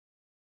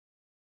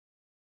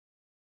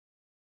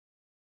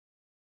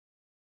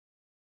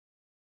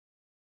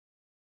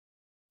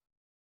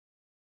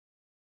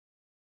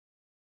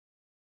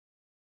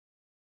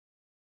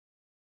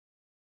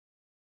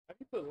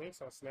put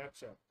links on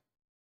Snapchat.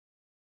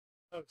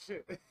 Oh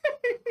shit.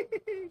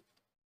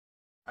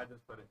 I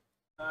just put it.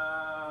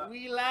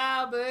 We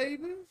live,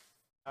 baby.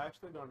 I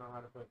actually don't know how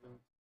to put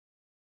links.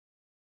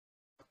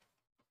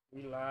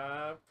 We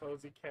live,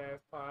 Cozy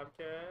Cast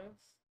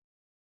Podcast.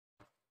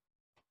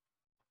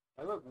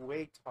 I look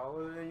way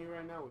taller than you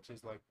right now, which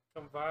is like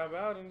Come vibe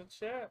out in the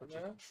chat, which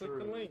man. is Click true,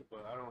 the link.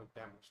 but I don't look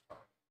that much taller.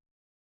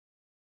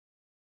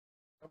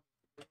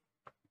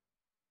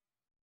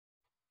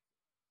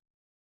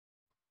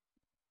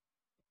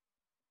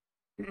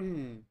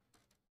 You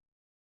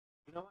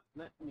know what?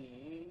 Let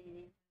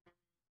me.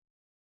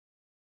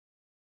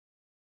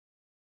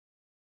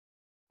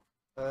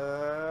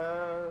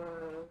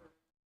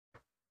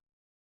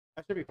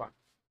 That should be fine.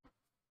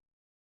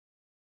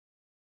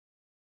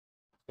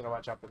 Gotta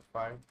watch out for the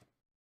fire.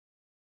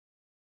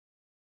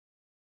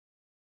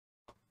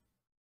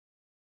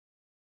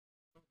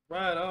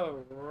 Right,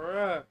 all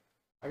right.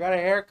 I got a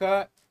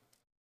haircut.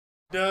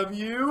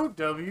 W. I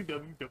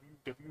don't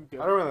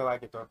really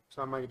like it though,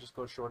 so I might just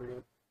go short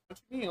again. What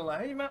you mean?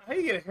 Like, how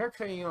you get a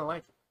haircut and you don't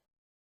like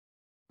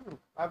it?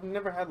 I've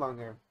never had long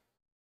hair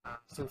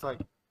since like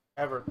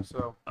ever,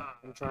 so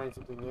I'm trying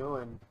something new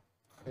and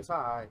it's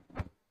alright.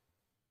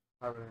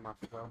 Not really my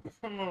style.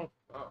 Come on.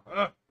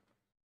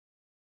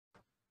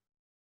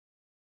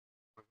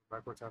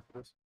 Backwards after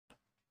this.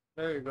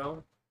 There you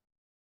go.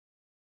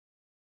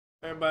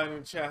 Everybody in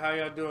the chat, how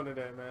y'all doing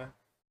today, man?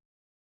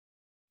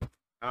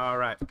 All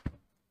right.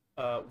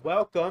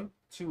 Welcome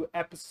to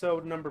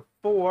episode number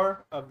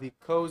 4 of the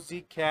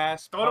Cozy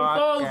Cast Throw them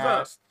phones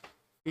up. podcast,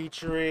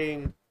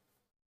 featuring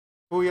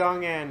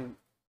Fuyong and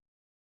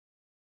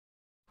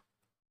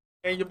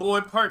And your boy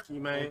Perky,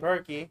 man.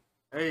 Perky.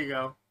 There you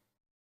go.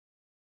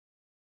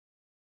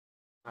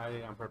 I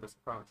did it on purpose, I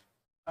promise.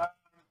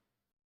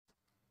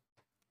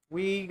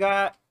 We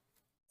got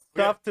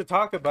stuff to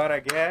talk about,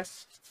 I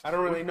guess. I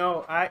don't really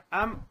know. I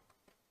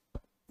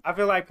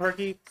feel like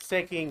Perky's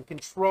taking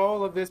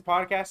control of this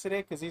podcast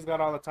today because he's got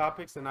all the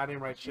topics and I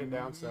didn't write shit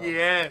down. So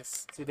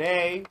Yes.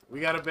 today, We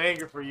got a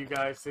banger for you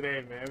guys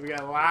today, man. We got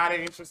a lot of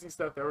interesting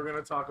stuff that we're going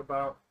to talk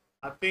about.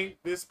 I think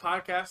this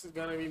podcast is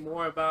going to be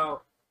more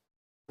about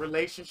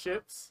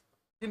relationships,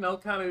 you know,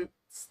 kind of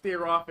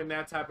steer off in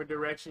that type of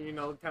direction, you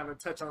know, kind of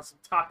touch on some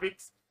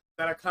topics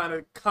that are kind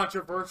of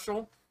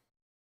controversial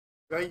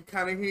that you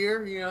kind of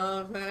hear, you know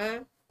what I'm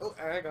saying? Oh,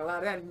 I ain't gonna lie,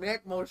 that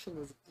neck motion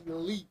is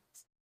elite.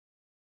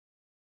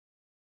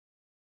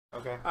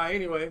 okay. All right,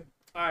 anyway.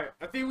 All right,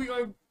 I think we're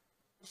going to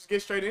just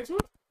get straight into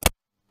it.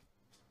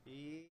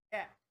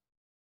 Yeah.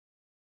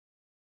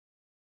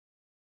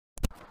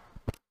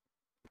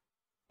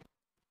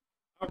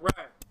 All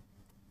right.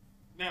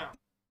 Now,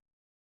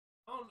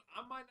 I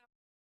might not be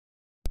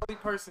the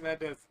only person that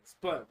does this,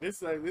 but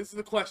this is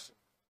a question.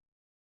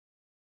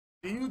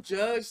 Do you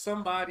judge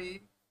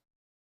somebody,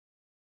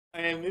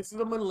 and this is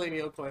a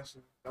millennial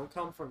question, don't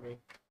come for me.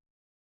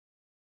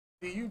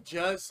 Do you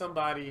judge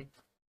somebody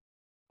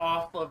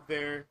off of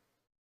their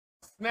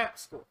snap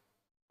score?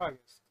 I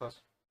guess close.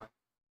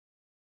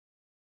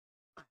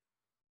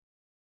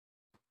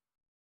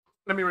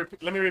 Let me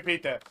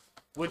repeat that.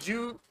 Would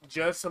you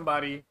judge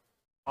somebody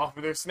off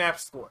of their snap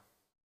score?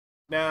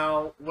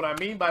 Now, what I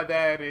mean by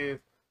that is,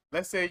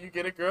 let's say you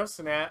get a girl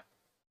snap,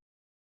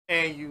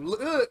 and you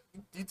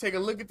take a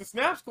look at the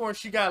snap score, and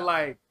she got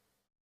like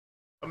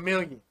a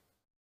million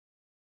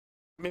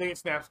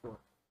snap score.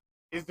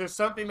 Is there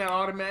something that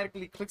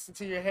automatically clicks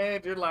into your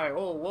head? You're like,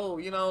 oh, whoa,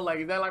 you know, like,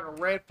 is that like a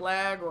red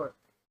flag, or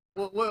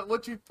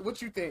what you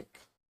think?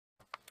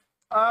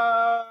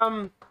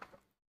 I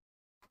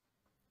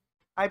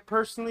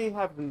personally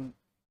I've been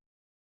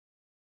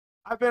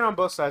on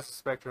both sides of the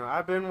spectrum.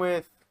 I've been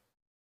with,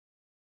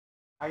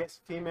 I guess,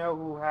 a female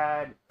who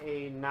had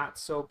a not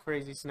so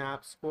crazy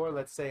snap score,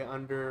 let's say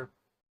under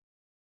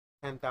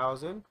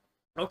 10,000.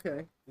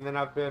 Okay. And then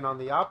I've been on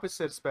the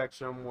opposite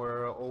spectrum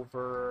where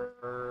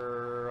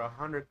over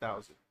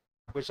 100,000,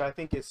 which I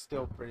think is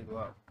still pretty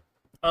low.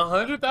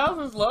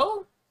 100,000 is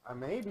low?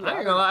 Maybe. I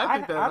ain't gonna lie, I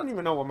don't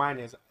even know what mine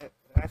is.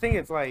 I think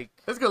it's like,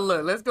 Let's go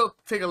look. Let's go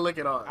take a look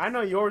at ours. I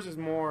know yours is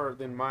more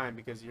than mine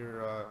because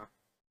you're a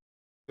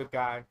good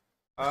guy.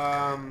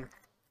 But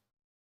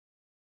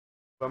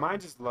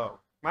mine's just low.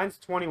 Mine's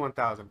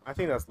 21,000. I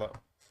think that's low.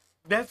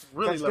 That's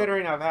really low.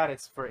 Considering I've had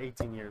it for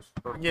 18 years.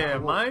 Yeah,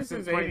 mine's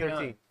since is 89.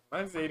 2013.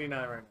 Mine's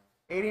 89 right now.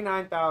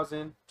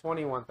 89,000,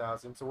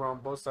 21,000. So we're on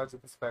both sides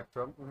of the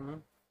spectrum. Mm-hmm.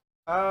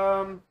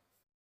 I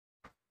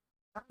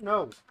don't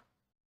know.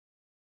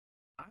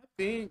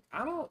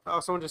 Oh,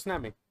 someone just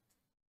snapped me.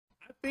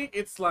 I think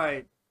it's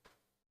like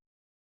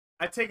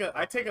I take a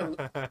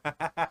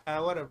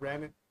What up,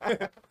 Brandon?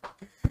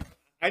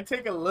 I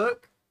take a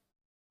look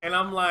and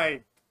I'm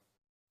like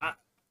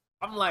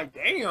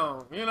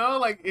damn, you know,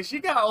 like if she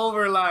got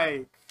over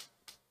like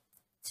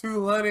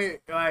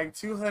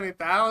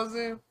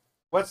 200,000.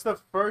 What's the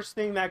first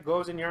thing that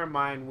goes in your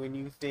mind when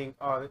you think,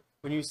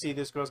 when you see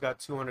this girl's got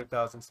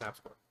 200,000 snap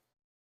score?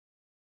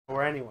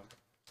 Or anyone?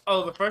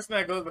 Oh, the first thing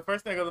that goes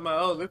to my,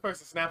 oh, this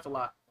person snaps a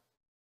lot.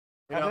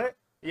 You know?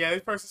 Yeah,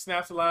 this person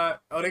snaps a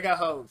lot. Oh, they got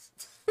hoes.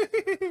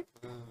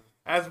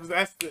 That's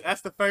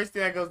the first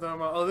thing that goes down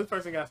my. Oh, this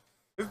person got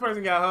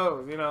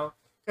hoes. You know,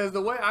 because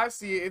the way I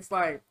see it, it's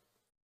like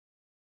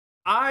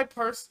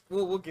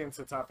we'll get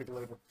into the topic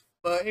later.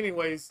 But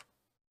anyways,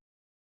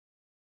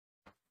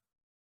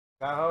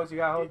 Got hoes? You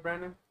got hoes,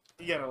 Brandon?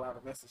 you got a lot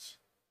of message.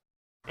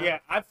 Yeah,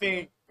 I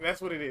think that's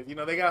what it is. You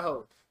know, they got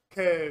hoes.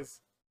 Cause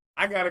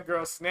I got a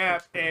girl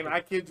snap, and I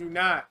kid you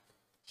not,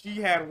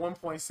 she had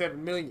 1.7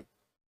 million.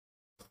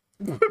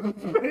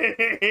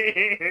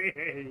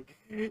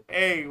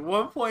 Hey,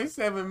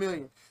 1.7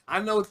 million. I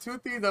know two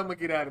things I'm gonna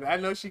get out of it. I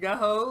know she got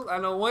hoes. I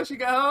know one, she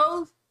got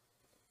hoes.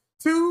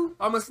 Two,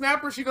 I'm a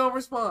snapper. She gonna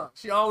respond.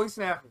 She always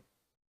snapping.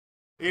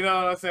 You know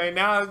what I'm saying?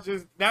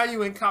 Now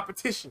you in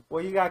competition.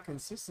 Well, you got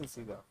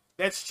consistency though.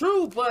 That's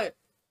true, but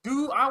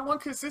do I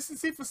want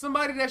consistency for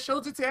somebody that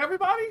shows it to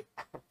everybody?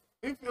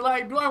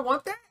 Do I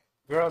want that?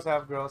 Girls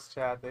have girls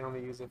chat. They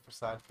only use it for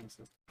side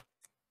pieces.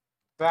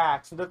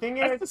 Facts. The thing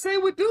is, That's the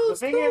same with dudes.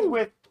 the thing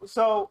is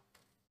so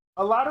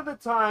a lot of the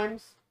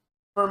times,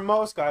 for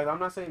most guys, I'm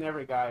not saying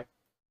every guy,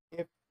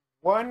 if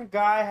one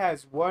guy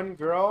has one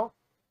girl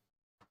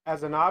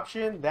as an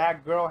option,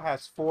 that girl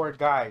has four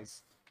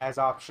guys as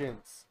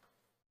options.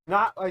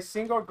 Not a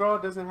single girl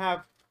doesn't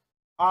have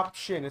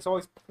option. It's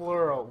always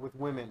plural with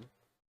women.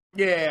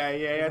 Yeah,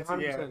 It's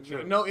 100%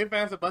 true. no ifs,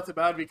 ands, or buts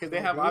about it because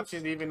they have Dudes?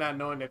 options even not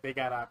knowing that they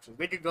got options.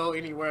 They could go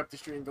anywhere up the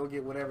street and go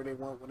get whatever they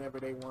want, whenever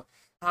they want,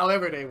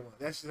 however they want.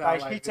 That's just how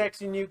Like, life she is.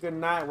 texting you good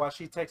night while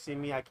she texting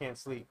me I can't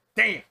sleep.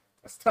 Damn,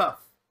 that's tough.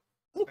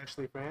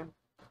 Especially friend.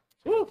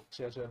 Woo.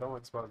 Shit, don't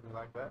expose me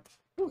like that.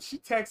 Ooh, she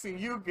texting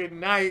you good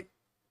night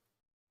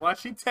while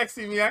she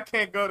texting me I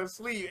can't go to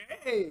sleep.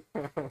 Hey,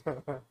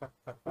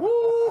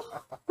 woo.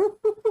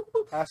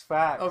 That's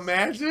facts.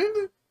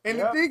 Imagine. And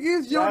Yep. the thing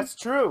is, That's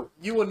true.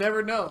 you will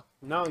never know.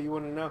 No, you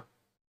wouldn't know.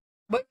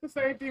 But the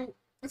same thing.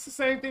 It's the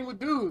same thing with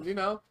dudes, you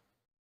know.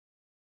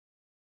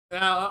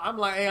 Now I'm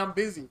like, hey, I'm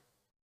busy.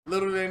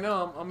 Little do they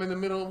know, I'm in the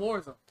middle of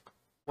war zone.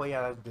 Well,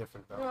 yeah, that's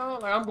different You though. know,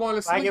 like I'm going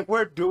to sleep. Like if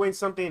we're doing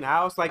something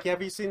else, like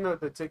have you seen the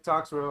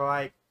TikToks where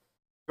like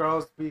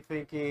girls be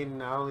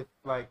thinking I only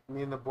like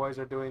me and the boys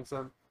are doing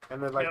some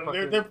and they're like Yeah,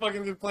 fucking, they're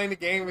fucking just playing the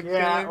game with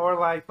yeah, chilling. or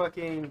like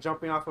fucking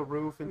jumping off a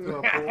roof into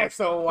a pool. That's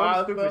so Some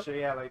wild. stupid Stuff. shit,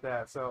 yeah, like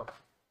that. So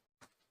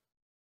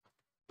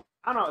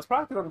I don't know. It's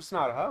probably because I'm just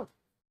not a hoe.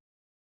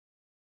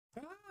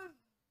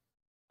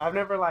 I've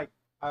never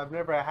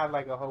had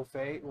like a hoe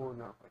fate. Oh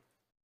no.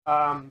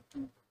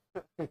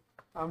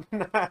 I'm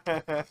not.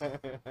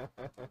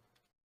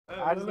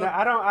 I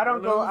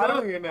don't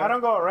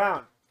go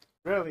around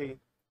really,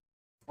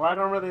 or I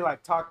don't really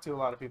like talk to a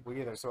lot of people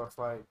either. So it's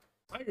like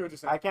I get what you're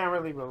saying. I can't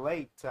really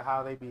relate to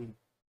how they be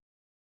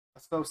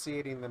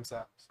associating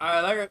themselves.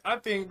 I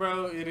think,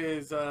 bro, it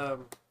is.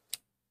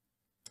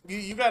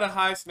 You got a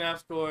high snap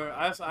score.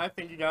 I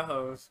think you got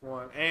hoes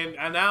one, and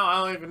now I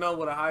don't even know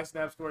what a high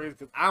snap score is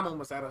because I'm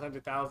almost at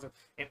 100,000,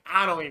 and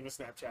I don't even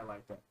Snapchat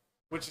like that,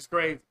 which is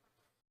crazy.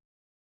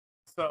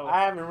 So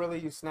I haven't really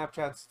used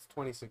Snapchat since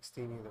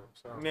 2016 either.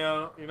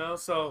 So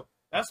so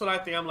that's what I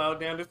think. I'm like, oh,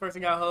 damn, this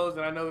person got hoes,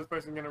 and I know this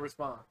person's gonna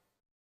respond,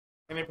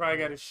 and they probably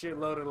got a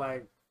shitload of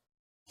like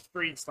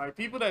streaks. Like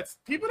people that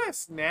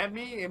snap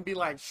me and be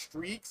like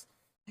streaks,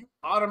 you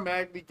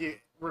automatically get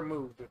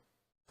removed.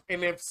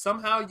 And if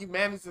somehow you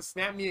manage to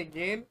snap me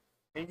again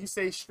and you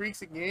say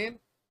streaks again,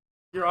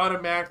 you're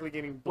automatically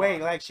getting blocked.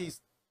 wait, like she's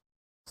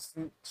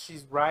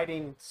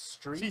writing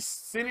streaks. She's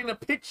sending a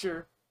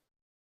picture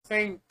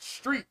saying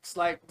streaks.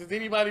 Like, does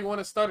anybody want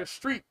to start a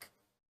streak?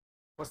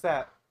 What's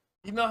that?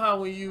 You know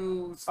how when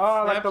you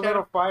Oh, like the Snapchat-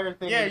 little fire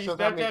thing. Yeah, that you shows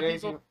how many Snapchat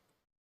days people.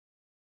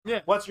 you-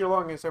 Yeah. What's your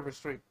longest ever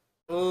streak?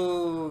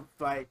 Oh,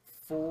 like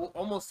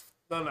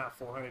not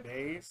 400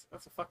 days.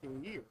 That's a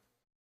fucking year.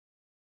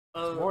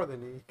 It's more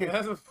than a year.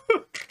 That's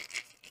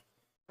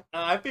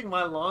I think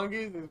my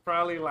longest is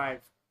probably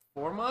like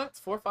 4 months,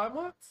 4 or 5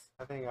 months.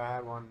 I think I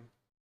had one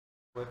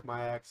with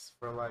my ex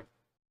for like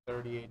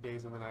 38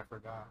 days and then I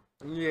forgot.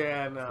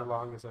 Yeah, It's the no.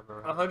 longest I've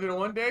ever had.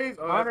 101 days.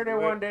 Oh, that's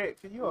 101 lit.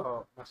 days. You a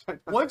hoe.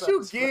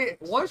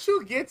 Once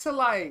you get to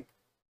like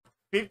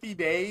 50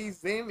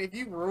 days, then if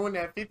you ruin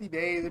that 50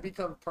 days, it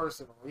becomes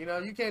personal. You know,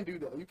 you can't do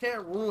that. You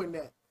can't ruin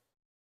that.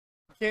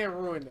 You can't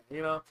ruin that.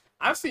 You know,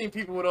 I've seen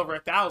people with over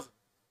 1,000.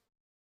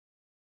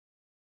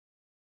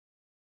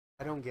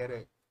 I don't get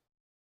it.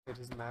 It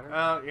doesn't matter.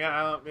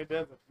 Yeah, it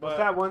doesn't. What's But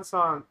that one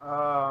song?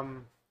 I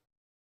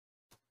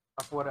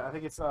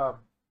think it's off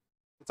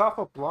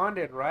of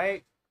Blonded,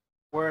 right?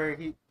 Where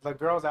the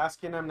girl's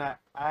asking him to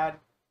add,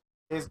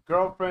 his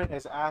girlfriend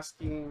is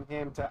asking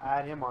him to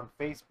add him on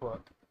Facebook,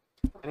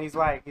 and he's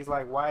like,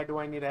 why do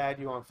I need to add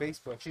you on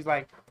Facebook? She's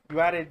like, you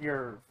added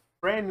your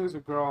friend who's a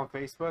girl on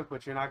Facebook,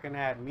 but you're not gonna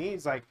add me.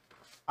 He's like,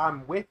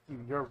 I'm with you.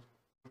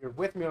 You're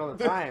with me all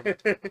the time.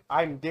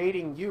 I'm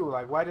dating you.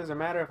 Like, why does it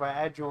matter if I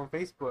add you on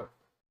Facebook?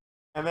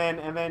 And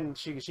then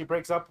she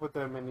breaks up with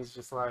him, and he's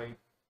just like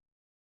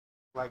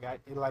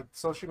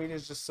social media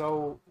is just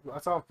so.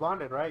 That's all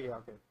Blonded, right? Yeah,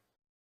 okay.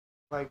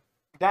 Like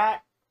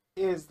that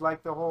is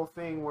like the whole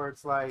thing where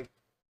it's like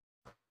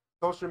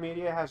social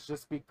media has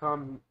just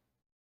become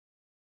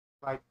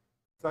like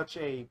such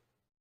a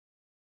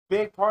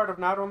big part of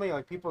not only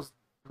like people's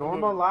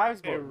normal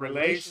lives but in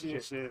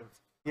relationships. relationships.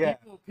 Yeah,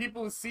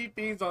 People see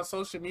things on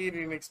social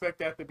media and expect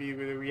that to be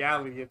the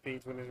reality of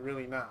things when it's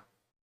really not.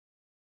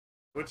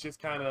 Which is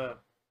kind of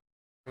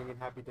bringing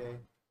happy day.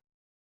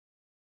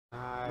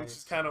 which is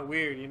Nice. kind of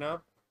weird, you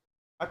know?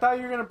 I thought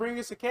you were gonna bring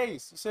us a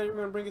case. You said you were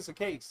gonna bring us a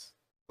case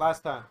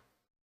last time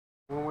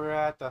when we were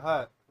at the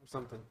hut or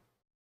something.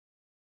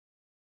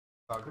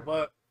 Okay.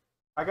 But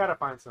I gotta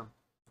find some.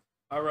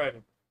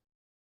 alrighty.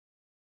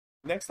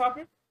 Next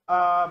topic?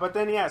 But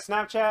then yeah,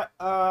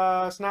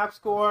 Snapchat, Snap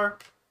Score.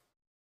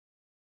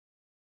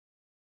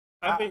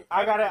 I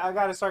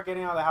gotta start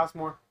getting out of the house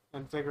more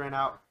and figuring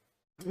out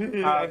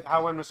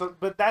how women. So,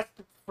 but that's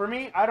for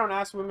me. I don't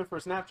ask women for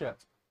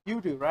Snapchats.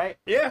 You do, right?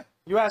 yeah.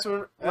 You ask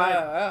women.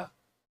 Like,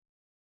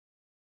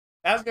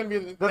 That's gonna be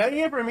the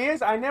thing for me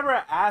is, I never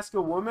ask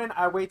a woman.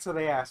 I wait till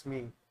they ask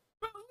me.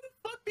 Bro, who the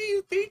fuck do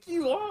you think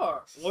you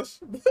are? What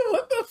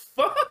the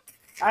fuck?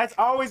 It's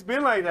always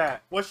been like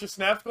that. What's your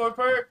Snap Score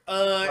perk?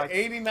 Like-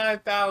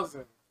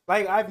 89,000.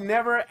 Like I've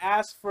never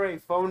asked for a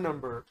phone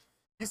number.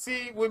 You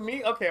see, with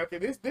me, okay.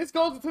 This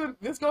goes into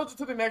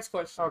the next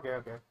question. Okay.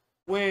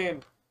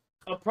 When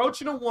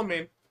approaching a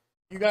woman,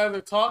 you guys are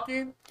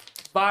talking,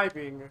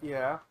 vibing.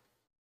 Yeah.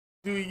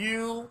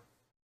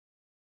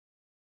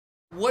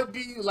 What do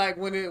you like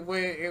when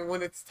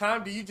it's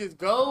time? Do you just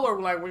go,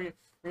 or like when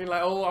you're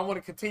like, oh, I want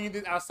to continue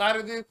this outside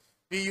of this?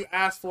 Do you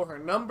ask for her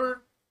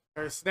number,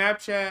 her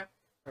Snapchat,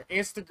 her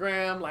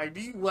Instagram? Like,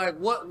 do you like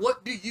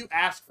what do you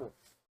ask for?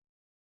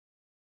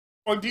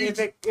 Or do you If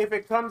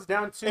it comes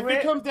down to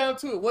it comes down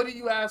to it, what do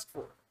you ask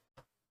for?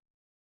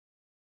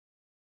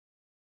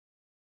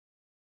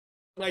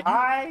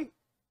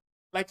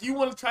 Like you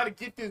want to try to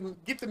get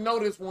to know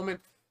this woman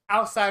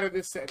outside of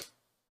this setting.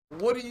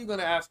 What are you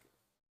gonna ask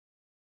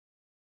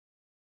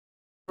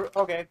her?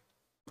 Okay,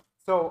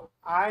 so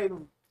I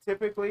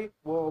typically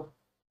will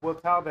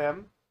tell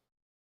them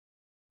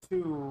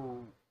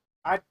to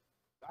I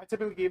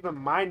typically give them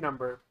my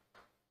number,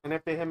 and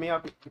if they hit me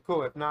up,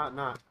 cool. If not,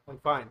 I'm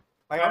fine.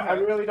 Like I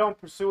Okay. really don't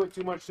pursue it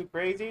too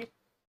crazy.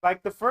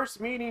 Like the first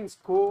meeting's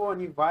cool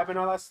and you vibe and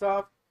all that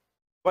stuff,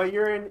 but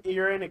you're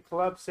in a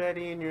club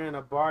setting, you're in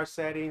a bar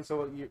setting,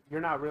 so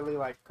you're not really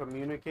like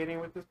communicating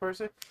with this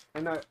person.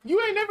 And You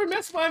ain't never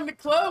met somebody in the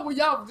club where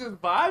y'all just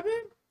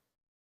vibing?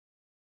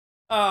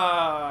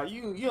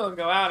 You don't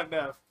go out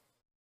enough.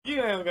 You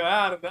don't go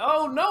out enough.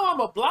 Oh no, I'm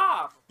a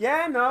blob.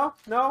 yeah, no,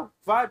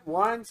 vibe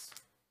once.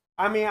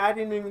 I mean, I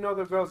didn't even know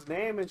the girl's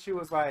name, and she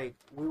was like,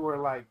 we were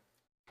like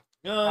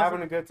You know,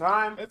 having a good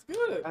time. that's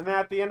good. And then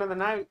at the end of the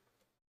night,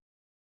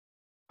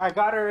 I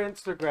got her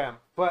Instagram,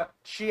 but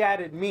she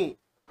added me.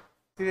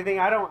 See the thing,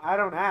 I don't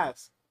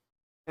ask,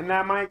 and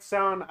that might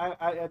sound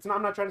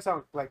I'm not trying to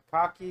sound like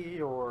cocky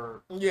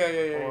or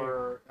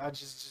Yeah. I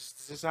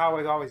just how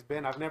it's always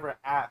been. I've never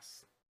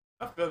asked.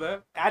 I feel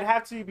that. I'd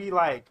have to be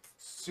like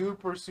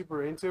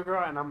super into a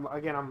girl, and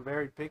I'm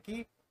very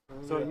picky.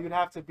 So Yeah. you'd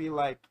have to be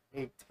like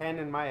a 10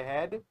 in my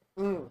head,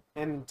 Mm.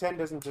 and 10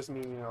 doesn't just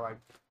mean like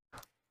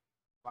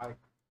body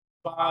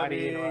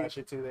Body, and all that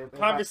shit too.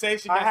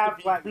 conversation. I has have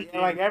to like be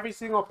like every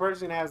single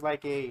person has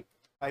like a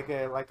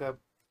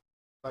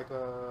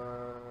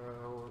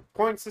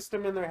point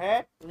system in their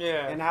head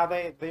yeah. and how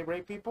they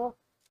rate people.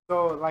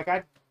 So like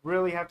I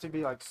really have to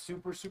be like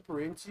super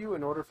into you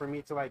in order for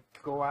me to like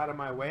go out of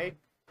my way.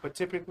 But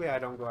typically I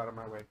don't go out of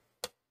my way.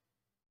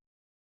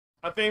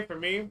 I think for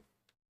me,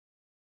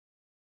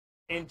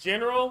 in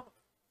general,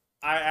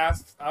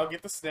 I'll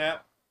get the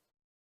snap.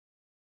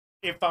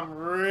 If I'm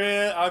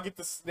real, I'll get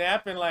the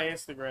snap and like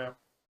Instagram.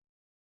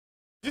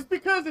 Just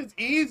because it's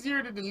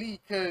easier to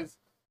delete, because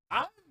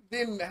I've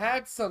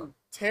had some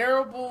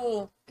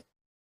terrible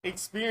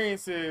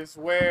experiences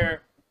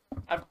where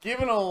I've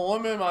given a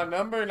woman my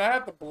number and I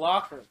had to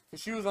block her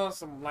because she was on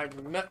some like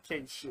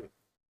nutcase shit.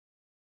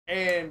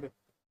 And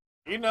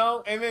and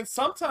then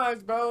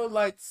sometimes, bro,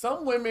 like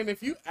some women,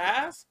 if you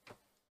ask,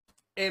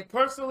 and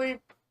personally,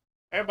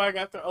 everybody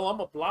got their, oh, I'm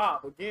a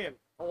blob again.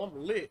 Oh,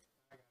 I'm lit.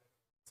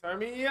 Turn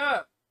me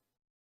up.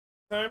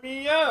 Turn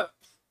me up.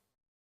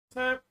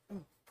 Should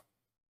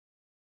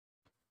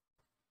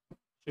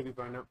be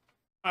fine now.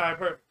 All right,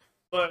 perfect.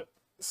 But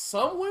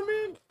some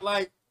women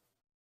like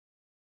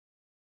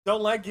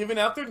don't like giving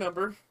out their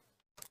number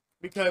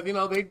because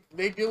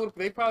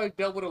they probably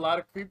dealt with a lot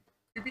of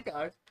creepy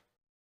guys,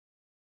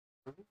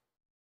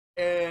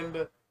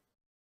 and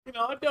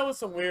I dealt with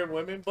some weird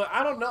women. But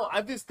I don't know.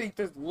 I just think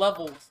there's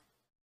levels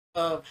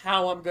of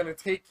how I'm gonna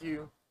take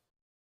you,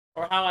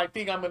 or how I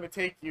think I'm gonna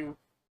take you,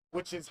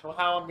 which is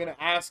how I'm gonna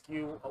ask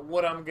you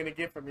what I'm gonna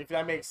get from you. If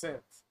that makes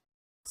sense.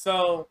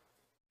 So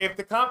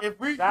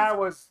That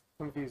was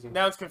confusing.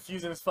 now it's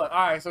confusing as fuck.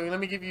 All right, so let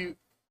me give you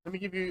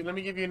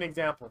an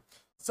example.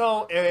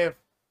 So if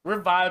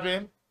we're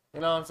vibing,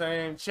 you know what I'm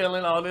saying,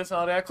 chilling, all this,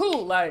 all that,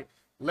 cool. Like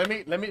let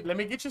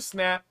me get your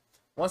snap.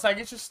 Once I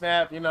get your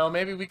snap,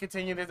 maybe we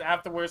continue this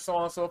afterwards, so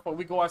on and so forth.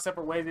 We go our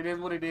separate ways. It is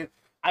what it is.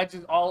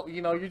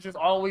 You're just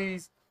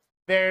always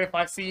there. If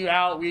I see you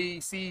out, we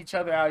see each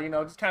other out. You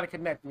know, just kind of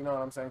connect. You know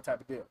what I'm saying?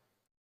 Type of deal.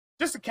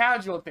 Just a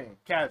casual thing.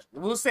 Casual.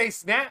 We'll say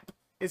Snap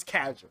is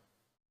casual.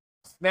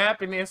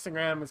 Snap and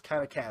Instagram is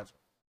kind of casual.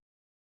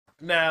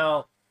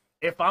 Now,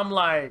 if I'm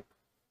like,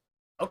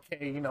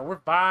 okay, you know, we're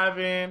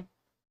vibing,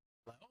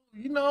 like, oh,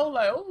 you know,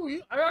 like, oh,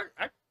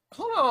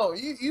 hold on,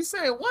 you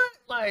saying what?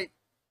 Like,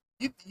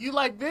 you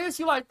like this,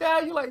 you like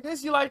that, you like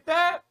this, you like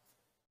that.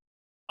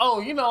 Oh,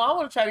 you know, I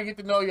want to try to get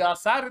to know you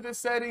outside of this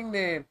setting.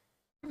 Then,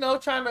 you know,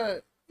 trying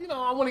to, you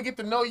know, I want to get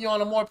to know you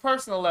on a more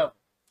personal level.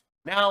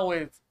 Now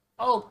it's,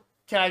 oh,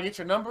 can I get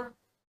your number?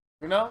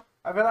 You know,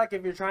 I feel like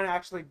if you're trying to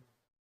actually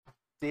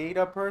date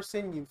a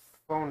person, you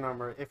phone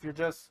number. If you're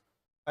just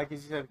like you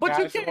said, but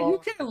casual, you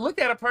can't look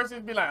at a person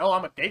and be like, oh,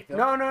 I'm a date them.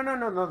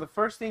 No. The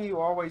first thing you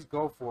always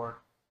go for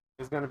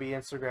is gonna be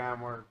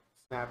Instagram or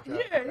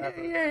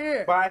Snapchat.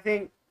 Yeah. But I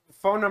think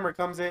phone number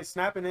comes in.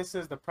 Snap and Insta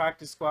is the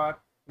practice squad.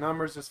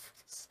 Numbers just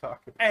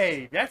stalking.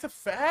 Hey, that's a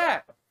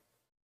fact.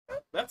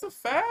 That's a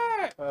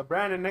fact.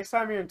 Brandon, next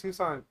time you're in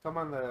Tucson, come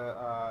on the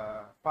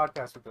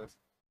podcast with us.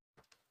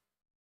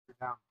 You're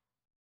down.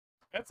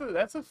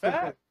 That's a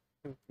fact.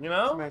 You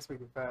know? Man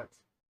speaking facts.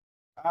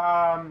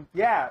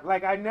 Yeah,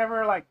 like I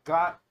never like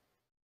got.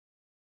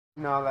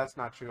 No, that's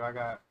not true. I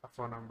got a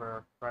phone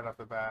number right off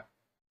the bat,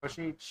 but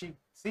she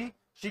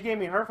gave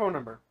me her phone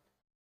number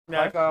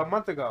like a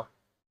month ago.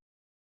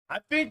 I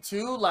think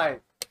too,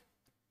 like,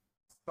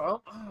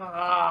 so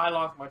I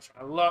lost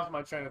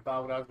my train of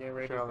thought when I was getting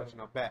ready. Sure, I'll let you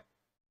know. Bet.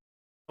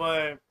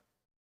 But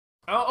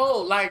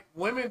like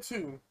women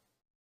too.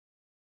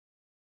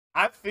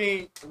 I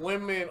think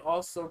women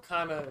also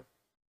kind of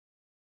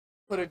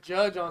put a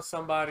judge on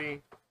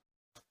somebody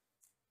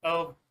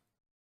of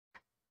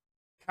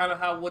kind of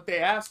how what they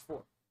ask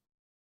for.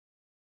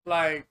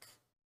 Like,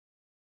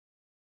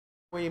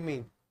 what do you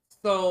mean?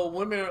 So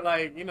women are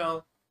like, you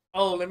know,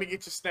 oh, let me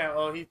get your Snap.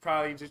 Oh, he's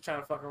probably just trying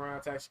to fuck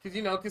around, text. Because,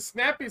 you know, because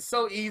Snap is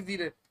so easy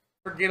to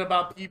forget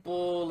about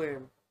people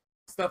and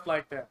stuff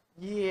like that.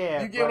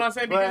 Yeah. You get what I'm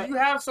saying? Because you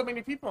have so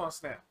many people on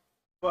Snap.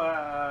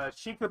 But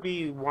she could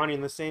be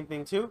wanting the same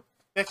thing too.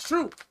 That's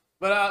true.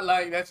 But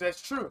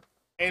that's true.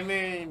 And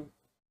then,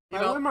 you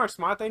know, women are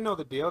smart. They know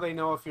the deal. They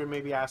know if you're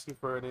maybe asking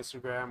for an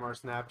Instagram or a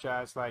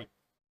Snapchat. It's like,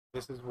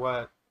 this is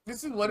what it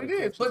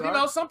is. But you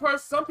know, some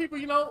people,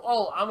 you know,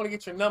 oh, I'm gonna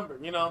get your number.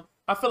 You know,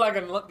 I feel like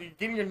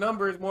getting your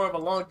number is more of a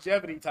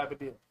longevity type of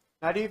deal.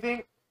 Now, do you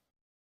think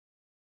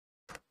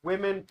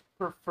women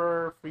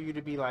prefer for you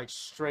to be like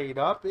straight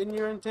up in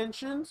your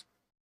intentions,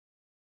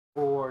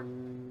 or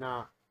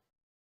not?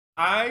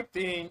 I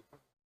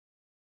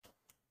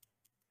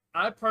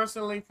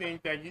personally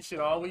think that you should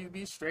always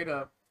be straight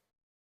up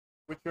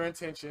with your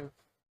intention,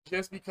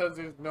 just because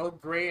there's no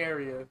gray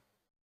area.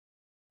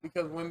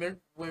 Because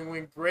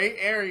when gray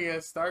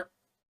areas start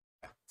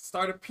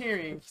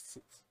appearing,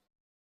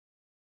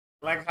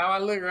 like how I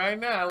look right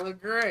now, I look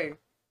gray.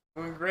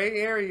 When gray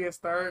areas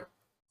start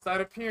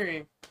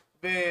appearing,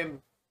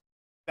 then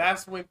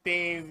that's when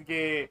things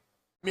get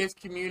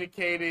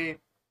miscommunicated.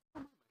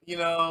 You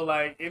know,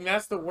 like, and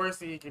that's the worst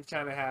thing you can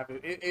kind of have.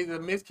 It is a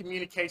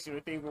miscommunication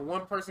with things. When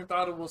one person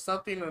thought it was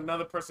something and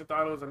another person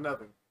thought it was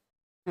another.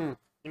 You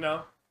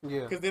know?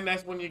 Yeah. Because then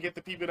that's when you get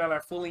the people that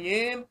are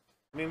fully in, and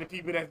then the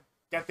people that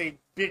got their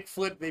big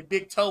foot, their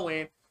big toe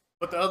in,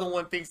 but the other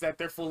one thinks that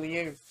they're fully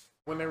in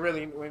when they're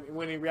really,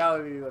 when in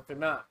reality that they're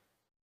not.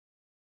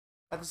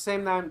 At the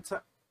same time,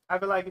 I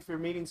feel like if you're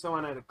meeting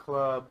someone at a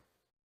club,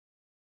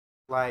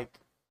 like,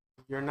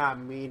 you're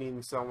not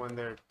meeting someone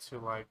there to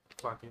like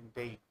fucking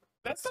date.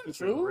 That's not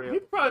true. You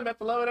probably met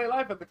the love of their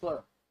life at the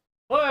club,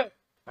 but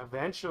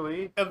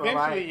eventually, yeah.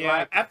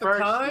 Like at the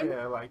first, time,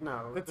 yeah, like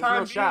no, the there's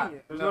time no shot.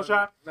 There's no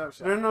shot. There's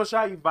no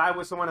shot. You vibe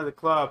with someone at the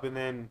club, and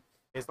then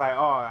it's like,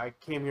 oh, I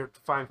came here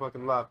to find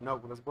fucking love.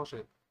 No, that's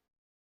bullshit.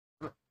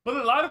 But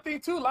a lot of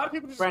things too. A lot of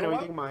people just Brandon, what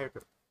do you think about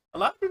haircut? A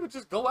lot of people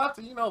just go out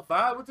to, you know,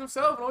 vibe with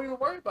themselves and don't even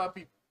worry about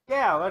people.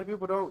 Yeah, a lot of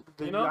people don't.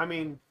 You know? I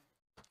mean,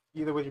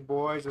 either with your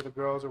boys or the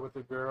girls, or with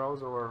the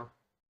girls, or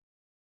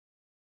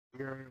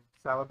you're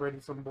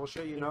celebrating some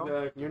bullshit. You know,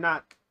 exactly. You're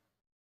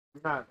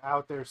not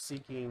out there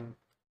seeking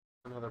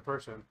another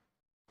person.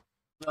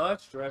 No,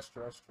 that's true. That's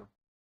true.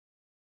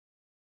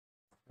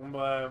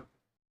 But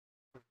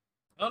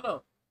I don't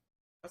know.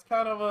 That's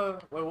kind of a.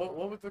 Wait,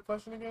 what was the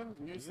question again?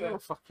 You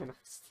said fucking.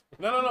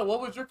 No.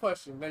 What was your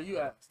question that you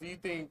asked? Do you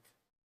think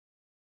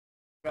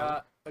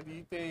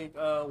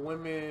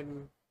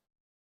women?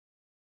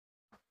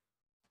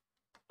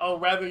 Oh,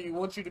 rather you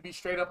want you to be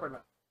straight up or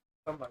not?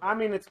 I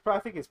mean, I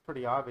think it's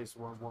pretty obvious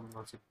when a woman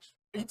wants to.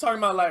 Are you talking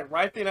about like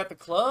right then at the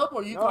club,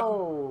 or you?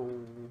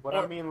 But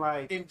I mean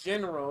like in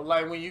general,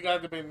 like when you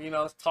guys have been, you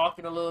know,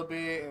 talking a little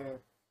bit and.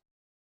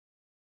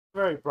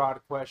 Very broad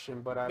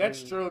question, but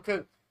that's true,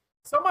 because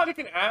somebody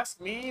can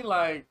ask me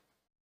like,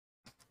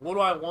 "What do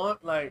I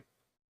want?" Like,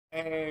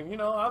 and you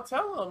know, I'll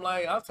tell them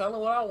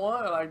what I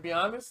want. Like, be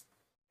honest,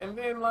 and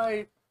then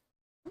like,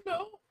 you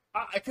know,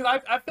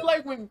 because I feel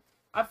like when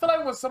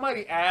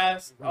somebody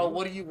asks, "Oh,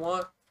 what do you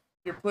want?"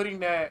 You're putting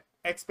that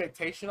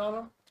expectation on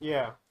them.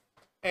 Yeah.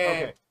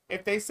 And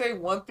if they say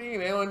one thing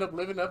and they don't end up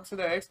living up to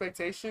that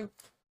expectation,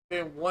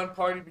 then one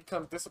party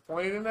becomes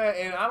disappointed in that.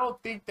 And I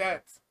don't think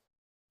that's,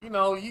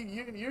 you're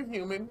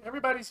human.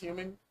 Everybody's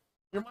human.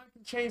 Your mind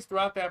can change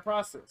throughout that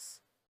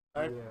process,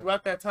 right? Yeah.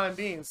 Throughout that time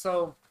being.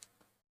 So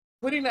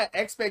putting that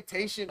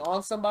expectation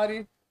on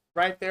somebody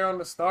right there on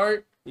the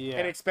start Yeah.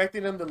 and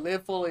expecting them to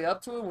live fully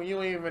up to it when you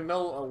don't even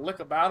know a lick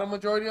about them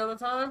majority of the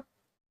time,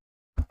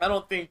 I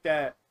don't think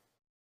that,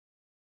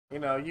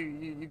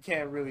 you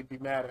can't really be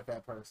mad at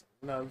that person.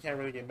 No, you can't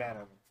really get mad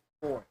at them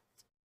for it.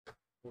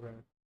 Okay.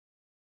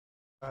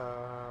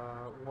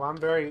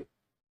 Well,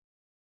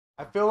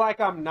 I feel like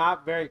I'm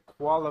not very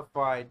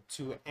qualified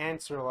to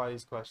answer a lot of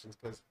these questions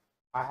because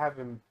I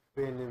haven't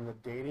been in the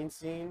dating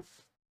scene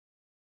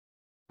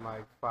in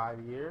like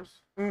 5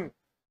 years. Mm.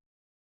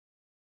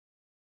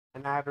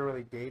 And I haven't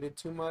really dated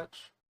too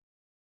much.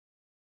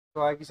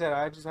 So like you said,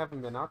 I just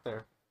haven't been out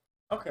there.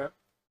 Okay.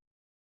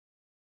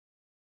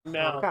 So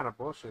Now, I'm kind of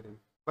bullshitting.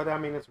 But I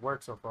mean, it's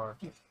worked so far.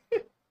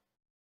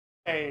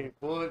 hey,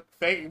 what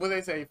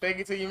they say? Fake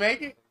it till you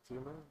make it? See,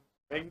 man.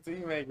 Fake it till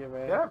you make it,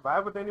 man. Did I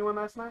vibe with anyone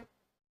last night?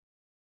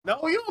 No,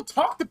 you don't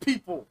talk to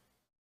people.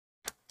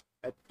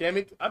 Damn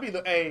it.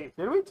 Hey,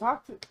 Did we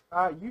talk to...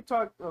 you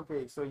talked...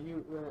 Okay, so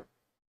you...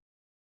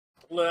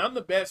 look, I'm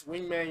the best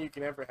wingman you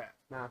can ever have.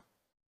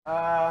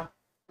 Nah,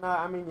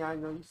 I mean, yeah, I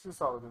know you're still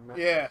solid, man.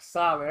 Yeah,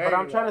 solid. But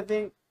I'm trying to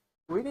think.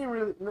 We didn't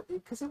really...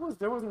 Because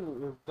there wasn't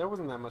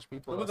that much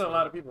people. There wasn't a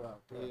lot of people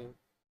out there. Yeah.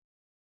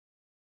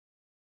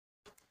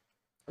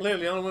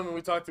 Literally, the only women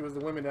we talked to was the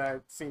women that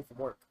I'd seen from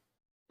work.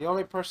 The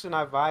only person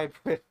I vibed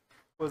with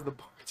was the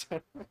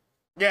bartender.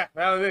 Yeah,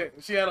 that was it.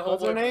 She had a whole...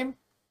 What's her name?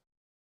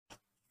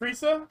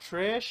 Teresa?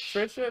 Trish?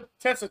 Trisha?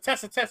 Tessa.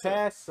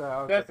 Tessa.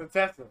 Okay.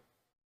 Tessa.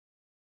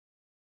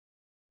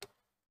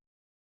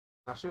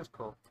 No, she was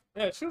cool.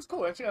 Yeah, she was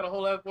cool. And she had a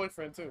whole ass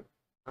boyfriend, too.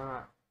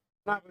 No,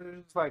 but it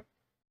was like...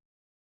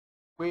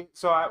 I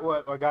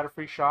got a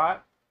free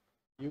shot.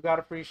 You got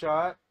a free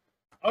shot.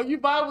 Oh, you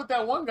vibe with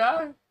that one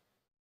guy?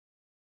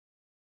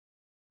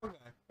 Okay.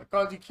 I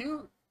called you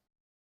cute.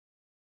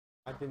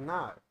 I did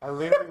not. I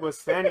literally was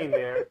standing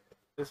there.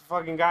 This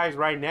fucking guy's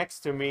right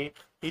next to me.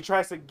 He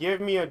tries to give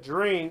me a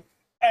drink.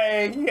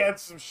 Hey, he had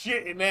some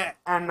shit in that.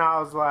 And I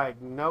was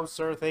like, no,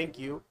 sir, thank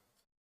you.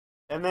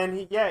 And then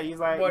he was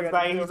like,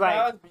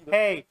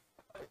 hey,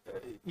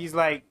 he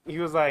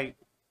was like,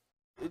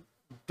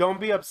 don't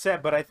be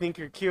upset, but I think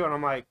you're cute. And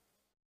I'm like,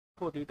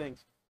 cool, dude,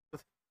 thanks.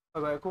 I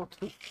was like, cool,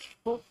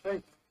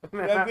 thanks.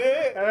 That's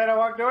it. And then I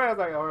walked away. I was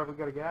like, all right, we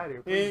gotta get out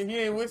of here. He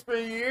ain't whisper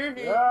in your ear.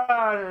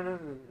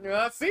 No.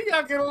 I see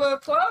y'all get a little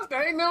close.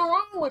 There ain't nothing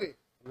wrong with it.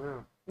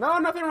 No,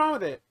 nothing wrong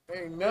with it.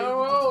 Ain't nothing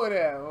wrong with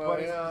that. Well,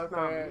 But you know it's what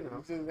I'm not, saying?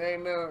 It just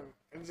ain't no.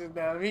 It's just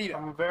down to me.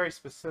 I'm a very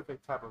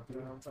specific type of You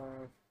dude. know what I'm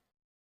saying?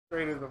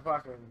 Straight as a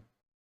fucking.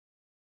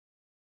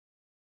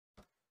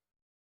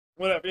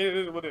 Whatever. It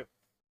is what it is.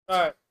 All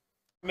right.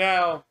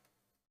 Now,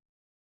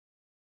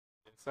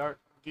 Yes, sir.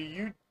 do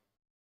you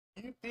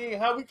think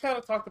how we kind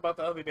of talked about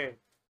the other day?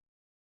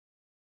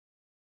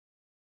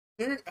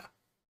 Do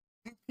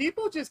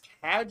people just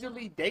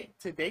casually date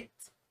to date?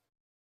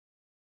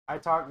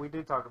 We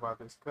did talk about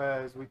this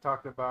because we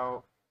talked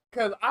about.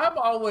 Because I've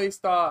always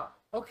thought,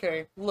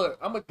 okay, look,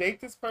 I'm gonna date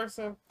this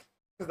person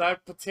because I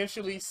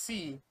potentially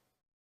see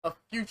a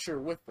future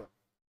with them.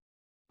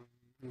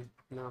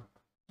 No.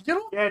 You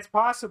know? Yeah, it's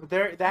possible.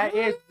 That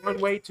is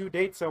one way to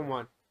date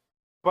someone,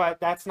 but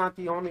that's not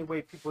the only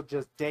way people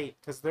just date.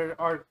 Because there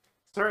are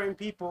certain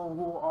people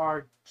who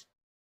are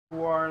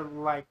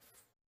like,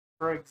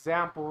 for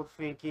example,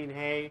 thinking,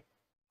 "Hey,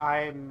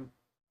 I'm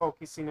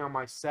focusing on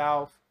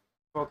myself,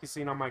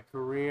 focusing on my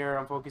career.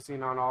 I'm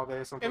focusing on all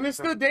this." And they're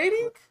still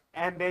dating?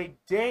 And they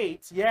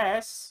date,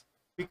 yes,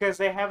 because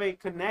they have a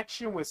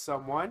connection with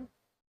someone.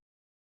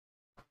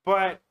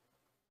 But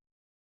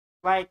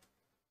like,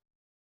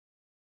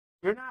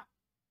 you're not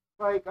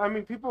like, I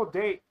mean, people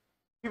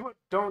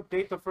don't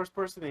date the first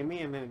person they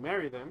meet and then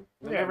marry them.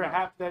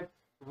 That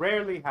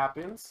rarely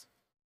happens.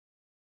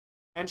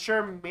 And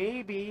sure,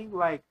 maybe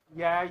like,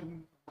 yeah,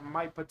 you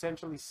might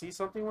potentially see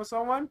something with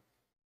someone,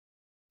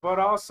 but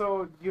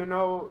also, you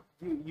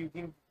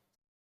can,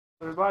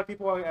 there's a lot of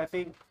people I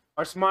think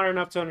are smart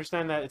enough to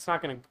understand that it's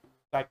not gonna,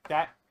 like,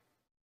 that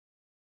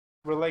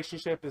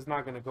relationship is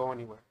not gonna go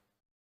anywhere.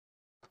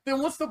 Then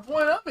what's the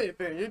point of it?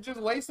 Then you're just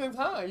wasting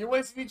time. You're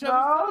wasting each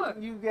other's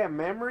time. You get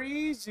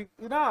memories.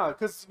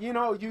 Because you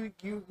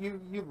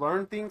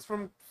learn things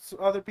from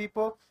other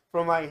people,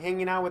 from like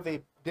hanging out with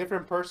a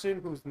different person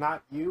who's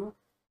not you,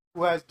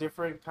 who has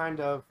different kind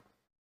of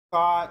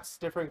thoughts,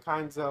 different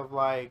kinds of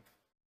like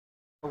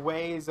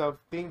ways of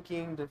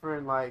thinking,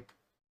 different like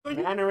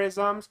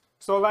mannerisms.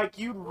 So like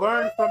you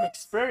learn from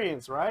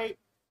experience, right?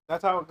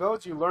 That's how it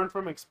goes. You learn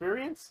from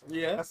experience.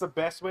 Yeah. That's the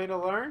best way to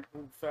learn.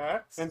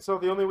 Facts. And so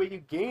the only way you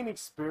gain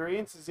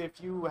experience is if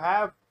you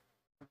have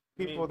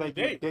people that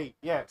you date.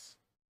 Yes.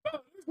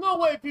 There's no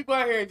way people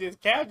out here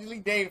just casually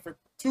dating for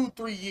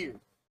 2-3 years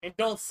and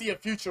don't see a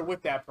future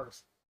with that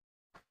person.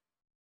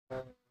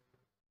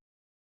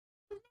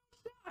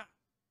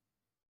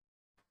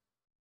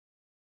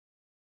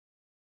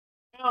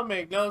 don't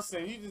make no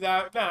sense. You just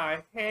out, nah,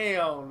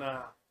 hell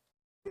nah.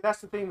 See,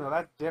 that's the thing though.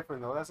 That's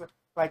different though.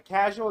 Like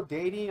casual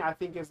dating. I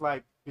think is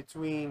like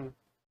between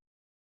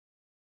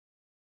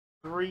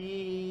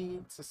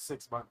 3 to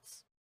 6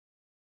 months.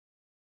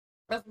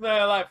 That's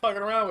not like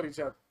fucking around with each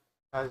other.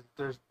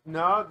 There's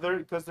no there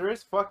because there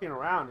is fucking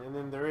around, and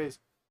then there is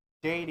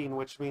dating,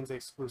 which means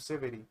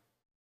exclusivity.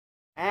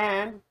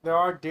 And there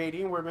are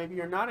dating where maybe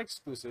you're not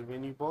exclusive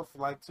and you both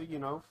like to,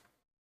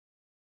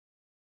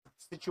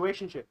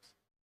 situationships.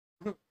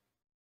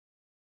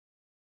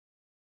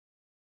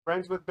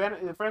 Friends with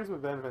benefits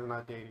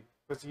not dating.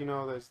 Because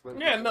there's like,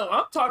 Yeah, no,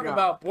 I'm talking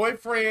about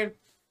boyfriend,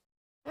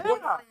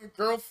 yeah.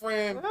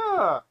 girlfriend.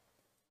 Yeah.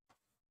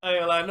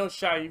 Hey, like no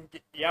shot.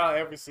 Y'all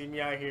ever see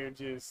me out here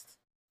just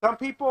Some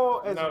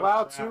people as no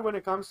well shot. too when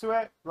it comes to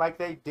it, like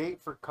they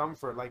date for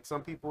comfort. Like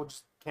some people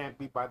just can't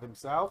be by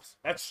themselves.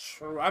 That's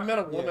true. I met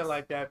a woman Yes.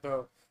 like that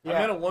though. Yeah. I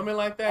met a woman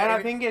like that, And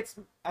I think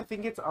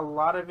it's a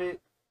lot of it.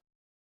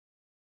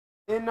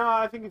 And no,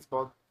 I think it's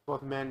both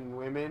men and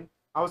women.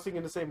 I was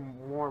thinking to say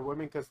more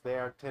women because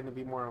tend to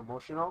be more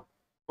emotional,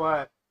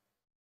 but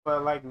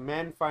like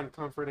men find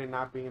comfort in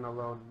not being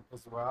alone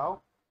as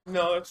well.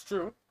 no, it's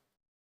true.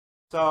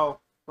 So,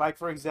 like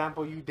for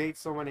example, you date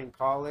someone in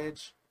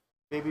college,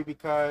 maybe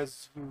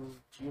because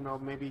you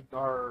maybe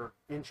are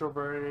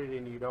introverted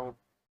and you don't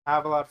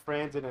have a lot of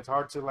friends, and it's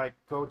hard to like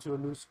go to a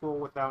new school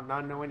without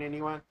not knowing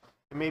anyone.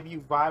 And maybe you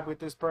vibe with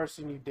this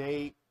person you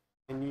date,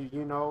 and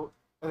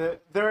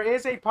there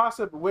is a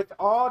with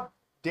all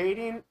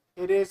dating,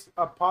 it is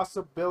a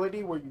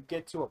possibility where you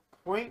get to a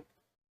point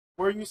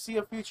where you see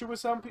a future with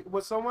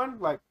someone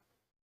like,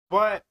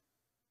 but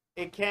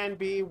it can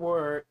be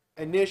where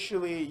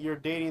initially you're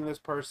dating this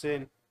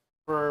person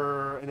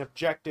for an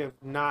objective,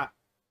 not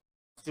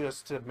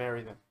just to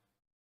marry them.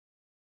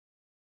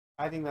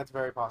 I think that's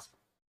very possible.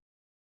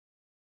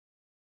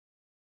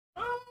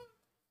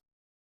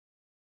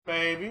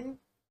 Maybe.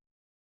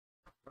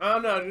 I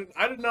don't know.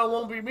 I didn't know it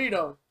won't be me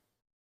though.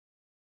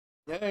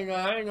 I ain't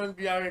gonna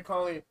be out here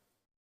calling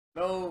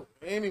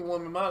any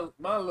woman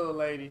my little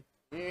lady.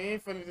 You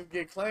ain't finna just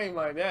get claimed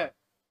like that.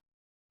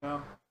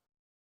 No.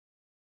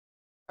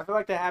 I feel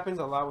like that happens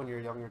a lot when you're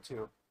younger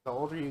too. The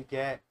older you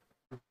get,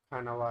 you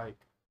kind of like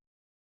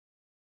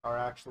are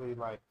actually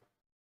like,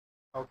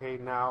 okay,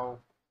 now,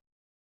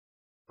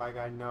 like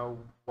I know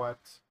what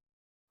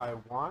I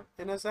want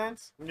in a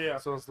sense. Yeah.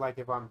 So it's like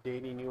if I'm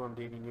dating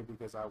you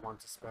because I want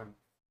to spend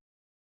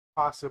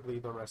possibly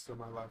the rest of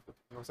my life with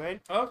you. You know what I'm saying?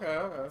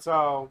 Okay.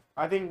 So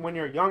I think when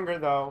you're younger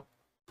though,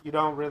 you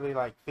don't really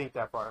like think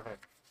that far ahead.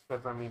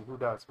 Because I mean, who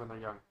does when they're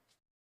young?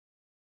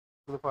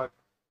 Who the fuck?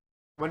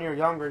 When you're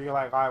younger, you're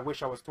like, oh, I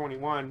wish I was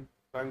 21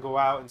 so I can go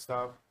out and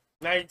stuff.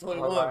 Now you're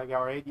 21. Or like,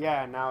 or 8,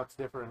 yeah, now it's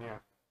different, yeah.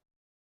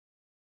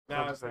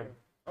 Now it's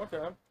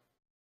okay.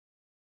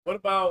 What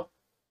about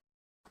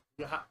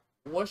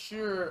what's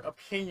your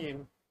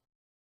opinion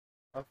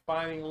of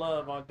finding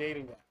love on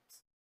dating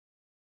apps?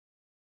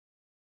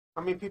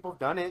 I mean, people have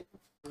done it,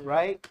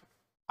 right?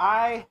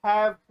 I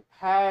have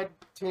had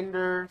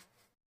Tinder,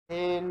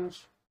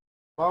 Hinge,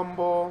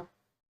 Bumble.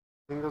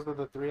 I think those are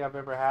the 3 I've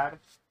ever had.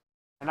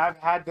 And I've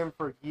had them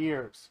for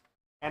years.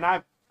 And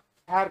I've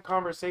had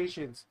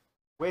conversations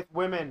with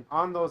women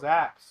on those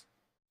apps,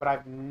 but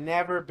I've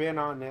never been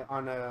on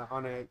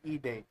a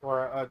e-date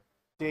or a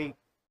date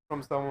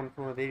from someone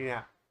from a dating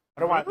app.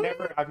 I don't want.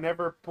 I've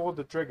never pulled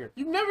the trigger.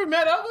 You've never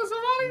met up with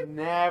somebody?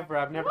 Never.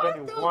 I've never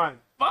been in one.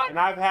 Fuck? And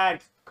I've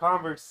had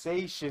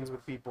conversations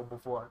with people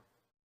before,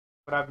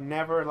 but I've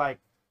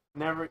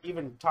never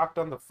even talked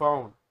on the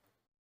phone,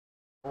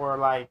 or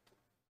like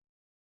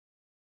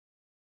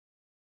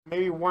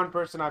maybe one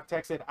person I've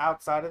texted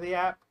outside of the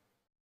app,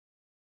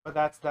 but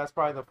that's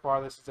probably the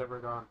farthest it's ever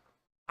gone.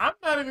 I'm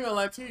not even gonna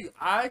lie to you.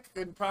 I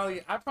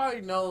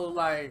probably know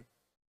like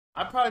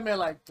I probably met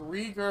like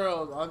 3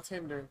 girls on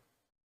Tinder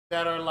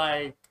that are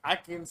like I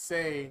can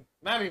say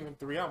not even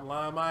 3. I'm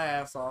lying my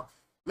ass off.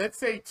 Let's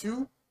say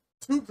two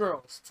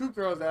girls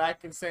that I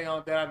can say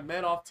on that I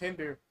met off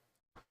Tinder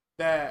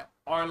that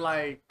are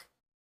like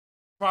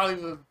probably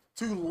the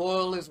 2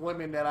 loyalest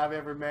women that I've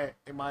ever met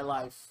in my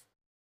life.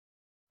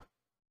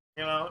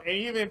 You know, and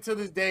even to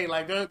this day,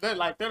 like they're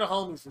the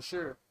homies for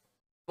sure.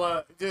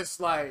 But just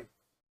like,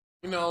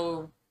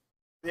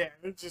 yeah,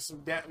 they're just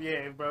some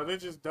bro, they're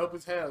just dope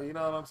as hell. You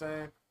know what I'm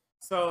saying?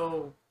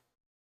 So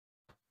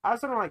I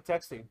also don't like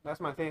texting. That's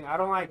my thing. I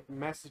don't like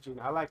messaging.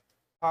 I like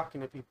talking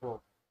to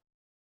people.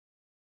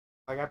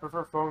 Like I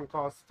prefer phone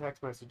calls to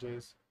text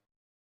messages.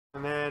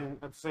 And then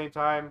at the same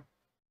time,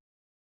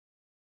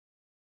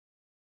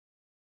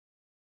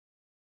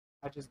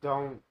 I just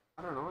don't.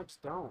 I don't know. I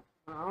just don't.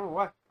 I don't know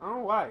why. I don't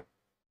know why.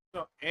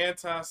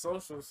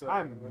 Antisocial stuff.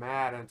 I'm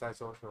mad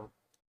antisocial.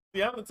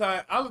 Yeah, I'm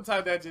the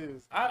type that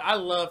just I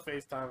love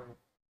FaceTiming.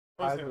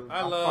 I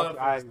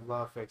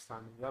love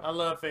FaceTiming. Yep. I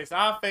love FaceTime.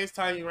 I'll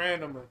FaceTime you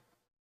randomly.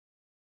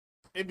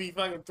 It'd be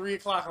fucking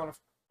 3:00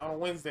 on a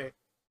Wednesday.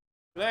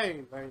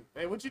 Hey,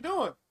 what you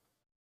doing?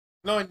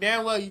 Knowing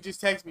damn well you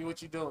just text me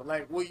what you doing,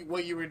 like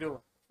what you were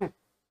doing.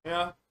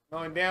 Yeah,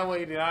 knowing damn well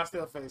you did. I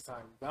still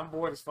FaceTime you. I'm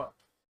bored as fuck.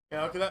 You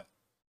know,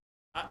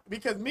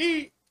 because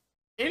me,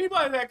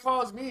 anybody that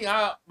calls me,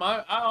 I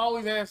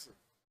always answer.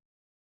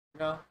 You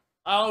know,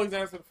 I always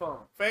answer the phone.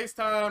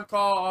 FaceTime,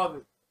 call, all of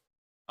it.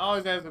 I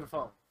always answer the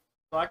phone.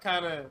 So I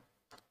kind of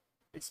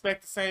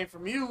expect the same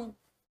from you.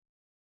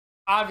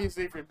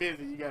 Obviously, if you're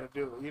busy, you got to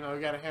do it. You know,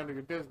 you got to handle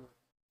your business.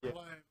 Yeah.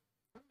 But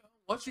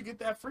once you get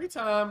that free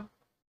time,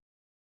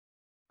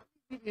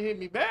 you can hit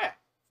me back.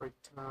 Free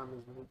time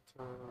is me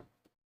time.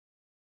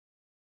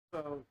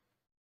 So,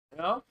 you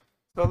know.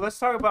 So let's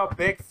talk about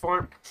big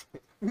farm.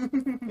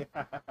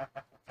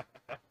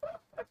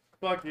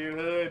 Fuck you,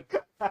 hood.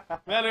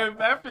 Matter,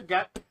 I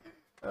forgot.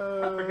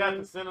 I forgot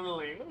to send him the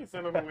link. Let me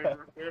send him the link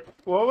real quick.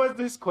 What was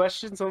this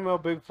question? Something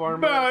about big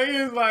farm? Bro,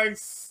 he was like,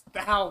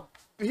 how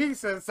he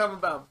said something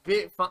about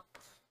bit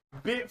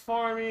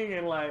farming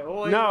and like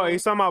oil. No,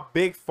 he's talking about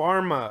big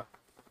pharma,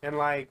 and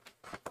like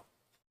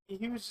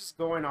he was just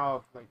going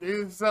off like. He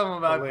was something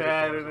about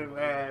that political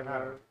and that.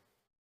 Bro.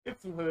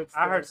 It's some hood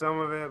stuff. I heard some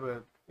of it,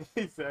 but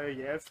He said,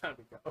 "Yeah, it's time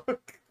to go."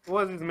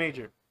 what was his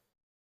major?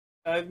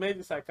 His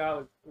major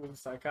psychology was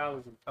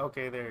psychology.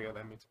 Okay, there you go.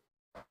 That means.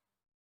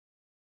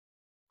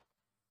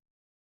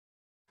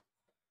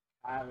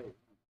 Alright,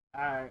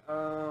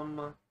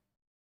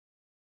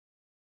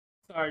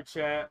 sorry,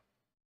 chat.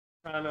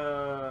 Trying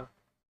to.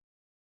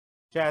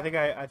 Yeah, I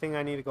think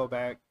I need to go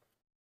back.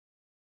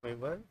 Wait,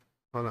 what?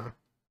 Hold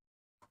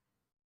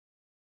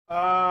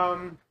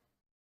on.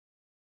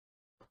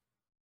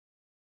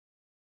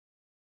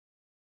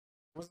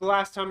 When's the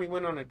last time you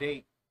went on a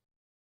date?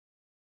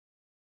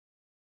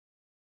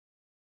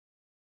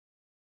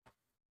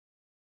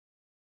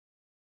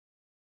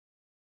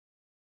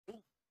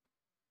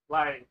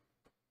 Like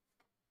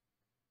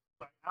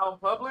out in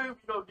public, we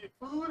go get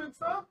food and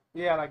stuff.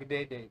 Yeah, like a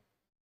date. Hey,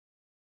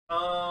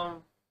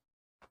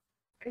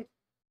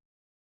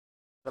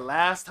 the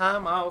last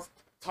time I was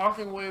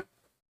talking with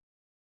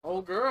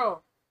old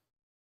girl.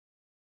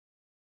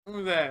 Who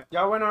was that?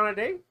 Y'all went on a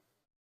date?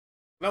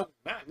 No,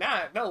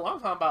 no. I'm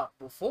talking about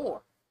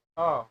before.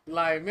 Oh,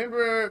 Like,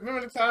 remember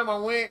the time I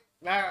went?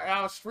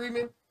 I was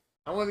streaming.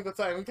 I wasn't gonna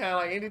tell you. We kind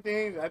of like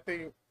anything. I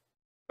think.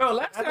 Bro,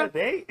 last that's time. a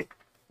date.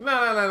 No.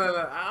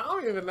 I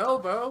don't even know,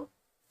 bro.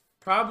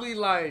 Probably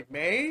like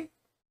May.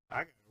 I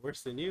got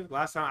worse than you.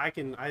 Last time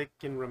I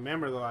can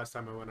remember the last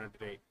time I went on a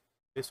date.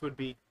 This would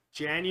be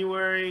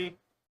January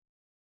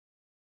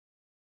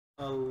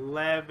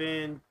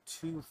 11,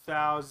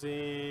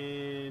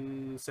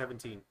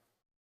 2017.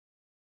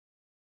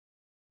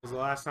 Was the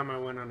last time I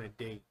went on a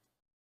date.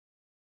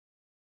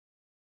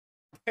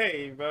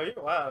 Hey, bro,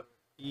 you're wild.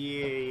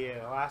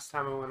 Yeah. Last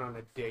time I went on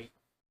a date.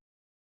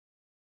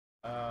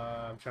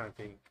 I'm trying to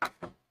think.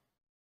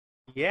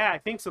 Yeah, I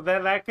think so.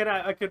 I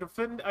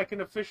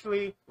can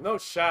officially No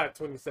shot,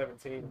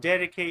 2017.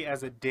 dedicate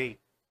as a date.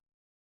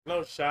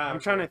 No shot. I'm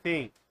trying to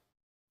think.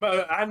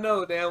 But I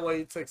know damn well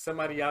you took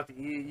somebody out to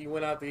eat. You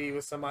went out to eat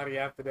with somebody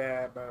after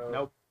that, bro.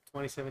 Nope.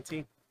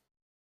 2017.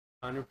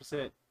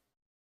 100%.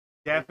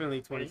 Definitely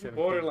You 2017.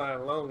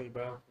 borderline lonely,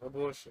 bro. No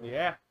bullshit.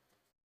 Yeah,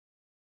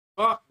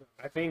 Fuck.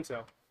 I think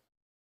so.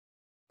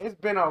 It's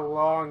been a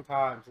long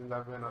time since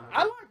I've been on a date.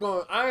 I like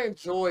going. I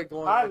enjoy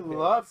going. I on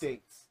love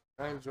dates. dates,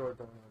 I enjoy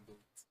going on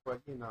dates.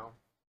 but you know,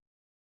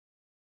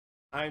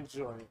 I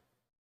enjoy it.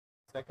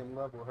 second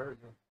love will hurt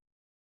you.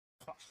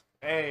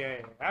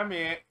 Hey. I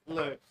mean,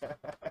 look.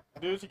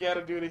 Do what you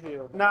gotta do to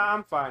heal. bro. Nah,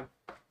 I'm fine.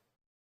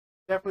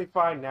 Definitely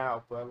fine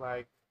now, but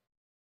like,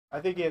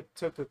 I think it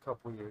took a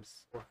couple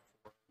years.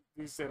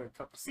 You said a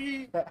couple.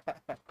 See.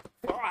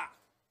 Fuck.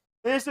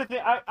 Here's the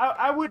thing.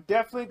 I would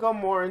definitely go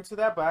more into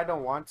that, but I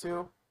don't want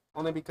to,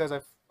 only because I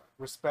have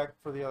respect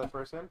for the other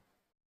person.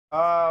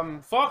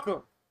 Fuck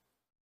them.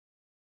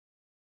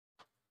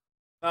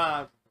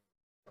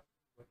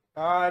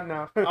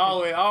 No.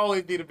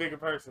 always be the bigger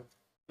person.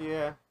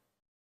 Yeah,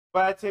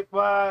 but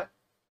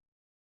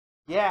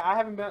yeah, I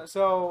haven't been.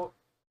 So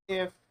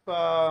if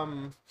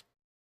yeah,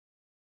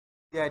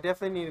 I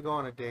definitely need to go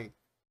on a date.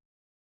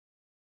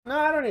 No,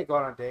 I don't need to go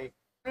on a date.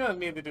 You don't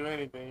need to do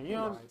anything. You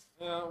know,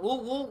 Nice.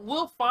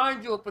 we'll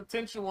find you a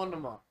potential one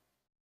tomorrow.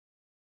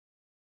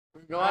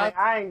 We go out.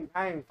 I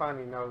ain't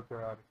finding no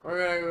girl.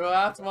 We're gonna go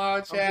out tomorrow, I'll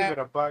give chat. it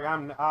a bug.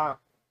 I'm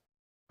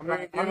We're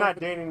gonna give not it-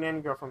 dating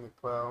any girl from the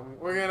club.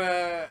 We're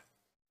gonna.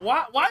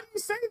 Why do you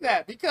say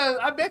that? Because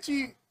I bet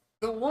you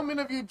the woman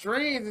of your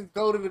dreams is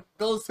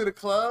goes to the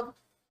club.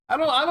 I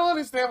don't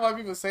understand why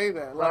people say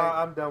that. Like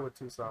I'm done with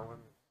Tucson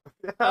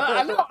women.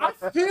 I know I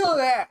feel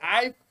that.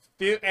 I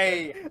feel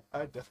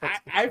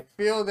I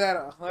feel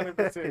that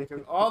 100%. Cause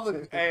all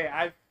the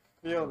I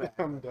feel that.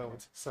 I'm done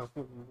with Tucson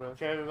women, bro.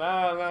 Cause I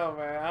don't know,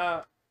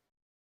 man.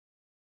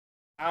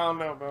 I don't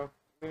know, bro.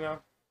 You know,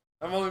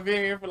 I've only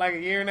been here for like a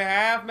year and a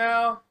half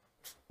now,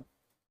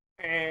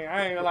 and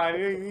I ain't gonna lie,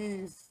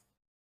 these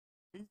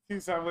two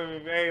some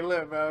women. Hey,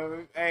 look,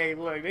 bro. Hey,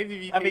 look, they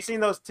just Have you seen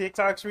those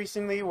TikToks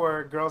recently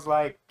where girls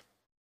like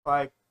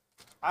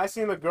I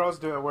seen the girls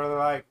do it where they're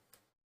like,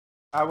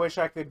 I wish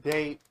I could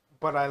date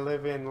but I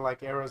live in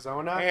like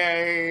Arizona.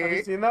 Hey, Have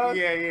you seen those?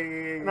 Yeah.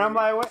 And I'm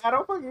like, wait, I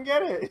don't fucking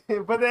get it.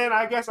 But then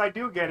I guess I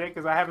do get it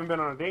because I haven't been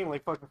on a date in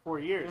like fucking 4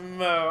 years.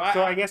 No,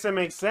 So I guess it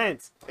makes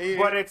sense. Yeah.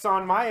 But it's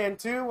on my end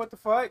too. What the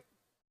fuck?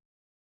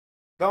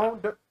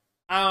 Don't.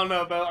 I don't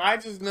know, bro. I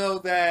just know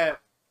that,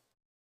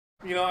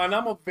 you know, and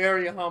I'm a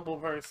very humble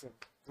person.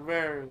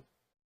 Very.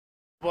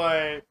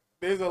 But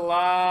there's a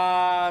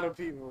lot of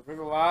people, there's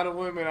a lot of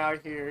women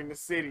out here in the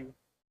city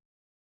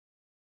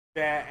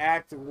that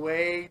act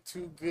way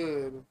too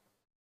good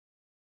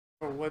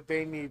for what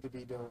they need to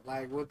be doing.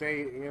 Like, what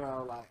they, you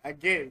know, like, I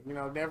get it, you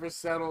know, never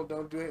settle,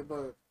 don't do it,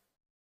 but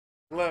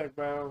look,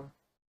 bro,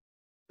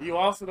 you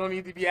also don't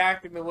need to be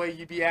acting the way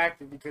you be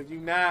acting because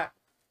you're not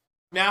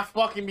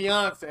fucking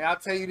Beyonce. I'll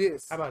tell you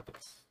this. How about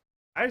this?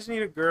 I just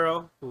need a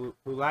girl who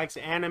likes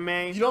anime.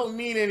 You don't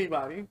need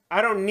anybody.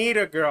 I don't need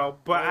a girl,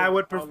 but I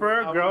would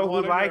prefer a girl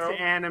who likes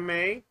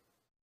anime.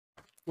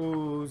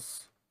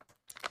 Who's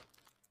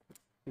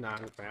nah,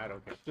 I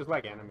don't care. Just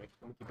like anime.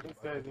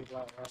 If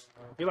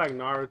you like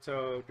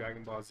Naruto,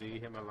 Dragon Ball Z,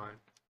 hit my line.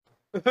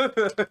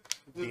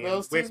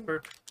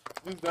 Whisper.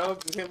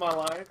 Just hit my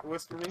line.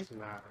 Whisper me.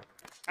 Nah,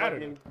 I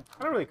don't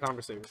really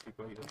conversate with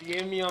people either.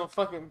 DM me on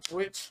fucking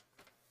Twitch.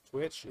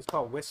 Twitch. It's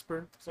called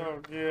Whisper. Oh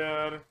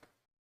god.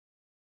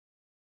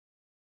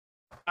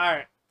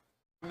 Alright.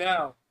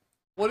 Now,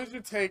 what did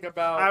you take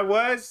about I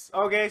was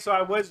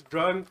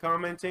drunk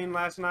commenting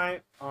last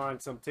night on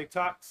some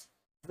TikToks.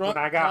 drunk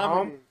when I got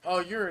commenting? home? Oh,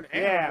 you're an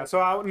animal. Yeah,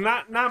 so I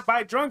not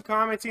by drunk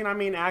commenting, I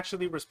mean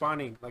actually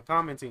responding, like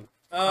commenting.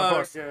 Oh,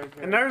 posts. okay.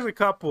 And there's a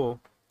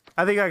couple.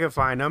 I think I can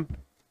find them.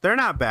 They're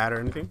not bad or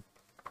anything.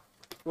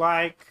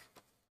 Like,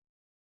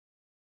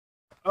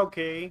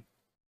 okay.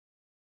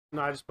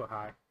 No, I just put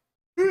hi.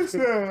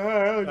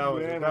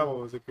 That one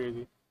was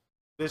crazy.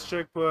 This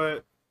chick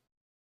put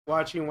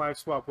watching Wife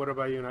Swap. What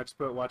about you? And I just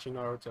put watching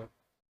Naruto.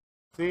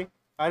 See,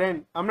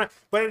 I'm not.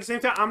 But at the same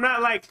time, I'm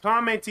not like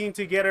commenting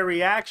to get a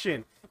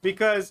reaction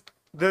because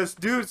this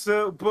dude.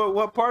 So, but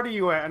what part are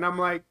you at? And I'm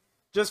like,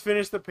 just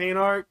finished the paint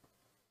arc,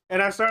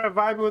 and I started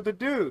vibing with the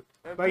dude.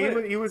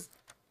 Like he was.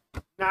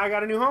 Now I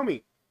got a new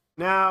homie.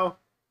 Now,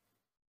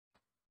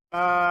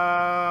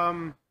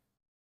 oh,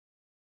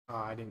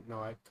 I didn't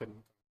know I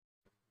couldn't.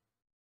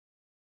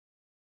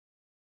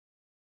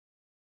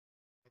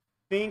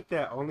 I think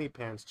that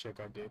OnlyPants chick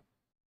I did.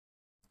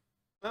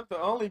 Not the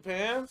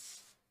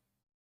OnlyPants.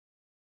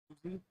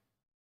 Susie?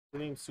 Her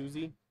name's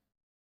Susie?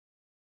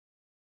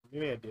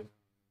 Maybe I did.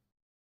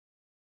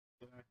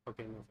 Did I?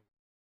 Okay, no.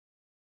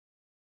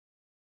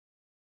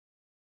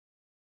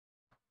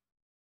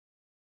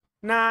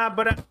 Nah,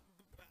 but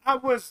I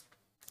was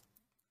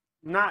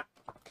not.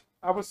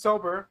 I was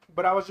sober,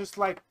 but I was just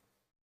like.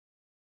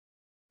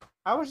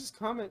 I was just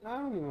commenting. I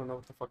don't even know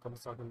what the fuck I was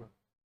talking about.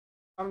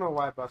 I don't know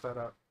why I brought that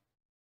up.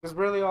 Because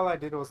really all I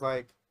did was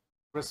like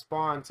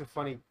respond to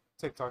funny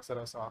TikToks that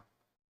I saw.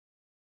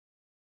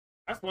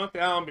 That's one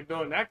thing I don't be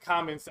doing. That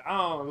comments, I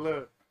don't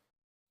look.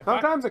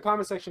 Sometimes the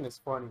comment section is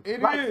funny.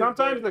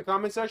 Sometimes the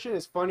comment section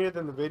is funnier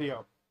than the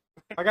video.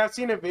 Like I've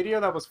seen a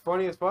video that was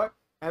funny as fuck,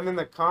 and then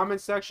the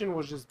comment section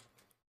was just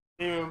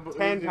 10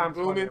 times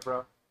funnier,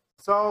 bro.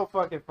 So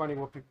fucking funny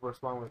what people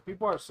respond with.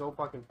 People are so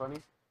fucking funny.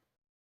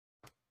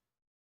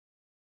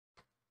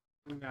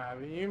 Nah,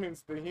 the human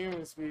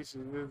species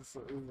is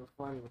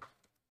funny.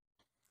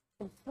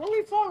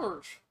 Really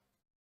fuckers.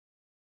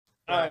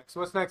 Alright,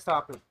 so what's next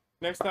topic?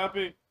 Next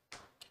topic.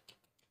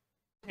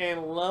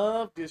 Can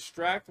love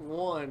distract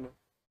one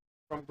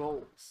from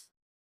goals?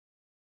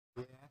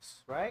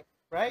 Yes. Right?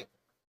 Right?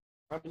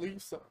 I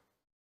believe so.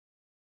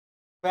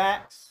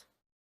 Facts.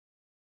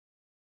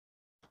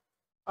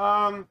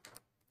 What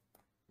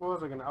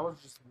was I gonna? I was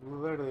just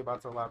literally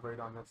about to elaborate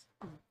on this.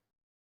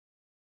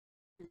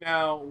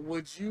 Now,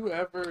 would you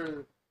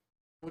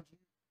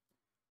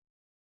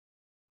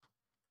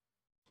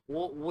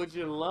would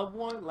your loved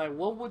one, like,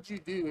 what would you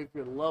do if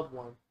your loved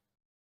one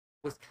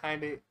was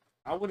kind of,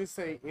 I wouldn't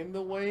say in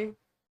the way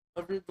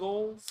of your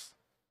goals,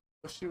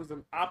 but she was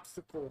an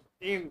obstacle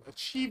in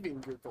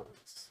achieving your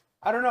goals?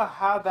 I don't know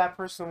how that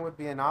person would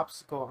be an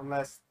obstacle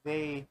unless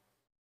they,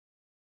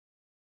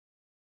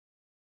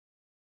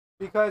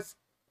 because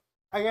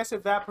I guess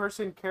if that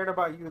person cared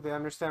about you, they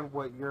understand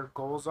what your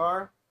goals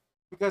are.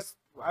 Because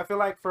I feel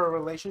like for a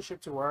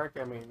relationship to work,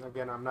 I mean,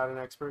 again, I'm not an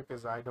expert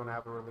because I don't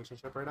have a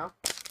relationship right now.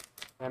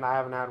 And I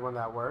haven't had one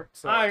that worked.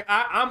 So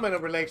I'm in a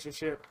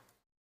relationship.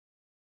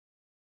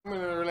 I'm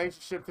in a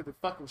relationship to the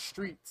fucking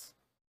streets.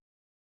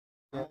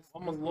 Yes.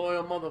 I'm a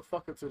loyal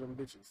motherfucker to them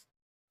bitches.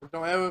 But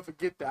don't ever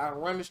forget that I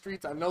run the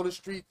streets. I know the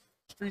streets.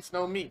 Streets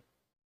know me.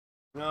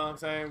 You know what I'm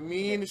saying?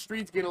 Me and the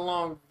streets get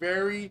along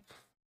very,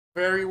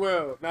 very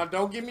well. Now,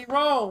 don't get me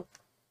wrong.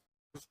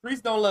 The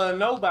streets don't love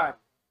nobody.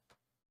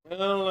 They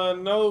don't love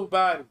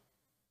nobody.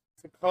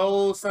 It's a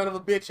cold son of a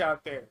bitch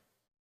out there.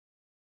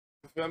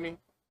 You feel me?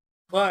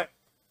 But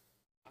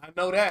I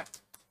know that.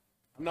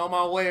 I know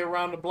my way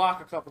around the block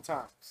a couple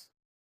times.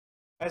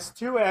 As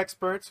two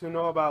experts who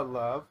know about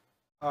love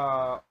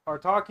are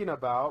talking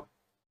about,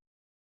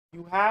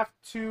 you have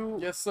to...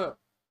 Yes, sir.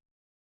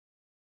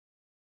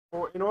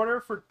 in order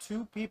for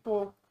two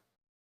people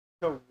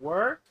to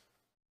work,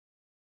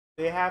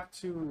 they have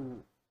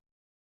to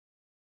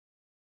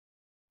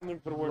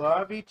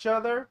love each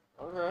other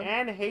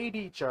and hate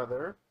each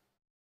other.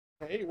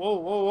 Hey, whoa,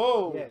 whoa,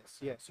 whoa.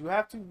 Yes. You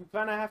have to. You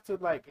kind of have to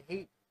like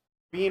hate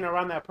being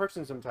around that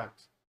person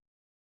sometimes.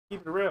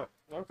 Keep it real.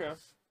 Okay.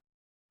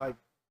 Like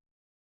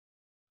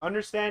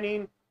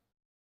understanding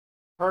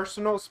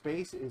personal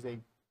space is a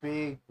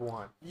big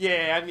one.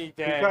 Yeah, I need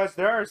that. Because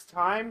there are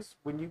times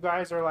when you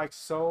guys are like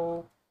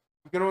so,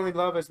 you can only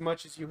love as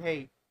much as you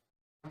hate.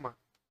 Come on.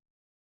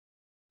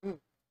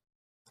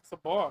 It's a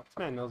bar. This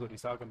man knows what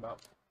he's talking about.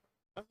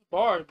 That's a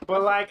bar.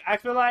 But like, I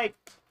feel like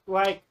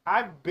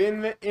I've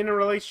been in a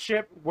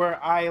relationship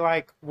where I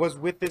like was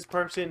with this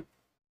person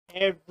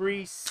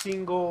every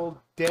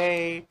single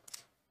day,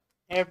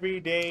 every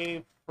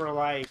day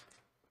for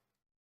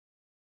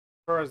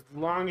as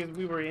long as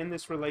we were in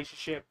this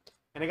relationship,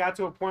 and it got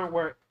to a point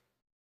where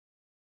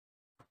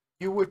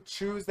you would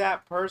choose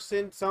that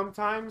person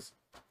sometimes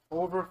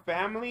over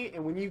family,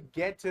 and when you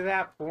get to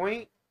that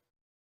point,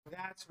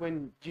 that's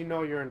when you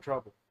know you're in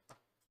trouble.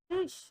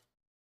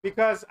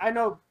 Because I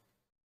know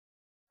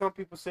some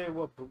people say,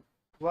 well,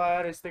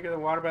 blood is thicker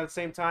than water, but at the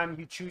same time,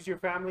 you choose your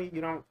family, you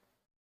don't.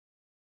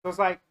 So it's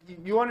like,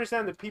 you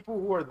understand the people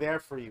who are there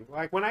for you.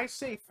 Like, when I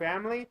say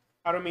family,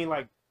 I don't mean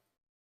like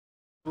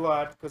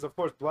blood, because of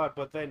course blood,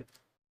 but then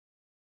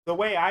the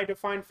way I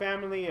define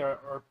family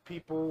are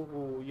people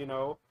who, you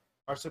know,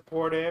 are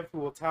supportive, who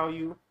will tell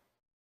you,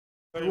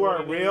 who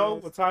are real,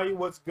 will tell you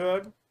what's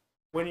good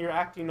when you're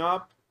acting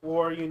up,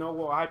 or, you know,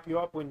 will hype you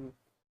up when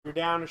you're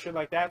down and shit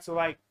like that. So,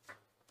 like,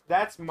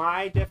 that's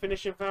my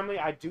definition of family.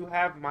 I do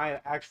have my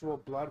actual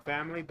blood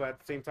family, but at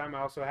the same time, I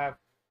also have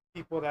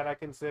people that I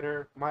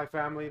consider my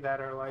family that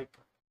are like,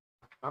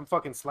 I'm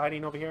fucking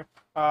sliding over here.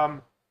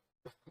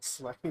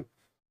 Sliding.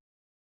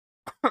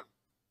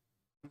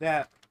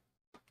 that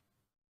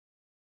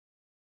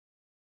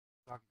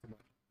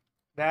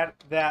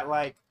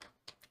like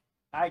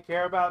I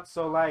care about.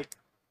 So like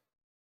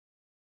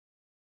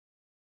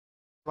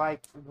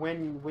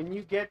when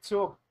you get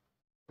to a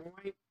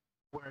point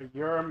where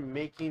you're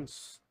making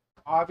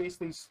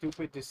obviously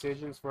stupid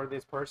decisions for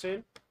this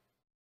person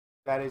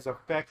that is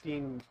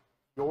affecting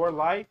your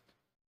life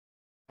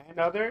and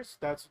others,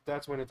 that's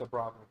when it's a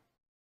problem,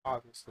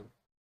 obviously.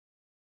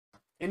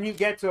 And you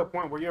get to a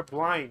point where you're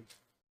blind.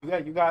 You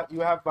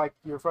have like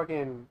your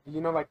fucking,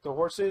 you know, like the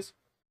horses,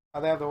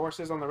 how they have the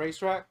horses on the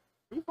racetrack.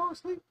 Are you falling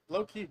asleep?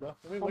 Low key, bro.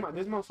 Oh my,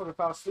 this motherfucker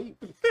fell asleep.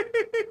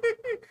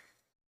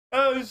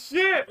 Oh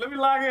shit! Let me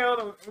log in. Hold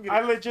on. I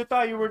legit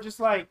thought you were just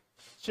like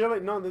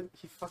chilling. No,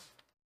 he fuck.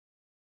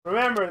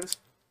 Remember this.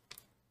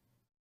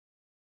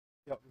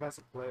 Yep, that's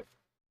a clip.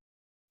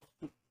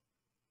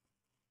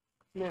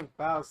 Man,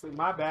 fell asleep.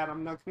 My bad.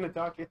 I'm not gonna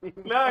talk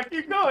anymore. Nah,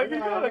 keep going. Keep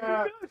going.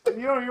 Keep going.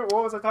 You don't hear,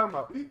 what was I talking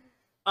about?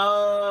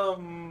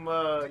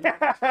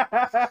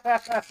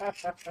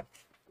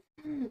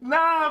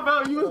 Nah,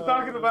 bro. You was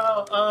talking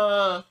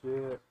about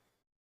Shit.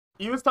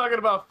 You was talking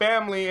about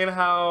family and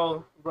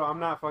how. Bro, I'm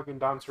not fucking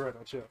Dom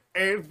Toretto. Chill.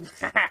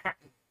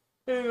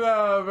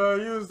 Nah, bro.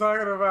 You was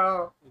talking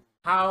about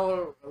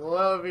how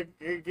love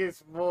it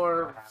gets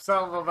more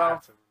something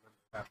about.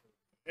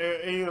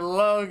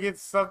 Love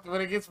gets something when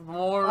it gets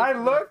more. I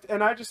looked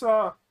and I just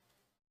saw.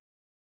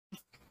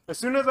 As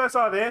soon as I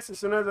saw this,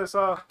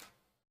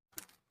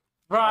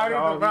 Bro, I need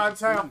Oh, to run he's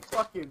time. I'm asleep.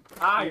 fucking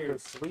I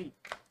tired. sleep.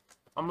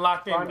 I'm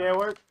locked in. Long day at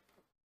work?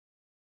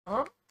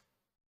 Huh?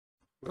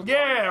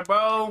 Yeah,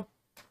 bro.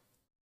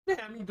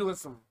 Yeah, me doing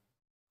some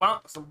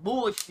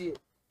bullshit.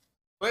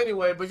 But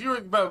anyway, but you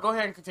were, bro, go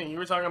ahead and continue. You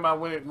were talking about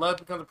when love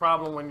becomes a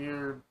problem when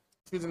you're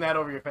choosing that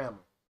over your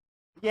family.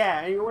 Yeah,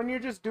 and when you're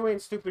just doing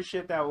stupid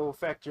shit that will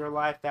affect your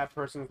life, that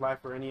person's life,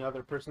 or any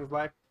other person's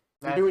life,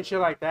 you're doing shit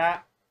like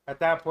that. At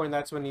that point,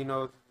 that's when you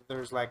know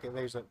there's a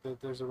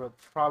real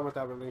problem with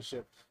that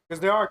relationship,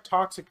 because there are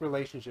toxic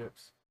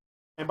relationships,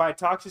 and by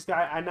toxic,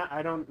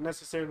 I don't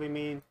necessarily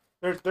mean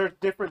there's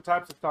different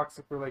types of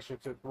toxic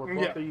relationships where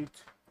both of you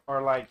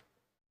are like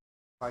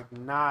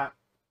not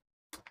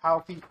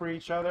healthy for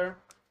each other,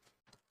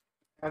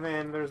 and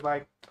then there's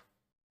like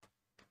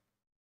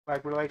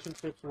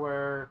relationships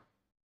where,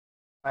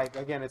 like,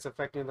 again, it's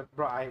affecting the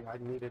bro. I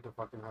needed to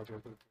fucking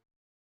hydrate.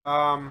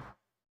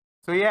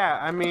 So yeah,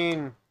 I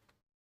mean,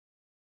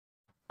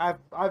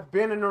 I've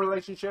been in a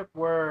relationship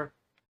where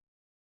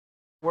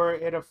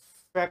it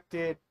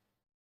affected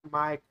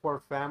my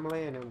core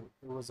family, and it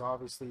was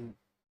obviously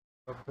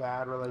a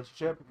bad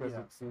relationship because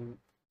it's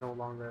no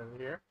longer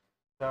here.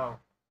 So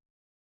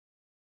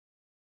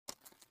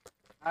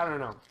I don't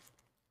know.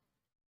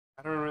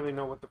 I don't really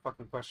know what the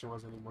fucking question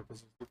was anymore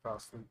because you fell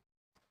asleep.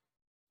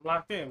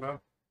 Locked in, bro.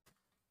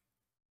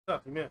 What's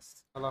up? You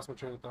missed. I lost my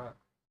train of thought.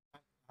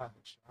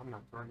 I'm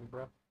not burning,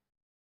 bro.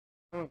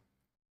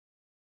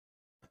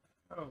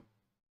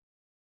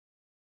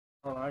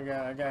 Oh, I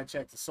gotta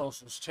check the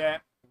socials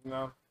chat. You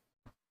know,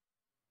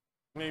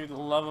 maybe the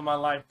love of my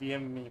life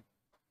DM'd me.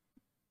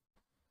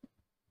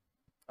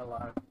 A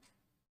lot.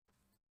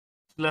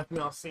 Left me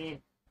on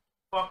scene.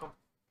 Fuck 'em.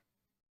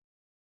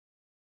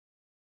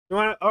 You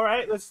want? All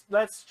right.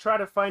 Let's try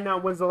to find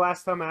out when's the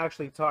last time I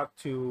actually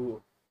talked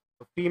to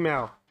a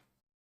female.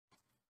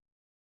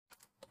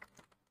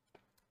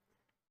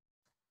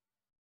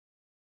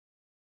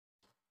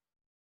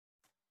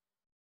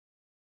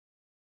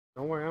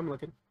 Don't worry, I'm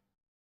looking.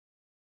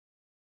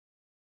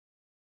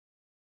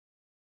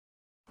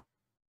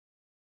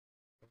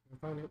 I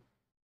found it.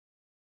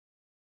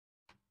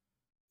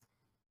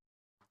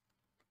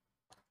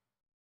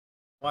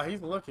 While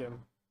he's looking,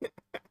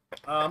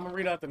 I'm gonna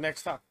read out the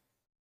next topic.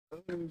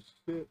 Oh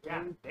shit!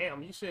 God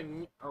damn, you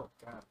shouldn't. Oh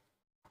god.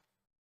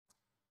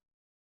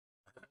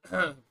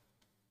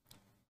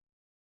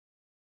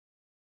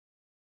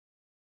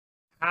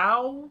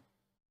 How?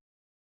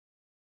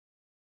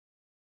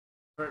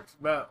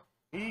 Bro,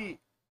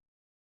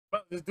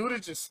 this dude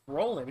is just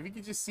scrolling. If you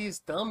could just see his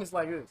thumb, it's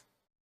like this.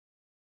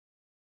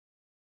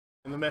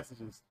 In the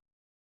messages,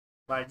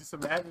 like just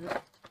imagine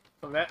it.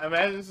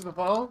 Imagine this is the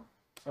phone.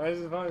 Imagine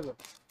this is the phone.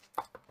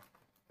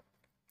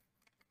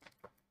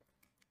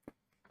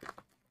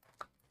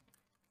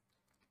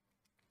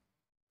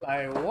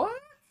 Like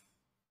what?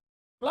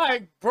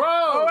 Like, bro.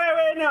 Oh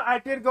wait, no, I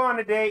did go on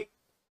a date.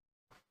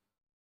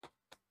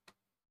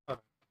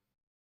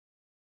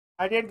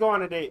 I did go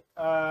on a date.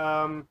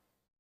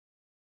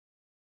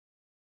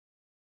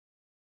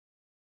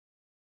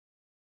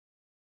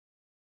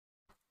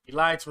 He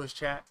lied to us,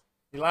 chat.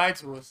 He lied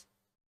to us.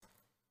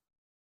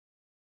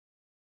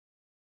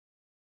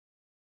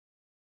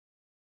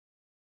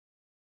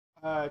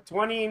 Uh,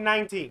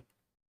 2019,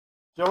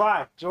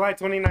 July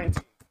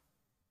 2019.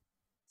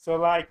 So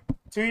like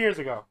 2 years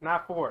ago,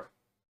 not 4.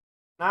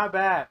 Not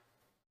bad.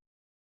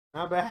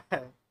 Not bad.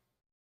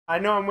 I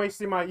know I'm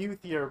wasting my youth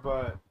here,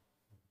 but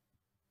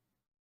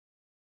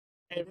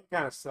it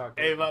kind of sucked.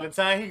 Hey, by the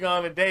time he go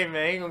on the date,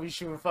 man, he gonna be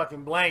shooting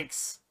fucking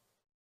blanks.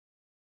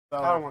 So,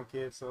 I don't want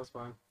kids, so it's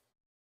fine.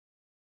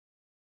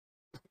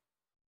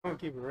 I'm gonna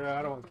keep it real.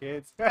 I don't want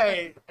kids.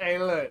 hey,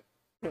 look.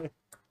 I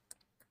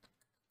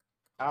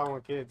don't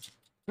want kids.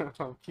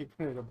 I'm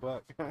keeping it a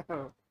buck. I don't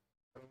want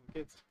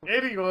kids.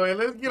 Anyway,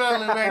 let's get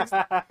on the next.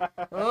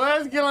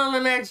 Let's get on the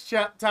next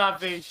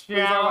topic. We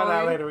can talk about that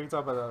Shall we? later. We can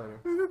talk about that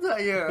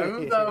later. Yeah,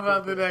 we'll talk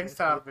about the next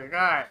topic. All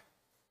right.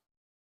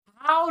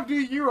 How do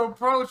you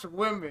approach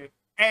women?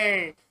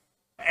 Hey,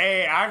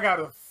 I got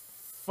a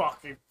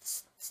fucking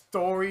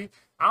story.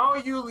 I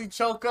don't usually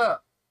choke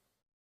up,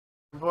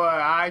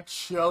 but I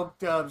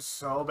choked up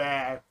so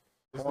bad.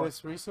 Is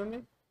this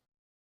recently?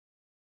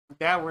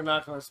 That we're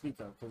not going to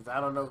speak of because I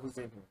don't know who's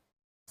in here.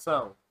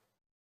 So,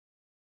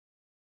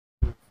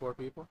 4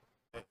 people?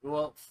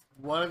 well,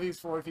 one of these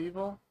 4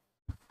 people,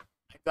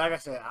 like I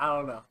said, I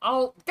don't know.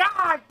 Oh,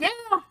 god damn,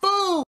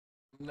 fool!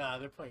 Nah,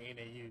 they're playing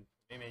NAU.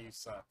 NAU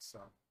sucks, so.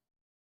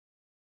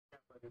 Yeah,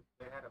 but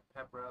they had a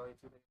pep rally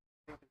today.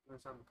 I think they're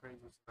doing something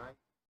crazy tonight.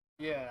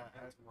 Yeah.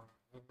 And tomorrow.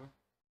 Mm-hmm.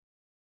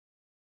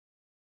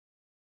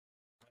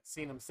 I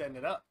seen them setting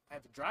it up. I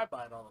had to drive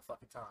by it all the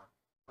fucking time.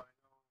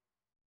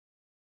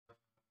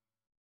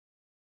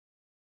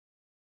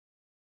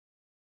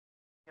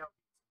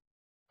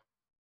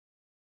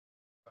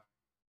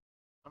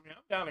 I mean,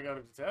 I'm down to go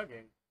to the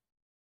tailgate.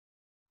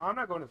 I'm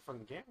not going to the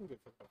fucking game. I'm going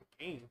to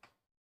the game.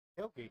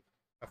 Tailgate.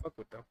 I fuck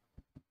with them.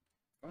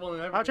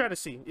 I'll try to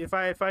see. If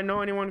I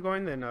know anyone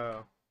going, then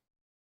Let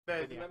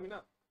yeah. me know.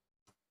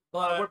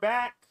 But we're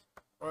back.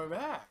 We're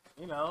back.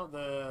 You know,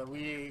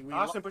 we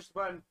Austin, push the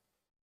button.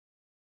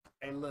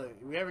 Hey, look,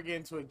 if we ever get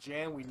into a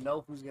jam, we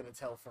know who's gonna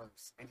tell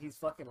first, and he's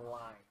fucking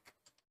lying.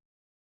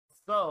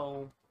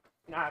 So,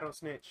 Nah, I don't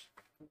snitch.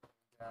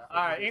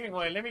 all right.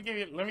 Anyway, let me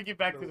get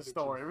back to the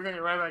story. We're gonna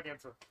get right back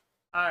into it.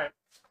 All right.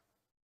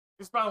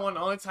 This is probably one of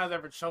the only times I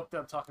ever choked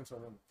up talking to a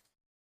woman.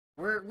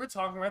 We're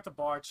talking. We're at the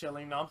bar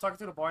chilling. No, I'm talking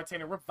to the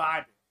bartender. We're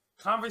vibing.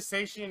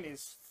 Conversation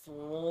is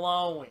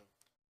flowing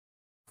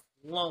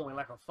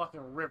like a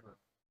fucking river.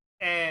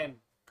 And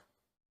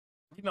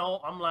you know,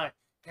 I'm like,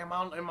 damn,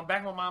 in my back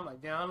of my mind, I'm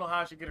like, damn, I don't know how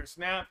I should get her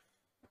snap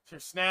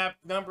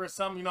number or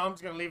something. You know, I'm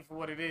just gonna leave it for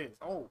what it is.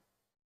 Oh.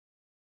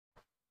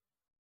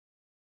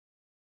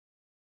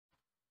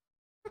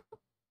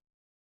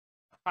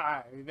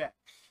 Alright, that.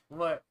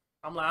 But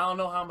I'm like, I don't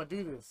know how I'm gonna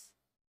do this.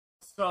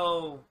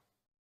 So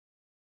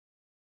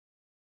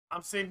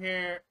I'm sitting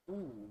here.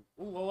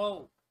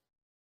 Whoa.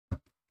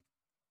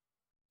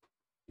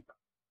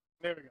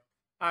 There we go.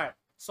 Alright.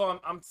 So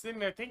I'm sitting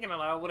there thinking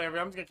aloud, whatever.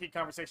 I'm just gonna keep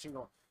conversation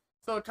going.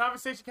 So the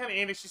conversation kind of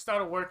ended. She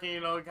started working, you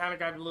know, it kind of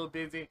got a little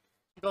busy.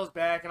 She goes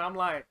back, and I'm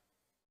like,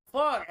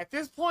 fuck. At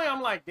this point,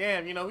 I'm like,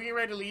 damn, you know, we get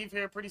ready to leave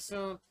here pretty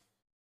soon.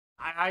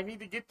 I need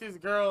to get this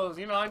girl's,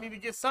 you know, I need to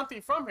get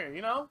something from her,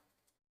 you know?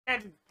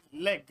 And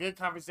let good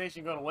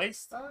conversation go to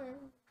waste.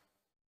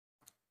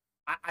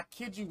 I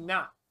kid you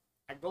not.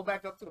 I go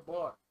back up to the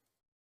bar.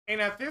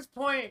 And at this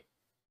point,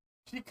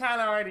 she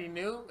kind of already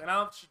knew,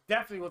 and she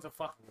definitely wasn't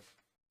fucking with me.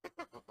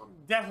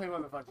 Definitely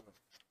wasn't fucking with me.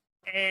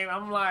 And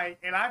I'm like,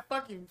 and I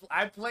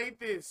played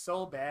this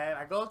so bad.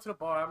 I go to the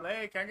bar. I'm like,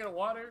 hey, can I get a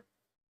water?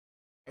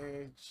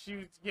 And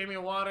she gave me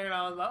a water, and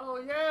I was like, oh,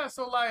 yeah.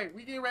 So, like,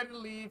 we getting ready to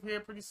leave here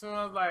pretty soon.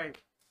 I was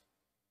like,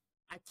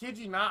 I kid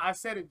you not, I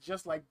said it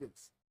just like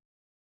this.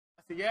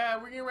 I said, yeah,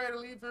 we're getting ready to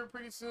leave here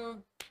pretty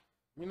soon.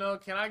 You know,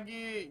 can I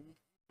get, you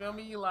feel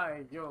me,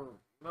 like, yo,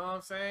 you know what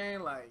I'm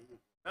saying? Like,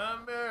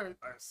 number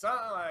or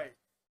something, like,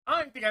 I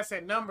don't even think I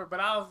said number, but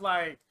I was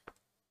like,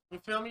 you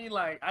feel me?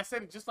 Like, I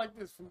said it just like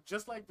this,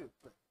 just like this.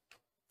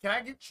 Can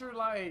I get your,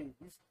 like,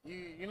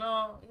 you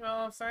know what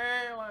I'm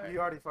saying? Like, You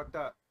already fucked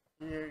up.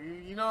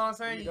 you know what I'm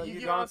saying? You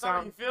You know what I'm don't saying?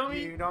 sound. You feel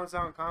me? You don't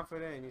sound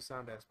confident, and you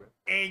sound desperate.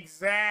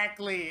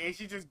 Exactly. And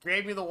she just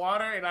gave me the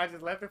water, and I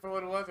just left it for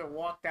what it was and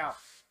walked out.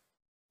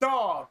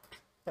 Dog.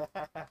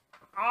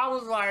 I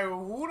was like,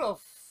 who the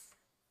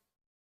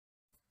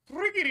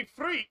freakity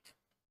freak?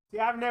 See,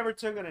 I've never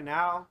taken an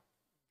L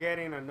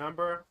getting a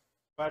number,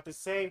 but at the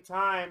same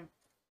time,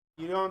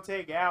 you don't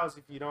take L's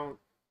if you don't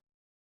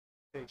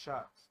take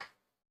shots.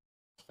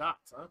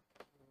 Shots, huh?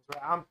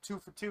 I'm 2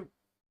 for 2.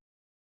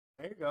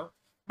 There you go.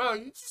 Bro,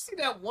 you see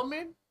that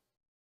woman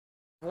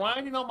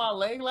grinding on my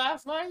leg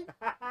last night?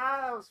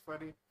 That was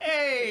funny.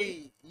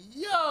 Hey,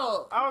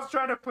 yo. I was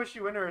trying to push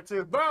you into her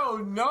too. Bro,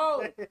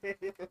 no.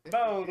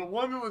 Bro, the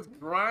woman was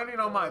grinding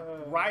on my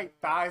right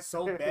thigh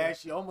so bad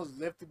she almost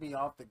lifted me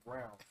off the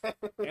ground.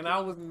 And I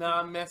was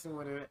not messing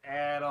with it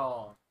at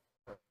all.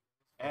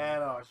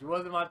 At all. She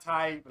wasn't my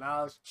type, and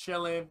I was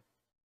chilling.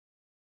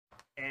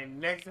 And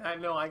next thing I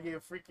know, I get a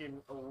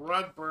freaking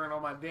rug burn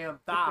on my damn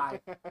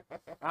thigh.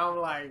 I'm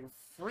like,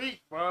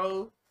 freak,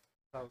 bro.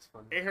 That was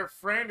funny. And her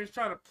friend is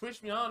trying to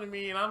push me onto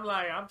me, and I'm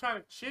like, I'm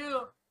trying to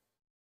chill.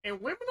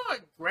 And women are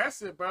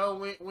aggressive, bro.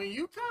 When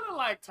you kind of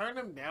like turn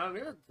them down,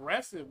 they're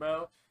aggressive,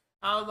 bro.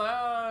 I was like,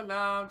 oh,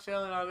 nah, I'm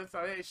chilling, all this,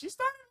 all that. She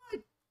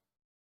started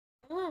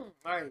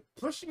like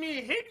pushing me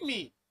and hitting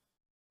me.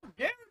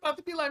 Yeah, about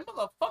to be like,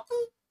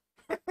 motherfucker.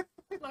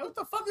 Like, what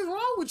the fuck is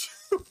wrong with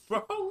you,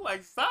 bro?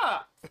 Like,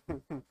 stop.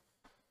 I'm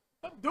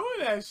doing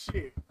that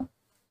shit.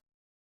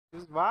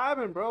 Just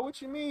vibing, bro.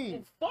 What you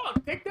mean?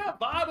 Fuck, take that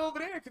vibe over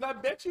there, because I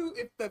bet you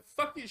if the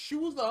fucking shoe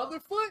was the other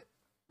foot,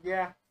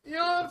 Yeah. you know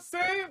what I'm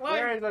saying?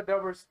 Like,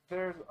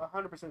 There's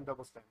 100%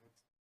 double standards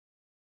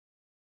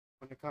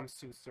when it comes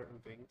to certain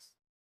things.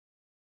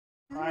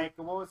 Like,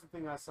 what was the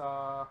thing I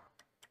saw?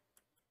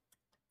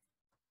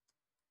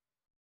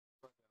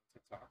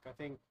 TikTok. I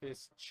think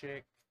this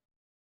chick.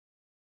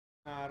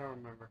 I don't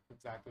remember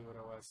exactly what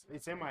it was.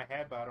 It's in my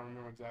head, but I don't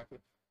remember exactly.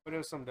 But it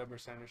was some double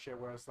standard shit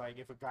where it's like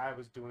if a guy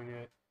was doing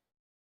it,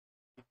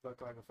 he'd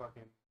look like a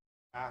fucking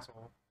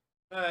asshole.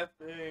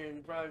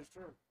 probably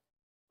true.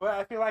 But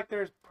I feel like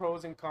there's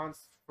pros and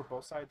cons for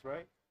both sides,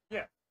 right?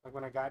 Yeah. Like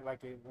when a guy's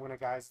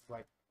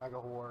like a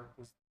whore,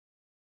 who's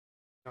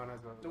known as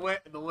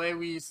a The way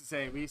we used to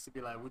say, we used to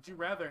be like, would you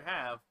rather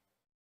have?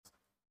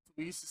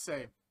 We used to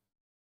say,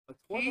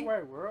 what's the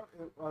right word?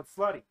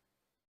 Slutty.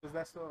 Is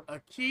that still a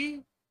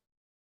key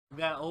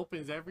that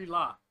opens every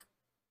lock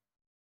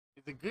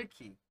is a good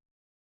key,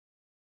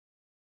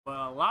 but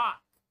a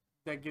lock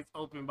that gets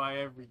opened by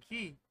every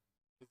key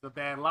is a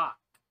bad lock.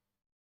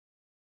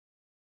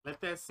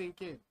 Let that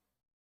sink in.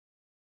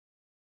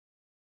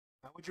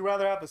 Would you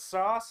rather have the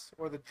sauce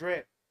or the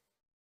drip?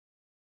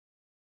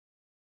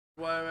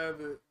 Why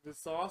the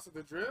sauce or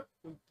the drip?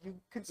 You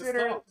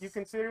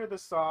consider the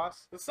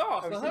sauce. The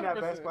sauce. Have you seen that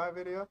Best Buy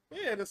video?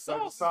 Yeah, the sauce.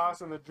 So the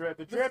sauce and the drip.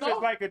 The drip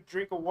is like a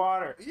drink of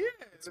water. Yeah,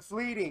 it's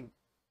fleeting.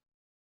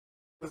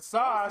 The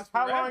sauce.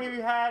 How long have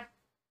you had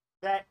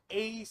that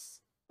Ace?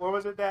 What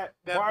was it that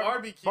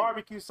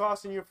barbecue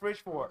sauce in your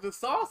fridge for? The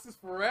sauce is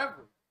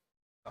forever.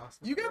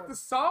 You got the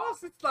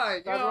sauce. It's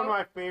like that's one of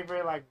my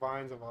favorite like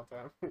vines of all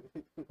time.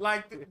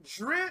 Like the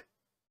drip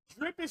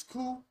is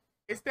cool.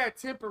 It's that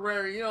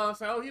temporary, you know what I'm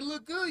saying? Oh, he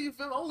look good. You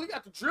feel? Oh, he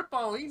got the drip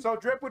on. So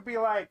drip would be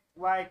like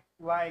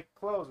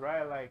clothes,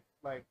 right?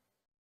 Like.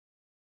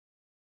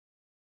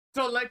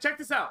 So like, check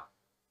this out.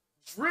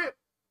 Drip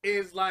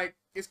is like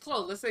it's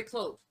clothes. Let's say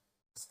clothes.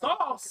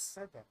 Sauce.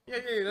 Yeah.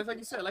 That's like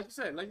you said.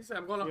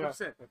 I'm going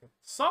 100%. Okay.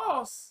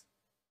 Sauce.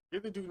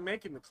 You're the dude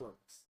making the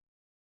clothes.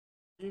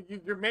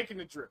 You're making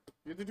the drip.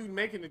 You're the dude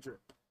making the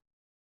drip.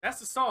 That's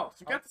the sauce.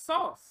 You got the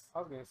sauce. I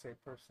was gonna say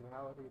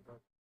personality,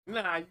 but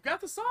nah, you got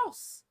the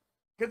sauce.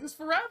 Because it's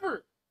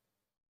forever.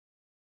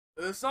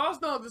 The sauce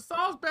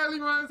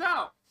barely runs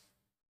out.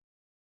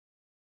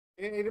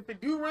 And if it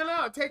do run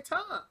out, it take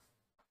time.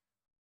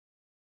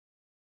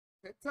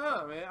 Take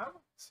time, man.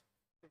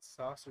 It's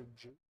sauce or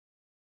juice.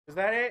 Is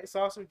that it?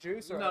 Sauce or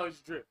juice? Or... No, it's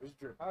drip. It's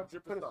drip. I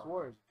could have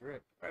swore it's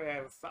drip. Right,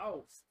 it has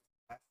sauce.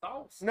 That's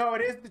sauce. No,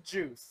 it is the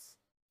juice.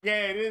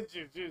 Yeah, it is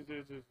juice.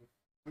 Juice.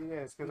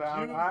 Yes, because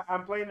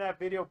I'm playing that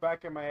video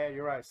back in my head.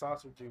 You're right.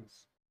 Sauce or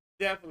juice.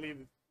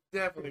 Definitely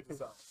the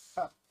sauce.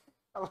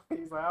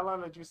 He's like, how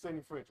long did you stay in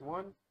your fridge?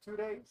 1, 2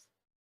 days?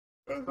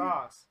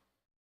 Sauce.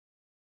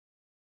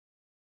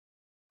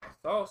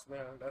 Sauce,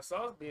 man. That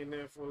sauce being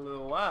there for a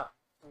little while.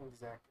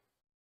 Exactly.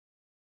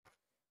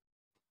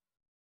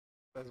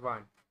 That's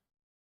Vine.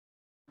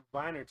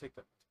 Vine or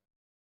TikTok?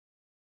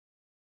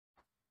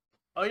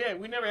 Oh, yeah.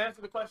 We never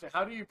answered the question.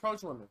 How do you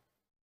approach women?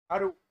 How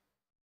do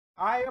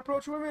I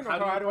approach women, or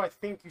how do I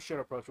think you should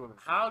approach women?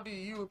 How do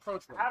you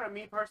approach women? How do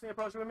me personally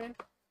approach women?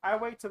 I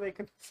wait till they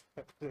can.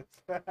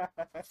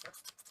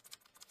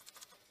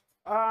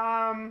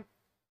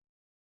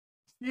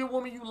 See a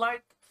woman you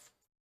like.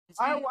 You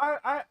see,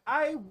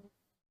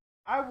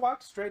 I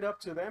walk straight up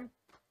to them,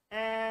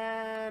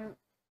 and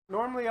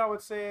normally I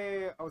would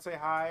say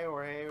hi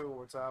or hey or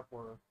what's up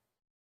or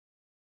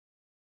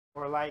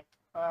like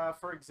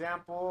for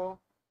example,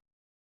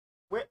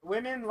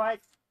 women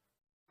like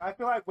I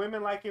feel like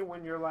women like it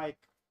when you're like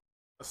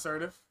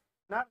assertive.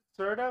 not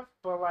assertive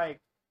but like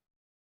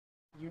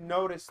you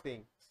notice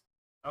things.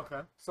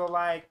 Okay. So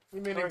like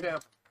Give me an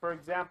example. For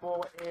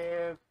example,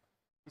 if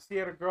you see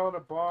a girl at a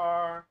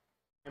bar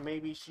and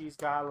maybe she's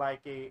got like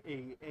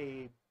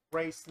a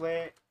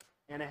bracelet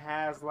and it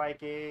has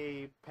like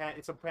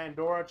it's a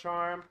Pandora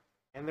charm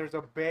and there's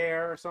a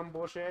bear or some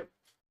bullshit.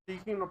 So you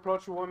can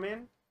approach a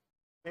woman,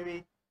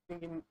 maybe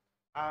thinking,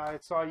 I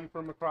saw you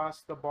from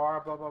across the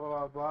bar, blah blah blah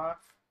blah blah.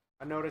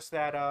 I noticed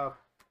that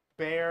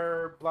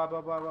bear, blah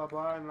blah blah blah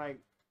blah, and like,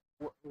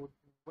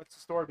 what's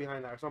the story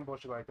behind that or some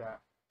bullshit like that.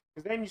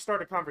 Because then you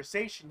start a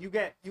conversation. You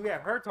get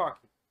her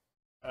talking,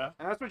 and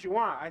that's what you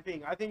want. I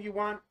think you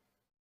want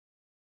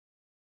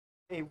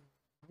a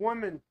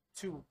woman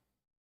to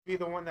be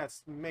the one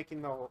that's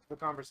making the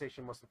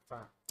conversation most of the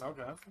time.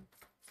 Okay.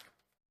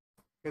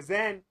 Because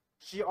then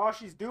all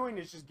she's doing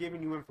is just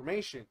giving you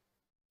information,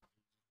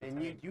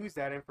 and you use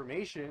that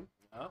information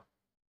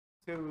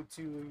to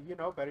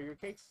better your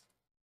case.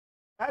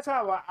 That's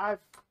how I've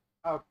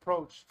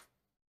approached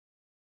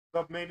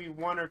the maybe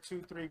 1 or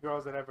 2, 3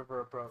 girls that I've ever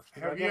approached.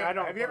 Have you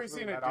ever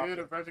seen a dude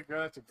approach a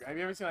girl have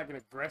you ever seen like an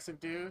aggressive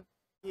dude?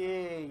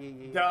 Yeah.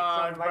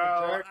 Dog, like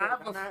bro.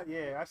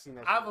 I've seen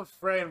that. I have a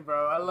friend,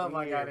 bro. I love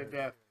my guy to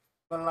death.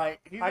 But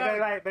like he's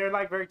they're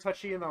like very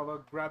touchy and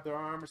they'll grab their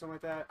arm or something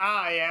like that.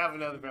 Ah, yeah, I have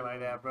another friend like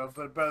that, bro.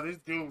 But bro, this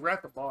dude, we're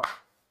at the bar.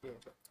 Yeah.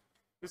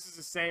 This is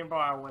the same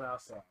bar I went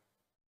outside.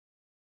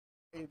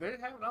 Hey, they're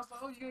having. I was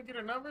like, oh, you gonna get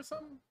her number or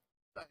something?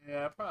 Like,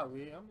 yeah,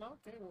 probably. I'm like,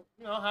 okay,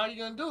 well, how you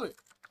gonna do it?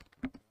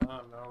 I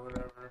don't know,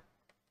 whatever.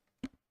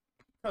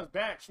 Comes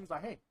back, she was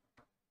like, hey.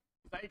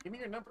 He's like, hey, give me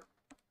your number.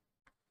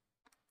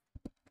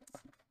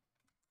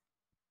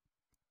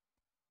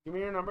 Give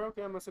me your number,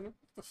 okay, I'm listening.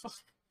 The fuck?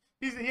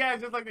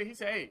 Just like that. He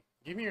said, hey,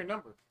 give me your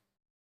number.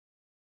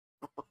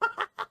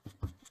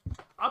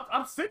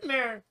 I'm sitting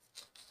there.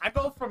 I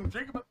go from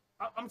drinking,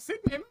 I'm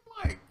sitting there, and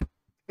I'm like,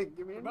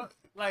 give me your number.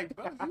 Like,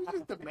 bro, you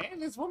just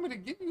demand this woman to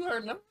give you her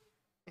number?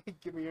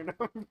 Give me your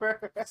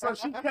number. So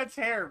she cuts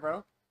hair,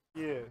 bro.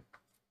 Yeah.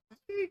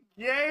 She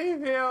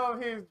gave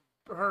him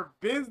her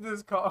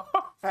business card.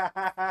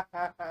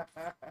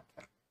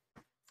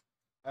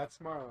 That's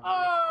smart.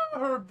 Oh,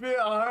 her bit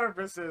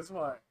 100%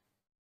 smart.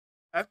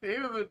 At the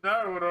end of the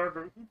night or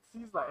whatever,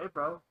 he's like, hey,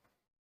 bro,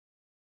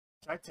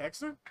 can I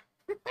text her?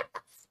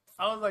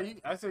 I was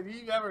like, I said,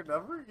 you have her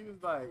number? He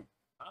was like,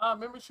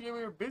 remember she gave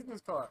me her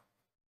business card.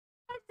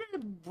 I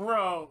said,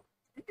 bro,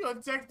 you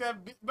gonna text that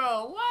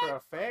bro, what? For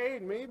a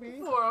fade, maybe.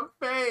 For a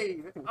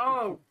fade.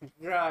 Oh,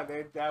 God,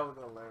 that was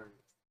hilarious.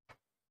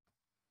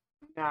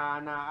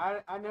 Nah,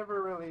 I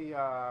never really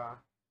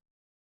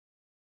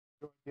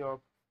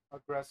feel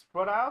aggressive.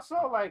 But I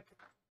also like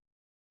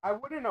I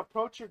wouldn't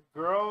approach a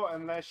girl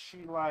unless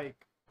she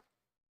like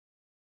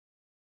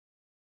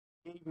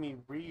gave me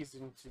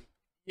reason to.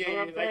 Yeah, you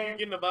know like you're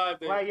getting the vibe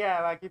there.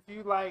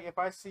 Like if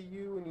I see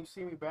you and you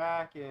see me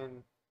back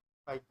and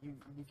like you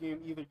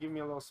either give me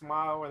a little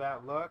smile or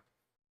that look,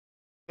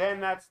 then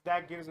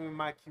that gives me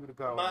my cue to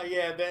go.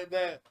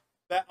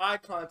 That eye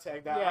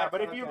contact.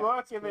 But if you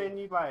look and then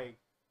you like,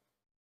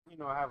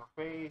 have a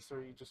face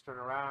or you just turn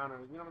around or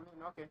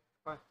okay,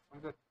 fine, I'm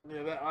good.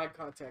 Yeah, that eye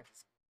contact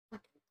is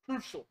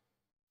crucial.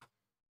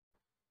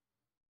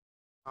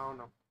 I don't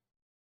know.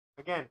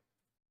 Again,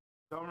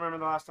 don't remember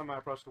the last time I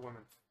approached a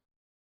woman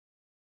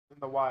in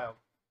the wild.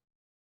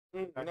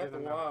 Not the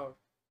wild.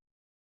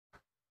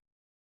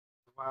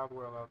 The wild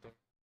world out there.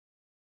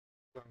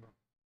 Don't know.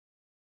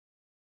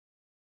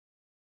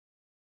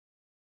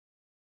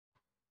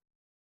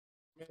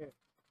 Man.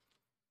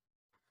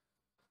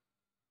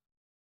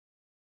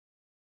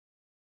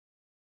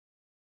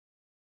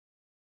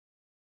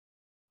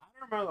 I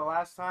don't remember the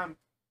last time.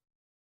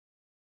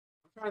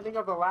 I'm trying to think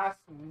of the last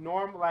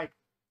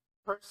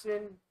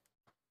person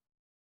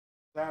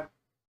that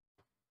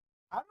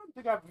I don't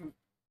think I've.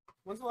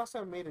 When's the last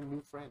time I made a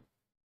new friend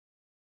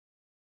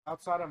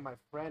outside of my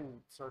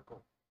friend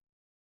circle?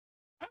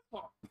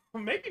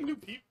 Meeting new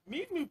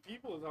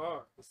people is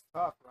hard. It's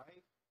tough,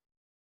 right?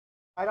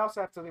 I'd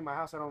also have to leave my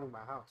house. I don't leave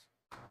my house.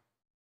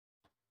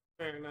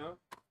 Fair enough.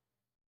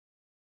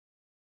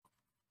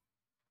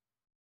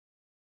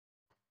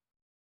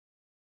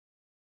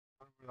 I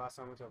don't remember the last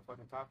time I went to a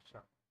fucking coffee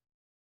shop.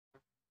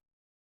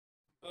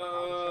 I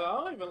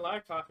don't even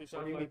like coffee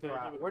shops.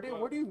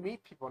 Where do you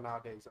meet people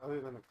nowadays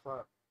other than the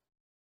club?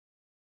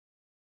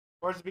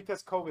 Or is it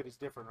because COVID is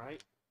different,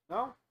 right?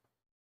 No?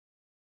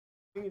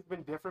 I think it's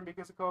been different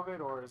because of COVID,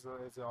 or is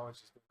it always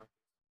just been like?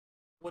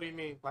 What do you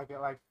mean? Like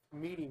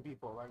meeting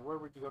people. Like where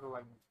would you go to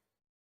like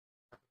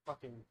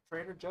fucking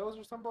Trader Joe's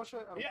or some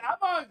bullshit?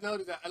 I've always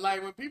noticed that.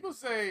 Like when people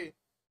say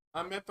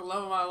I met the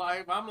love of my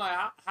life. I'm like,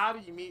 how do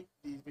you meet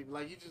these people?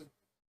 Like, you just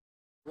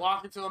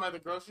walk into them at the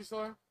grocery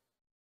store?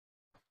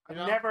 I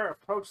never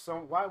approached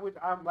someone. Why would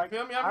I'm like?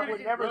 Feel me? I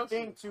would never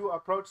think to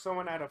approach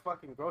someone at a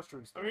fucking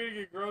grocery store. I'm here to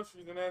get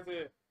groceries and that's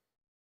it.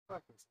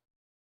 Fucking.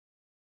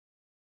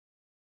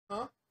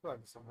 Huh? I feel like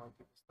some white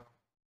people stuff.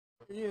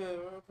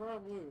 Yeah,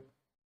 probably.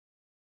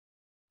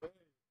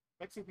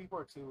 Mexican people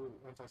are too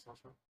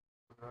antisocial.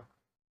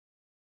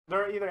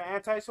 They're either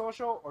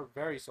antisocial or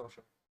very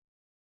social.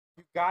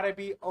 You gotta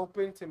be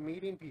open to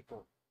meeting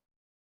people.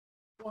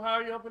 Well, how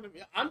are you open to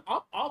me? I'm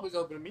always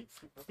open to meet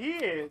people. He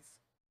is.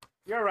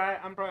 You're right.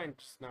 I'm probably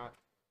just not.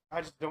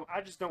 I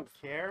just don't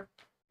care.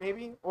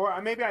 Maybe,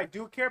 or maybe I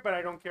do care, but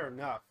I don't care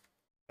enough.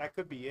 That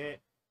could be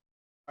it.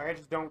 Like, I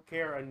just don't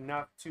care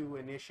enough to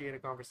initiate a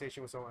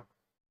conversation with someone.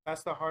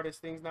 That's the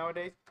hardest things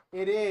nowadays.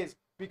 It is,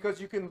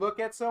 because you can look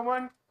at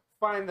someone,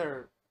 find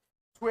their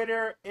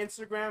Twitter,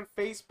 Instagram,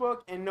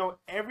 Facebook, and know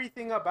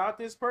everything about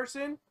this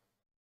person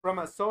from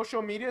a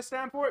social media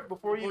standpoint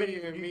before you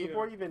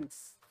even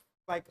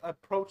like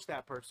approach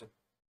that person.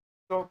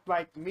 So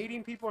like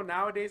meeting people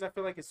nowadays, I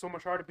feel like it's so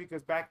much harder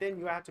because back then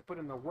you had to put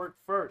in the work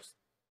first.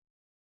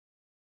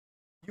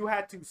 You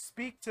had to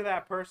speak to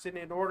that person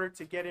in order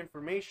to get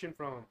information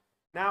from them.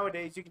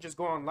 Nowadays, you can just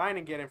go online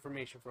and get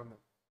information from them.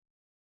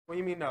 What do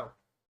you mean no?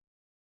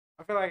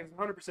 I feel like it's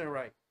 100%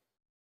 right.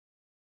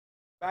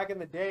 Back in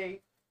the day,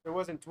 there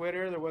wasn't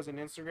Twitter, there wasn't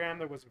Instagram,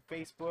 there wasn't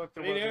Facebook.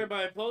 I mean,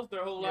 everybody posts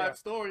their whole life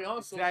story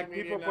on social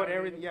media. People put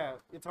everything. Yeah,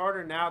 it's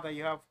harder now that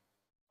you have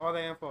all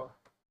the info.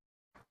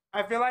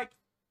 I feel like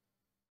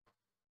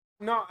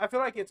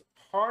it's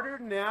harder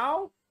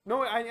now.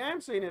 No, I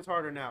am saying it's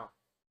harder now.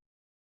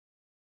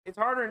 It's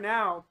harder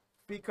now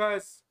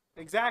because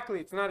exactly,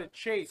 it's not a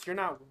chase. You're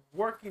not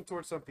working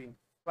towards something.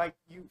 Like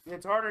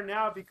it's harder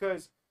now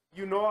because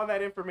you know all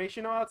that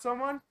information about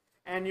someone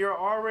and you're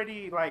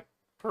already like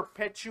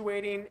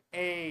perpetuating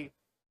a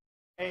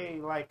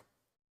like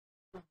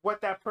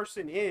what that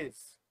person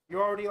is.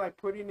 You're already like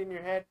putting in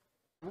your head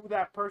who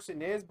that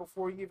person is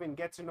before you even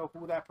get to know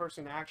who that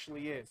person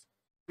actually is.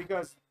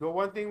 Because the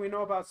one thing we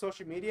know about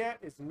social media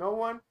is no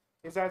one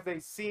is as they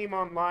seem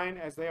online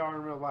as they are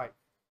in real life.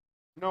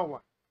 No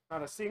one.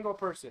 Not a single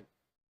person.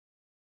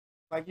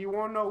 Like, you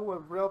won't know who a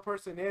real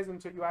person is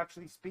until you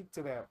actually speak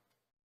to them.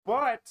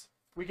 But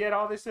we get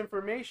all this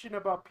information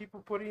about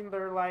people putting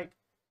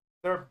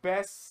their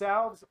best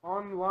selves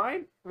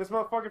online. This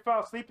motherfucker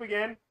fell asleep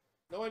again.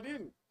 No, I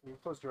didn't. You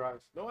closed your eyes.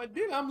 No, I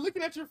didn't. I'm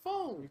looking at your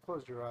phone. You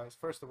closed your eyes,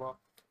 first of all.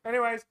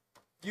 Anyways,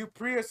 you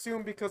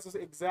pre-assume because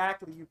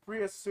you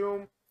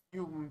pre-assume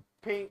you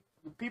paint.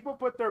 People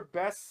put their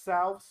best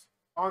selves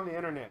on the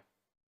internet.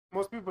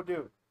 Most people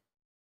do.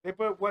 They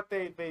put what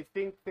they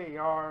think they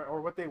are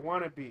or what they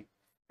want to be.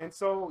 And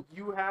so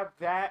you have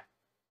that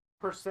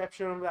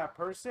perception of that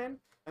person.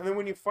 And then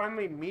when you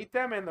finally meet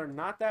them and they're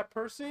not that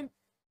person,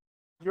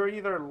 you're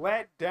either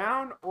let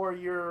down or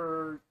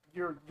you're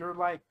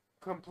like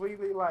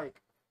completely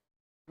like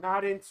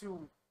not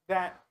into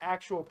that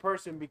actual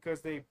person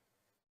because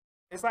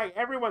it's like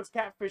everyone's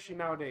catfishing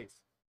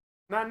nowadays.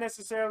 Not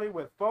necessarily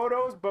with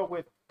photos, but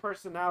with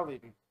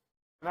personality.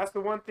 And that's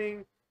the one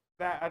thing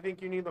that I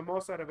think you need the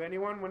most out of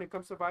anyone when it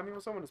comes to vibing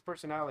with someone is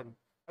personality.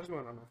 I just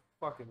went on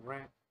a fucking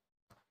rant.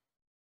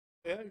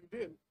 Yeah, you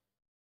did.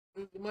 It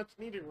was a much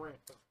needed rant.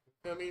 You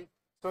know what I mean?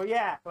 So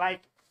yeah,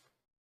 like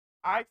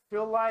I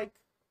feel like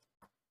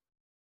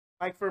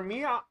for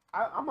me,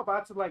 I'm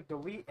about to like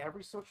delete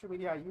every social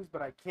media I use,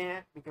 but I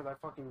can't because I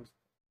fucking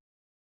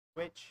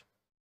Twitch.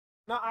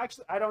 No,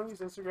 actually, I don't use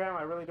Instagram.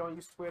 I really don't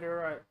use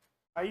Twitter.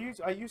 I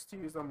used to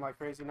use them like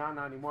crazy, not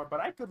anymore.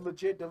 But I could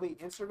legit delete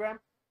Instagram,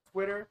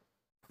 Twitter,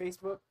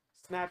 Facebook,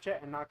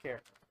 Snapchat, and not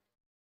care.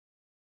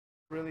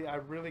 Really, I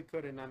really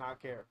could and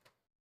not care.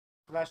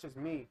 That's just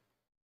me.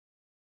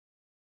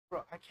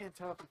 Bro, I can't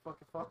tell if you're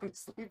fucking falling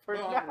asleep or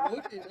not. I'm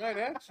looking right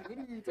at you. What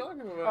are you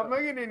talking about? I'm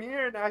looking in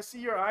here and I see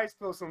your eyes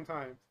closed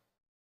sometimes.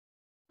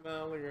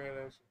 No, I'm looking right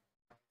at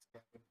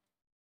you.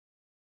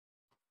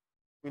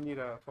 We need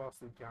a false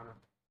sleep counter.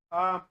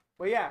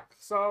 But yeah,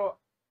 so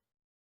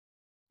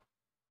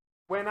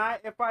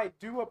if I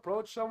do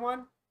approach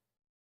someone,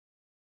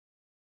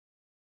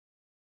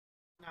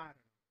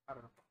 I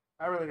don't know.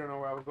 I really don't know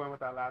where I was going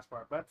with that last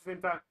part. But at the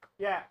same time,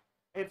 yeah,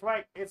 it's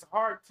like it's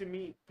hard to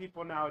meet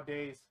people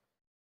nowadays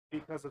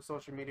because of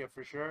social media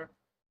for sure.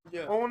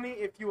 Yeah. Only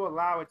if you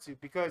allow it to,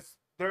 because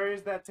there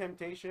is that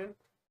temptation,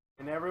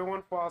 and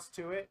everyone falls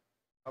to it,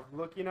 of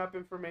looking up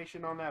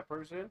information on that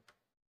person.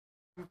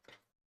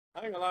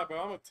 I ain't gonna lie, bro.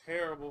 I'm a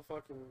terrible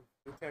fucking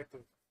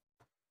detective.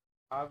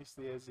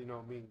 Obviously, as you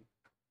know me.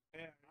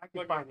 Yeah, I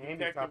can find any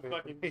type of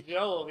fucking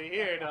Joe over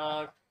here,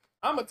 dog.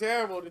 I'm a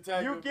terrible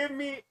detective. You give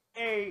me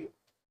a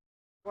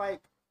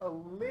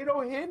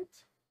little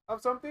hint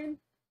of something,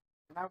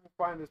 and I will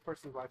find this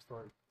person's life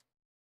story.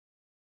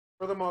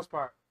 For the most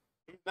part.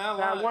 He's not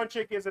that lying. One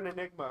chick is an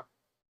enigma.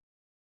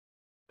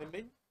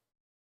 Enigma?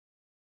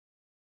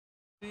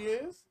 She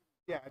is?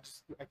 Yeah,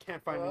 I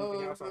can't find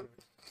anything else on her.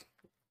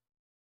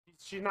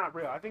 She's not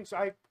real. I think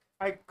so.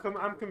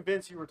 I'm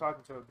convinced you were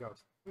talking to a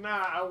ghost.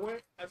 Nah, I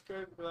went. That's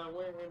crazy because I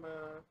went and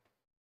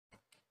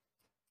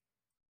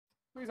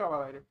We talk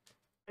about it later.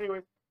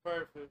 Anyway,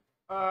 perfect.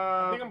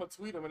 I think I'm um, gonna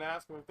tweet them and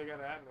ask them if they got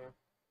an at name.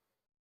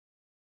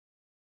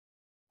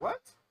 what?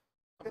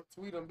 I'm gonna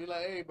tweet them, be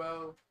like, "Hey,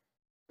 bro,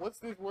 what's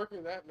this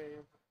working at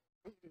name?"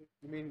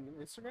 You mean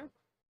Instagram?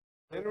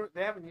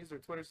 They haven't used their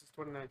Twitter since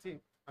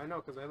 2019. I know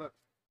because I look.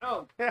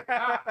 Oh,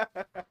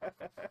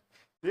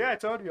 Yeah, I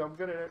told you I'm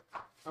good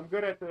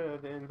at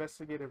the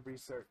investigative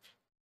research.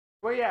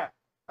 Well, yeah.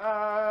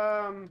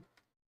 I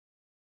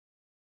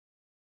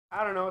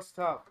don't know. It's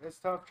tough. It's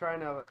tough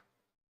trying to.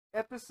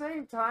 At the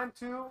same time,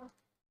 too,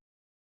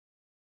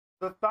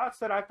 the thoughts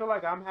that I feel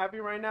like I'm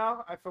having right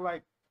now, I feel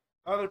like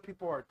other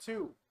people are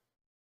too.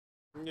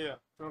 yeah. You know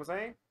what I'm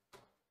saying?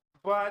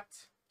 But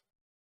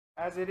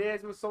as it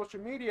is with social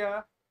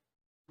media,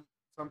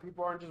 some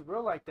people aren't just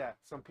real like that.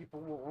 Some people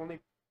will only.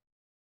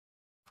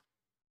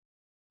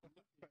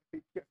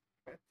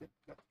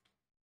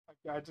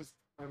 I'm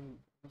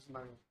just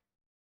not.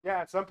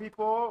 Yeah, some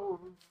people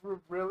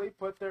really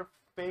put their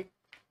fake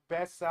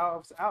best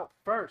selves out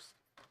first.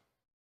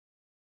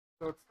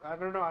 So it's I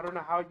don't know. I don't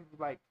know how you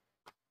like.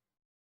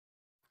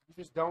 You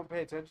just don't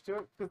pay attention to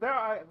it because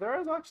there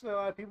is actually a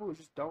lot of people who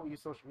just don't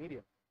use social media.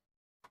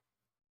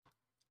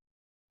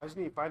 I just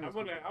need to find these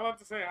people. I'm about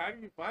to say, how do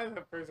you find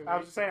that person? I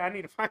was just saying I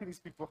need to find these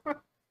people. That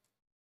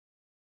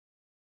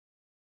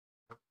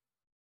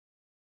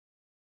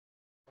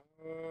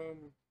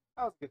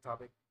was a good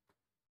topic.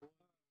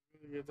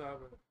 Really good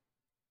topic.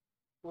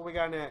 What we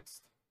got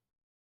next?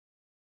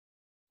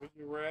 Would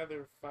you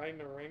rather fight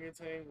an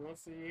orangutan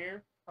once a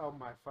year Oh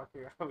my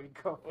fucking! How we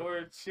go? or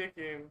a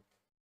chicken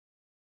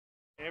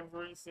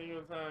every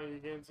single time you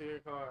get into your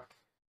car?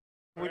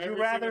 Or Would you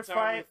every rather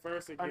single time fight you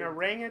first an get-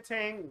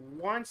 orangutan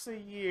once a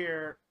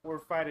year or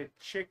fight a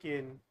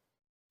chicken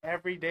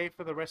every day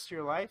for the rest of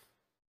your life?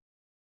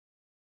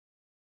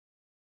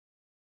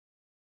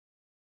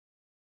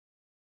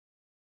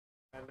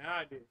 And now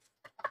I did.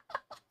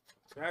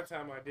 That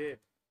time I did.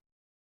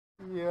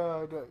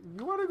 Yeah.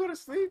 You want to go to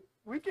sleep?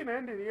 We can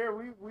end it here.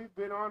 We've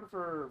been on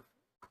for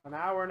an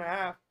hour and a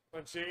half.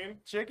 A chicken?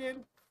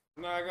 Chicken?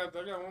 No, I got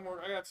one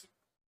more. I got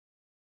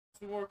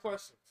two more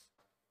questions.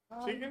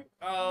 Chicken?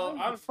 I'm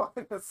I'm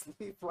falling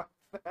asleep like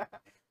that.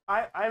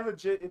 I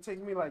legit. It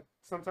takes me like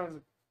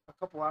sometimes a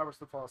couple hours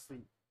to fall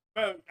asleep.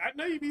 Bro, I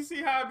know you be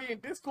see how I be in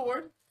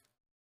Discord,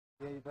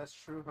 Yeah, that's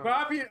true. Huh? but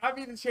I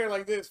be in the chair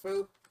like this,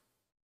 fool.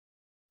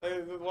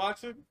 Like, just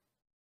watching.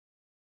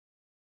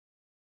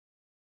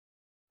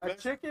 A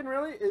chicken,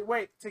 really?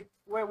 Wait.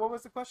 What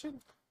was the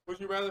question? Would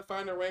you rather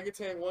find an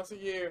orangutan once a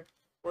year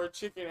or a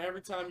chicken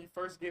every time you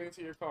first get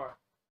into your car?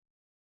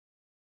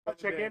 A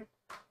chicken?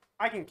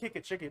 I can kick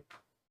a chicken.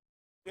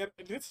 Yeah,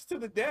 this is to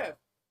the death.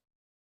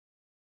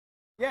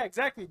 Yeah,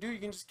 exactly, dude. You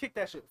can just kick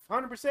that shit.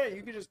 100%.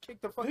 You can just kick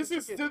the fucking This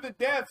is chicken. to the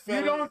death, You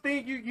fellas.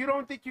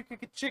 don't think you can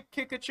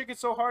kick a chicken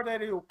so hard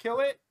that it'll kill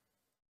it?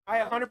 I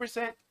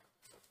 100%.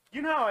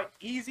 You know how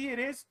easy it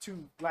is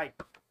to like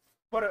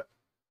put a.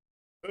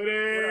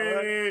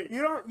 Hey.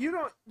 You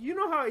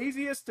know how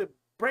easy it is to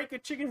break a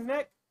chicken's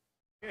neck?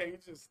 Yeah, you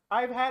just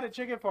I've had a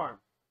chicken farm.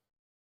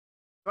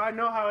 So I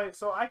know how it.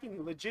 So I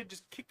can legit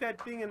just kick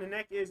that thing in the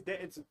neck. It's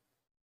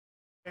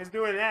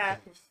doing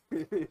that.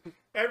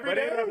 every But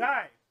day. it'll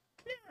die.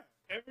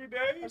 Yeah, every day.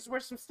 I just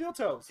wear some steel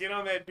toes. Get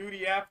on that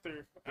duty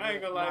after. I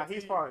ain't gonna lie. Nah, to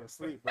he's you. falling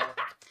asleep, bro.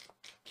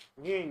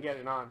 He ain't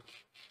getting on.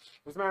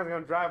 This man's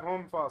gonna drive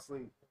home and fall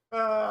asleep.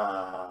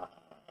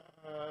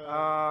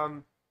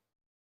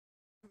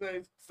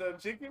 So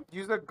chicken?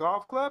 Use a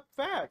golf club?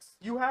 Facts.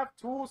 You have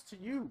tools to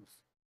use.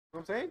 You know what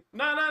I'm saying?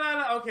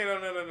 No. Okay,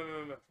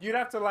 no. You'd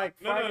have to like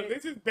No. fight it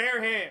This is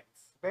bare hands.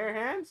 bare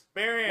hands?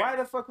 Bare hands. Why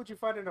the fuck would you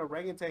fight an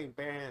orangutan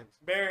bare hands?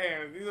 Bare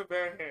hands. These are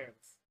bare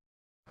hands.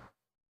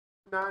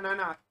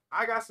 Nah.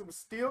 I got some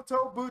steel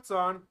toe boots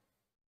on.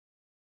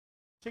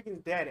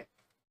 Chicken's dead at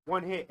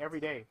one hit every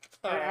day.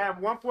 And at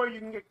one point, you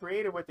can get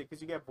creative with it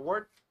because you get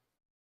bored.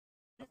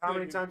 How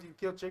many times you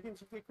kill chickens?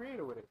 You get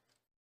creative with it.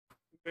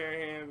 Bare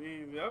hands,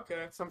 easy.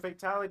 Okay. Some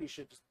fatality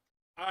shit. Just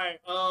All right.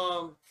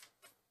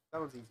 that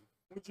one's easy.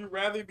 Would you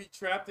rather be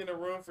trapped in a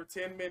room for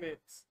 10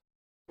 minutes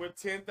with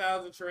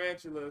 10,000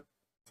 tarantulas,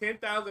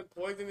 10,000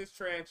 poisonous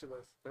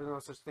tarantulas? There's no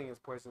such thing as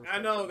poison. I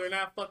know they're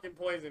not fucking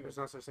poisonous. There's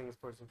no such thing as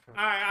poison. All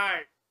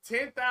right.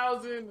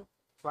 10,000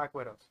 Black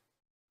widows.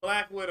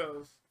 black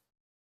widows,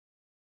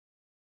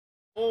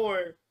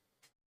 or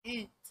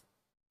eat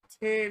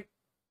 10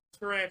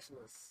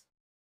 tarantulas.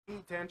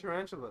 Eat 10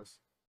 tarantulas.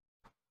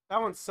 That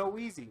one's so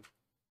easy.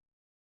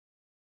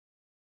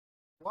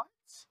 What?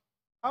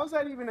 How's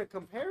that even a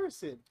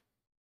comparison?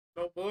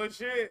 No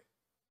bullshit.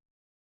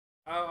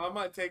 I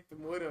might take the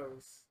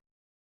widows.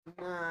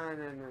 Nah.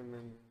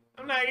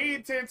 I'm not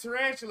eating 10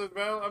 tarantulas,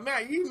 bro. I'm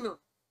not eating them.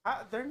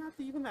 They're not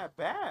even that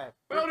bad.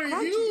 Bro, they're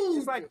crunchy. huge.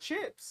 It's like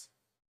chips.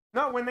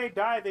 No, when they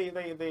die, they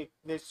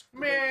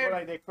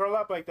Man. they curl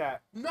up like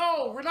that.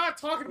 No, we're not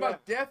talking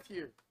about death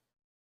here.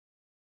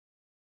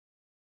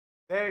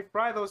 They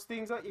fry those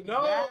things up.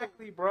 No.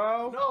 Exactly,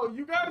 bro. No,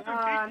 you guys are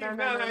Nah, thinking.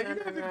 nah, Nah, nah, you nah,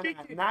 guys nah, are nah,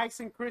 thinking. nice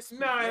and crispy.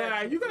 Nah,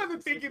 Yeah, you guys are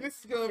thinking this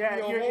is gonna be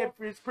a whole.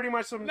 it's pretty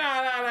much some.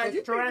 Nah. It's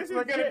You think this is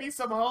gonna legit. be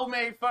some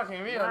homemade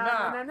fucking meal?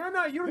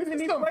 No. You don't This even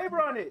is need some-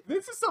 flavor on it.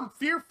 This is some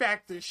fear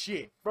factor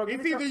shit. Bro, give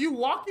It's me either some- you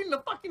walk in the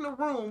fucking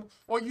room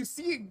or you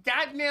see a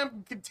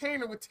goddamn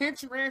container with 10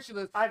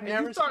 tarantulas and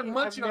you start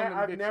munching on them.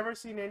 I've bitches. never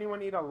seen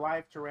anyone eat a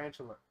live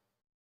tarantula.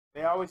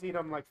 They always eat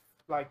them like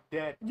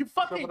dead. You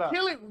fucking Shriveled up.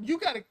 kill it. You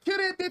gotta kill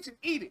that bitch and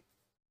eat it.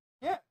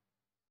 Yeah.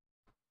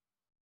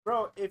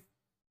 Bro,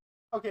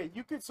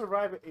 you could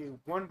survive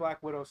one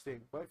Black Widow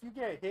sting, but if you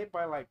get hit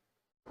by like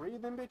 3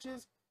 of them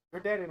bitches,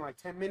 you're dead in like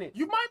 10 minutes.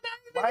 You might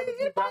Why not would even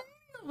you get by die?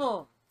 any of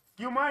them.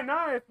 You might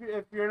not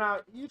if you're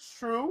not. It's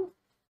true,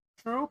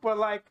 but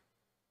like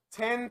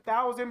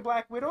 10,000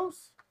 Black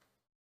Widows.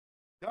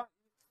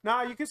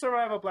 Nah, you can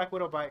survive a Black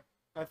Widow bite.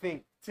 I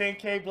think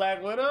 10K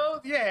Black Widows?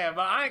 Yeah,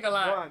 but I ain't gonna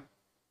lie. one.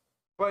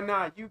 But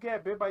nah, you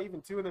get bit by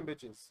even 2 of them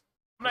bitches.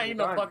 I'm not You're eating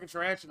no done. fucking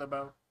tarantula,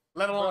 bro.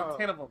 Let alone Bro.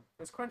 10 of them.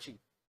 It's crunchy.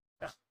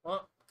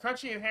 Well,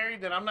 crunchy and hairy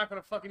that I'm not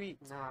gonna fucking eat.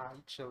 Nah,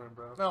 you chilling,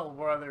 bro. No,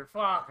 brother.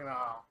 Fuck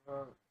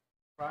no.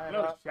 Fry it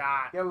No up.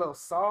 shot. Get a little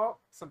salt,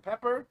 some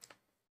pepper,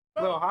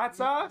 a little hot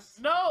sauce.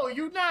 No,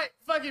 you not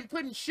fucking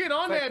putting shit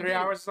on It's like that 3 bitch.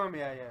 hours or something.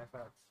 Yeah,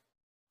 facts.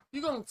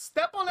 You gonna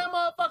step on that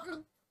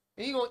motherfucker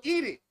and you gonna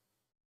eat it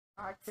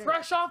I can't.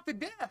 fresh off the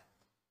death.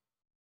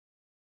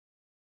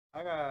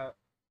 I got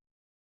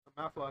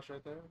a mouthwash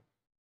right there.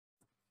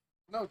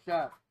 No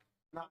shot.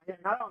 Nah, yeah,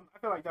 I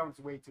feel like that one's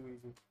way too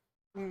easy.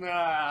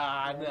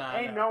 Nah.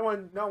 Ain't no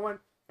one,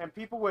 and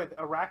people with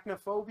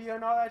arachnophobia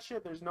and all that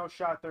shit, there's no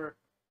shot they're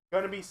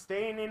gonna be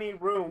staying in a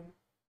room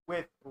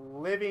with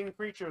living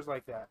creatures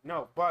like that.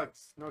 No,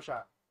 bugs, no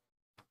shot.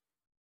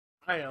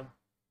 I am.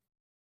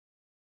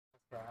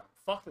 Yeah,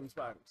 Fuck them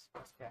spiders.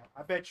 that's cat.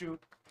 I bet you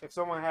if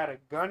someone had a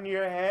gun to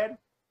your head,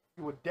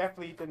 you would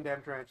definitely eat them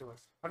damn tarantulas.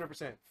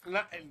 100%.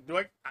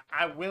 Do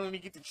I willingly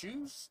get to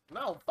choose?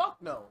 No, fuck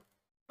no.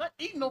 Not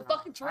eating no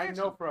fucking I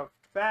tarantula. know for a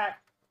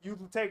fact you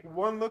take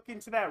one look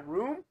into that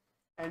room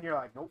and you're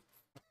like, nope.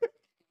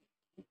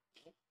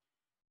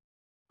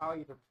 I'll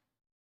eat them.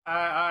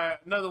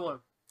 Another one.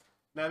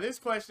 Now this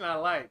question I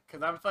like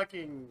because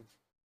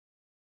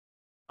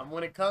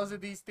when it comes to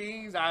these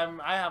things, I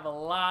have a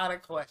lot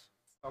of questions.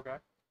 Okay.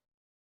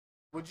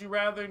 Would you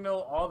rather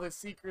know all the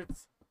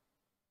secrets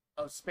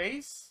of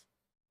space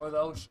or the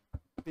ocean?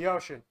 The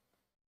ocean.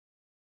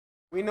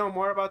 We know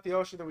more about the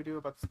ocean than we do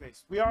about the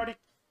space.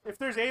 If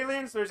there's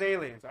aliens, there's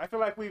aliens. I feel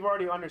like we've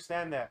already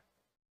understand that.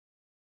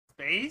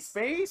 Space?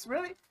 Space,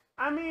 really?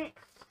 I mean,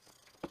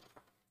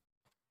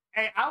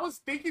 Hey, I was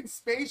thinking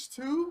space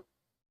too.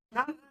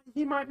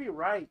 he might be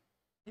right.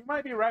 He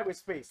might be right with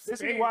space. This is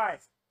Space. why.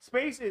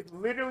 Space is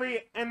literally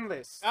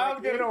endless. I'm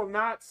Like, gonna- it'll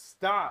not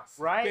stop,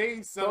 right?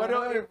 Space, So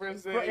it'll-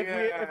 100%.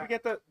 if we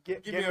get the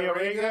give Give me me a a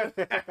ring gun.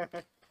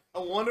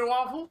 A Wonder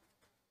Waffle?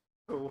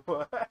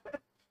 What?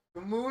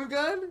 The moon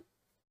gun?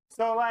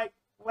 So like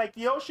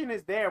the ocean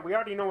is there. We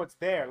already know it's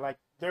there. Like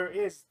there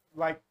is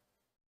like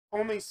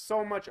only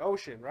so much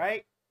ocean,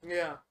 right?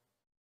 Yeah.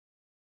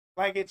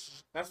 Like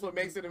it's That's what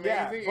makes it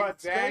yeah, amazing. but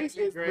Exactly,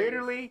 space is Grace.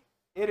 literally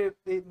it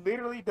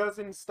literally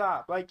doesn't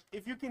stop. Like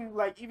if you can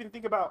like even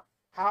think about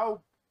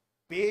how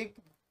big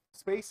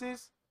space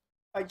is,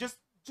 like just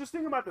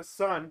think about the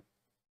sun,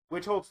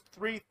 which holds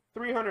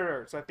 300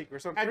 Earths, I think, or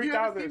something, Have you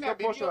ever 3,000, seen some that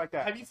bullshit video? like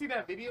that. Have you seen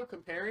that video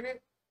comparing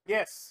it?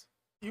 Yes.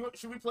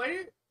 Should we play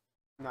it?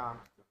 Nah,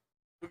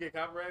 We get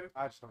copyrighted?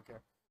 I just don't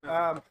care.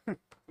 No.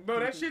 Bro,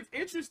 that shit's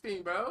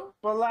interesting, bro.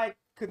 But like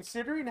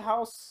considering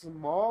how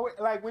small,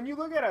 like when you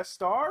look at a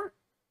star,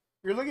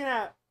 you're looking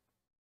at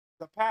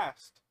the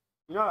past.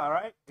 You know that,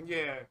 right?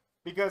 Yeah.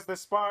 Because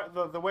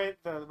the way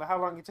how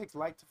long it takes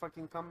light to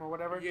fucking come or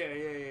whatever.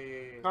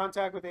 Yeah.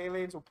 Contact with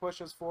aliens will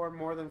push us forward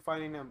more than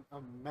finding a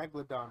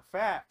megalodon.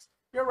 Facts.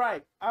 You're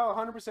right. I'll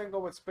 100% go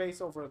with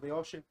space over the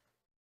ocean.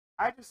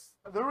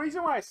 The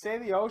reason why I say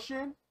the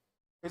ocean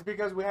is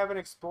because we haven't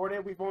explored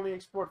it. We've only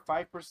explored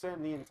 5%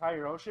 in the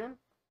entire ocean.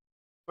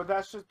 But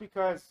that's just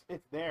because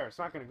it's there. It's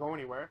not going to go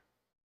anywhere.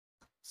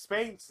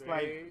 Space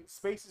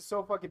is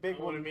so fucking big.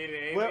 We'll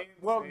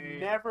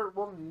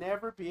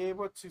never be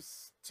able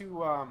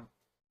to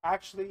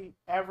actually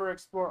ever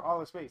explore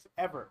all of space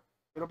ever.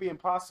 It'll be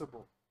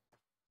impossible.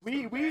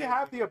 We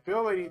have the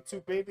ability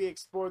to maybe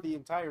explore the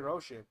entire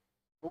ocean,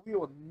 but we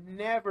will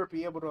never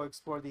be able to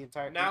explore the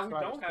entire. Now we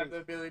don't have the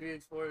ability to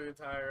explore the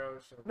entire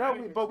ocean.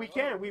 No, but we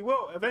can. We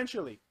will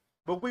eventually,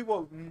 but we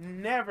will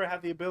never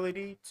have the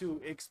ability to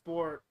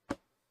explore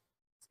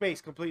space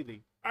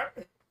completely. I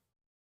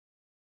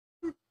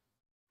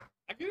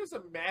can just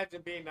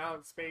imagine being out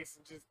in space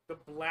and just the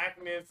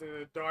blackness and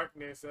the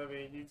darkness of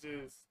it. You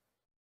just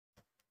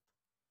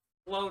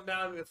float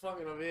down the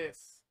fucking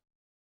abyss.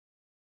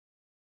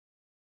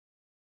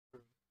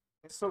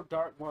 It's so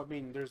dark. Well, I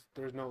mean,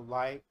 there's no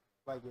light.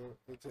 Like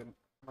it's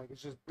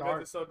just dark.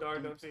 Because it's so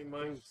dark, don't see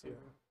much. space, yeah.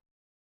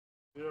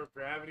 Zero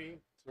gravity.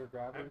 Zero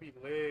gravity. That'd be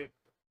lit.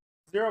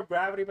 Zero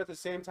gravity, but at the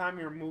same time,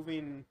 you're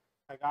moving.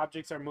 Like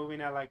objects are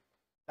moving at like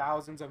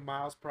thousands of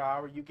miles per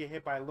hour. You get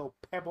hit by a little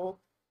pebble,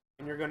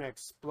 and you're gonna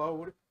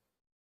explode.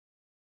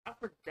 I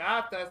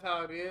forgot that's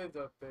how it is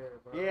up there,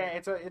 bro. Yeah,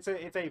 it's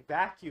a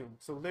vacuum.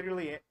 So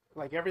literally,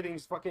 like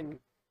everything's fucking.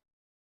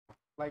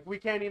 Like we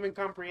can't even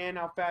comprehend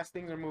how fast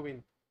things are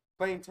moving.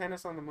 Playing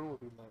tennis on the moon would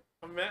be lit.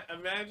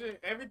 Imagine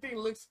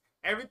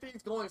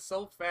everything's going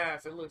so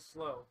fast. It looks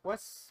slow.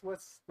 What's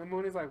the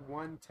moon is like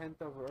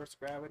 1/10 of Earth's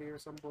gravity or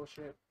some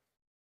bullshit.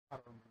 I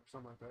don't remember,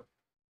 something like that.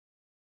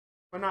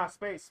 But nah,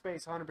 space,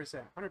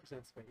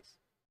 100% space.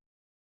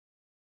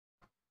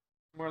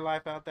 More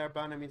life out there,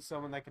 bound to meet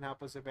someone that can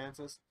help us advance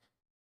us.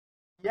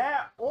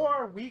 Yeah,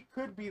 or we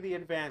could be the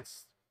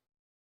advanced.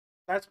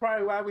 That's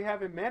probably why we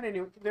haven't met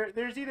anyone.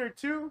 There's either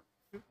two.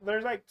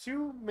 There's like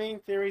two main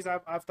theories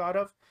I've thought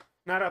of.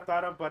 Not I've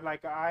thought of, but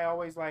like I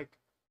always like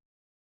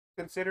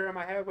consider in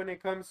my head when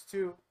it comes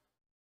to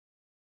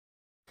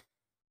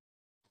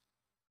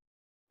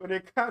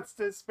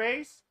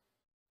space.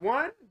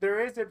 One,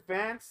 there is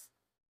advanced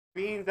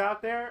beings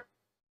out there,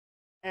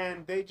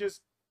 and they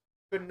just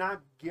could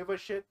not give a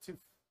shit to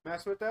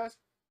mess with us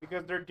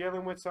because they're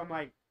dealing with some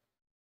like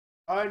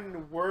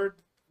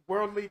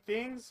worldly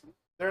things.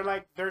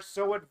 They're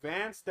so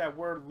advanced that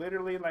we're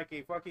literally like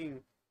a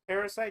fucking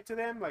parasite to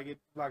them, like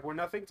we're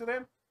nothing to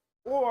them.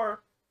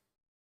 Or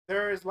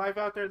there is life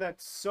out there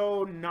that's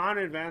so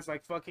non-advanced,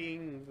 like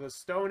fucking the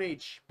Stone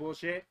Age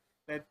bullshit,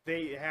 that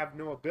they have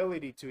no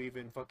ability to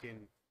even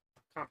fucking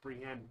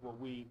comprehend what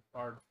we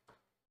are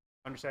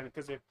understanding.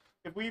 Because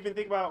if we even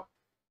think about,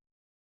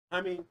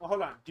 I mean,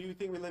 hold on, do you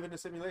think we live in a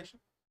simulation?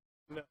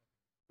 No.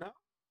 No?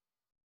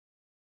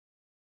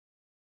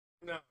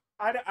 No.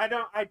 I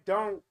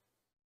don't.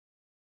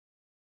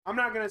 I'm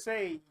not gonna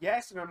say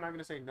yes, and I'm not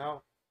gonna say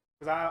no,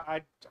 because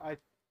I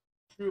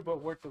true,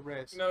 but worth the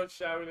risk. No,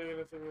 shall we live in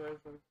a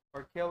simulation?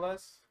 Or kill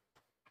us?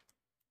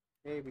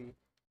 Maybe.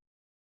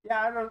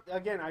 Yeah, I don't.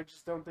 Again, I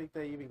just don't think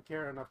they even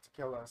care enough to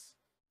kill us,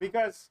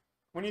 because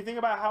when you think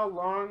about how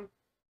long,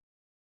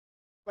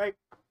 like,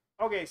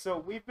 okay, so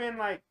we've been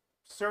like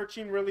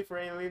searching really for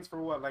aliens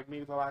for what, like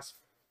maybe the last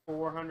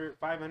 400,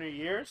 500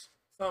 years.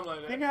 Something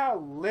like that. Think how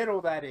little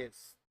that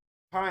is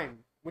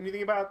time when you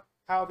think about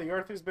how the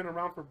Earth has been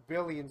around for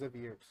billions of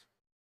years.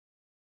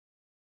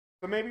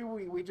 So maybe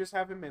we just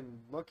haven't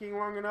been looking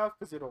long enough,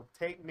 because it'll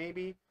take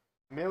maybe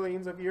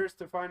millions of years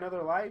to find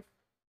other life.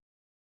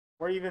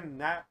 Or even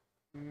that,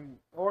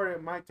 or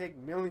it might take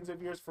millions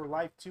of years for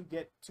life to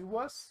get to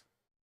us.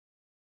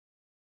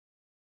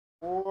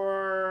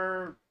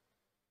 Or,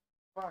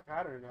 fuck,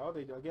 I don't know.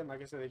 They, again,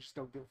 like I said, they just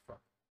don't give a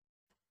fuck.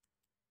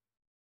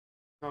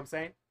 Know what I'm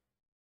saying?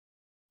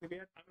 I'm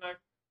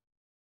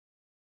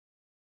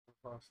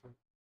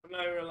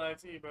not even gonna lie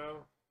to you,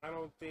 bro. I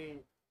don't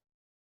think.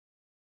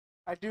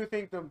 I do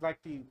think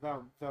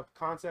the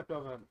concept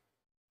of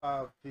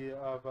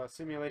a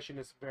simulation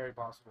is very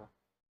possible.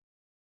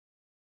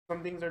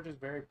 Some things are just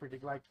very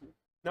predict. Like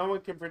no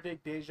one can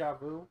predict deja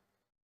vu.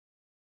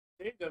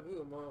 Deja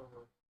vu,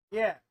 motherfucker.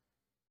 Yeah,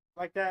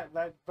 like that.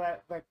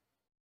 Like,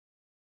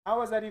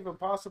 how is that even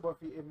possible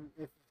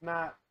if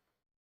not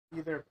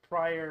either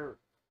prior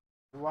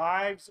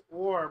lives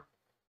or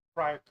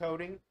prior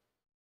coding?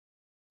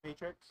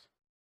 Matrix.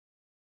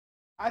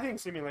 I think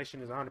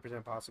simulation is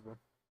 100% possible.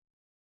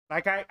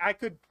 Like I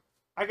could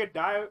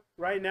die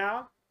right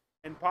now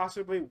and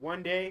possibly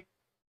one day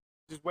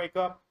just wake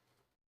up.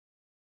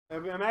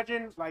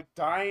 Imagine like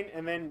dying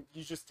and then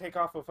you just take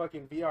off a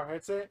fucking VR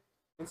headset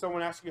and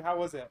someone asks you how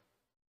was it?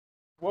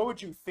 What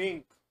would you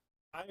think?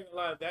 I ain't gonna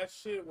lie, that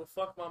shit will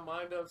fuck my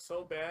mind up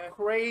so bad.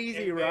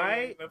 Crazy,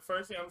 right? The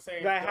first thing I'm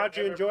saying, like, how'd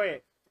you enjoy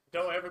it?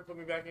 Don't ever put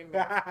me back in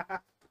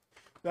there.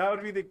 That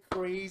would be the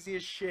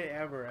craziest shit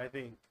ever, I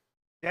think.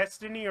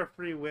 Destiny or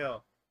free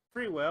will?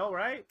 Free will,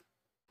 right?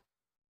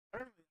 I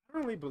don't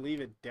really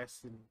believe in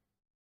destiny.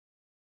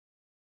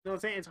 You know what I'm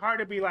saying? It's hard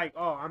to be like,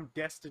 oh, I'm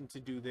destined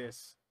to do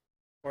this.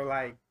 Or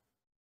like,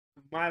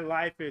 my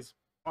life is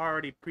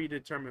already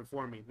predetermined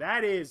for me.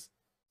 That is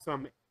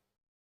some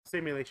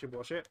simulation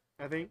bullshit,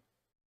 I think.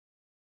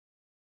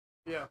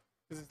 Yeah.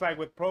 Because it's like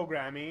with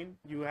programming,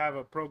 you have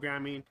a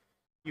programming,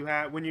 you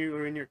have, when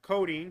you're in your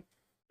coding,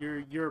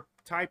 you're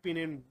typing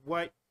in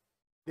what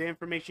the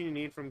information you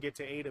need from get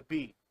to A to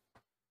B.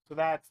 So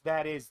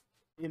that is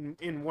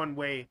in one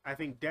way, I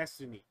think,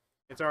 destiny.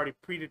 It's already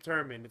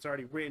predetermined. It's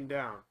already written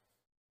down.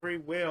 Free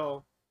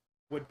will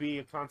would be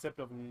a concept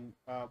of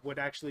would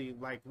actually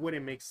like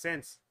wouldn't make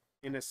sense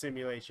in a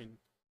simulation,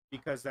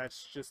 because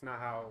that's just not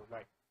how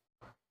like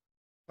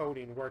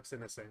coding works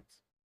in a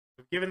sense.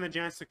 If given the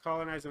chance to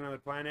colonize another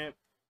planet,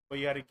 but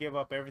you had to give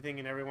up everything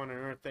and everyone on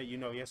Earth that you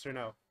know, yes or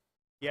no?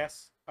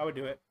 Yes, I would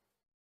do it.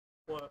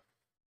 What?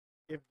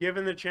 If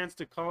given the chance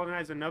to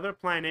colonize another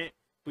planet,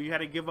 but you had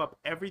to give up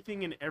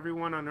everything and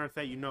everyone on Earth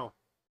that you know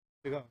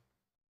to go.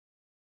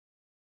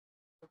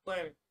 The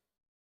planet.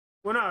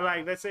 Well, no,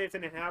 like, let's say it's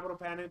an inhabitable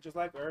planet just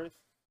like Earth.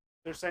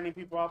 They're sending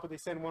people out, but they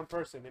send one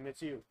person, and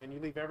it's you, and you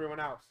leave everyone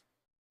else.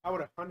 I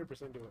would 100%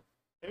 do it.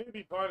 It would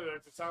be part of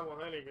that to Psalm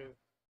 100,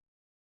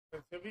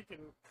 because if we can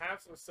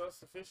have some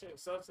self-sufficient,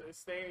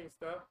 self-sustaining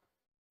stuff,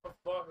 Oh,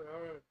 fuck,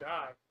 I'm gonna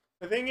die.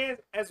 The thing is,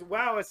 as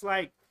well, it's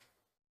like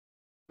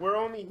we're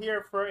only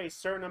here for a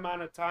certain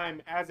amount of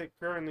time as it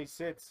currently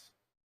sits,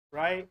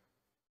 right?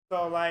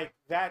 So like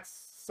that's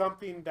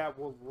something that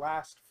will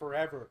last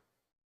forever.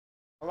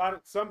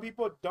 Some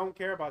people don't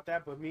care about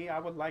that, but me, I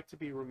would like to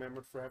be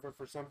remembered forever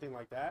for something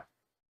like that.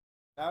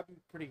 That'd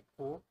be pretty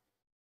cool.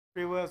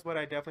 Free will is what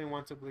I definitely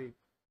want to believe.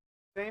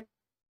 Same,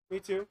 me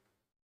too.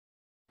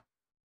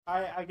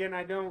 I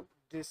don't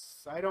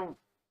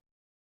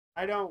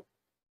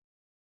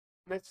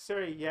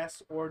necessarily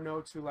yes or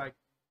no to like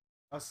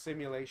a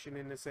simulation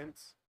in a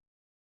sense.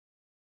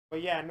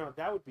 But yeah, no,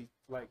 that would be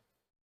like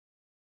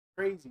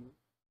crazy.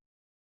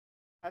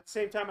 At the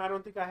same time, I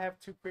don't think I have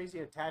too crazy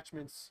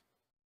attachments.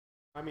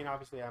 I mean,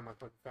 obviously, I have my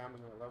fucking family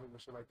and I love them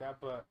and shit like that,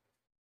 but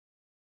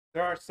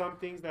there are some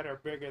things that are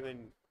bigger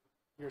than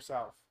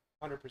yourself,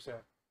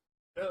 100%.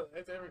 No,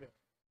 that's everything.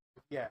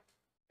 Yeah.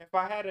 If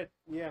I had a,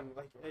 yeah,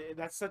 like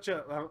it's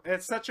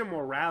such a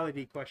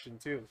morality question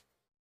too.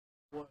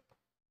 What?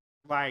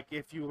 Like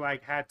if you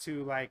like had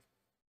to like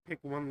pick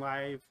one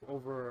life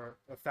over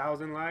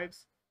 1,000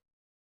 lives,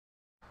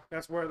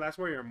 that's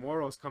where your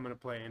morals come into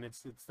play, and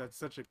it's that's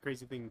such a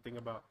crazy thing to think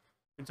about.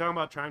 When talking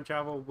about time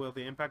travel, will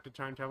the impact of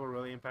time travel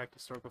really impact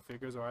historical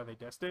figures, or are they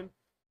destined?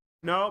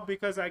 No,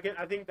 because I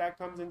think that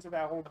comes into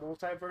that whole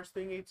multiverse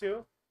thingy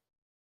too.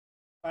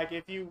 Like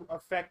if you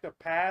affect the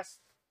past,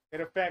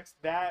 it affects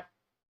that.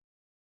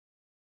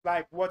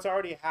 Like what's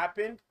already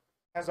happened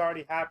has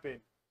already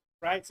happened,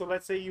 right? So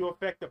let's say you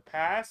affect the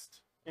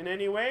past in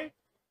any way,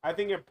 I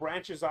think it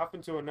branches off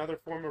into another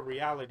form of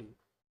reality.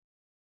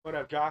 What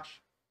up,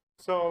 Josh?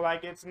 So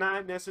like it's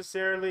not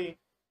necessarily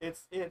yeah,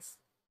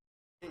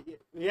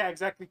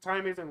 exactly,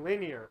 time isn't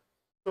linear.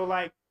 So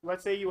like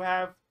let's say you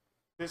have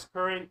this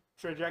current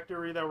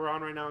trajectory that we're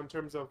on right now in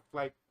terms of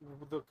like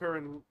the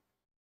current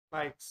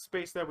like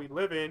space that we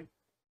live in.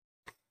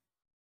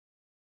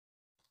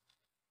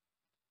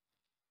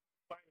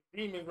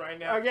 Demons right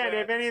now. Again,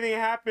 if anything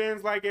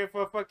happens, like if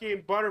a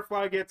fucking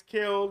butterfly gets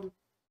killed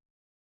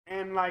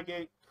and like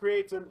it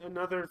creates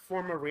another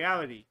form of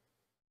reality.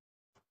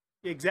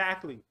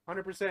 Exactly,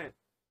 100%.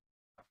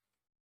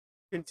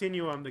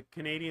 Continuum, the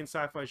Canadian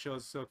sci-fi show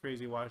is so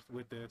crazy watched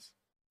with this.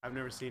 I've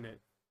never seen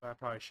it, but I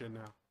probably should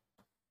now.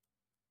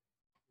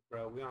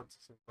 Bro, we on to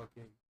some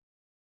fucking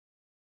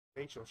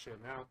facial shit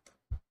now.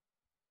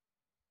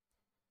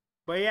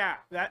 But yeah,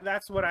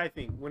 that's what I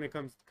think when it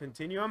comes to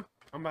Continuum.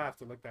 I'm gonna have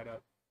to look that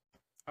up.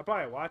 I'll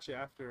probably watch it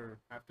after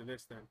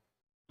this then.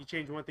 You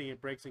change one thing,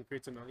 it breaks and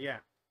creates another. Yeah.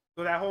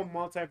 So that whole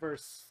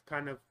multiverse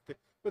kind of thing.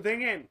 But then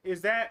again,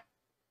 is that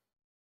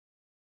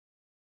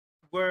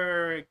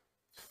where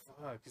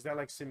fuck, is that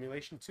like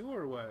simulation too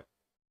or what?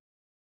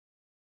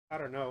 I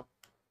don't know.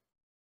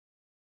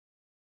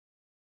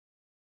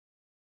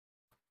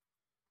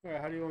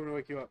 Alright, how do you want me to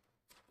wake you up?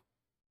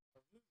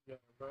 Yeah,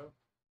 bro.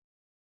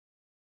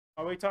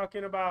 Are we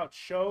talking about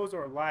shows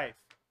or life?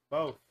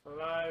 Both.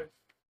 Alive.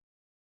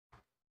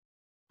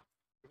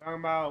 We're talking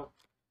about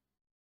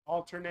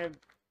alternate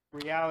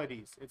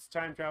realities. It's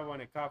time travel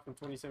and a cop from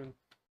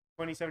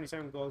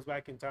 2077 goes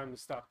back in time to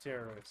stop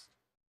terrorists.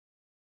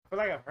 I feel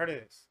like I've heard of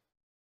this.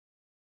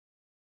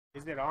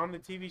 Is it on the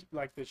TV,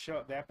 like the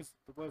show, the episode,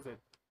 what is it?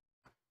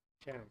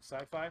 Channel,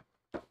 Sci-Fi?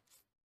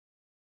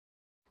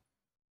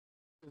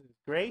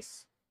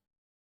 Grace?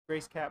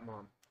 Grace Cat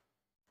Mom.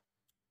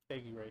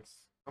 Thank you, Grace.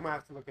 I'm gonna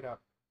have to look it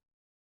up.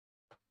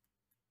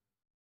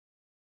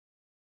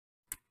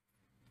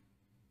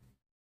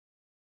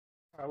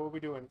 All right, what are we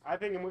doing? I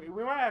think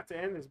we might have to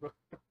end this, bro.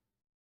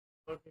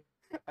 Okay.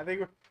 I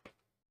think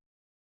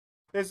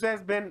this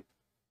has been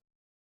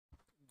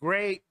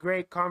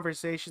great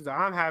conversations.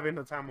 I'm having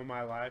the time of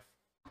my life.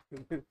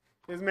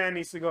 This man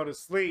needs to go to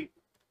sleep.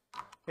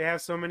 They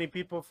have so many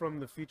people from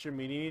the future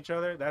meeting each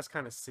other. That's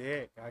kind of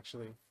sick,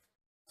 actually.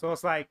 So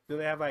it's like, do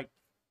they have like,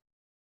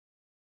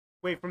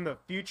 wait, from the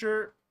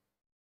future,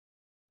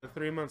 the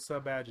 3-month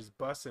sub badge is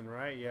busting,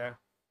 right? Yeah.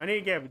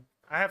 I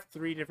have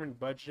 3 different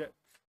budget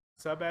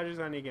sub badges.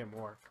 I need to get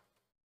more.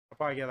 I'll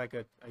probably get like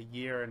a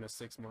year and a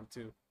 6-month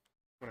too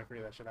when I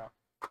figure that shit out.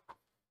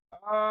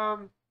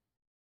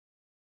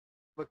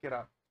 Look it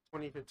up.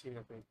 2015,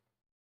 I think.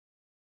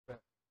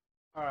 But,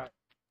 all right.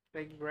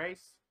 Thank you,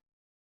 Grace.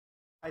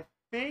 I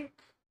think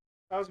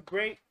that was a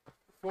great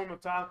form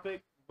of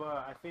topic,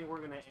 but I think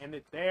we're gonna end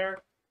it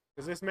there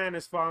because this man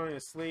is falling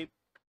asleep,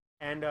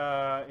 and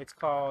it's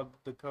called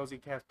the Cozy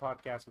Cast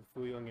Podcast with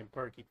Fu Young and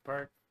Perky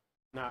Perk,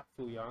 not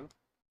Fu Young.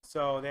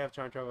 So they have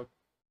time travel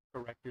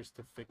correctors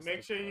to fix.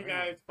 Make sure you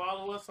guys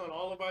follow us on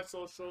all of our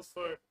socials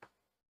for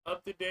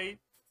up to date.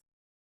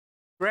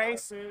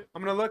 Grace,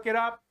 I'm gonna look it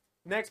up.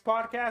 Next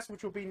podcast,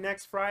 which will be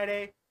next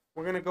Friday,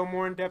 we're gonna go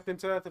more in depth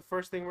into that. The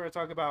first thing we're gonna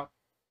talk about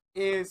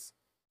is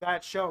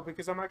that show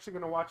because I'm actually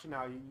gonna watch it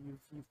now.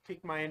 You've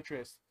piqued my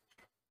interest.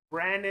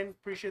 Brandon,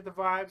 appreciate the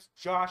vibes.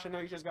 Josh, I know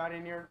you just got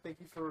in here.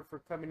 Thank you for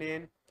coming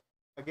in.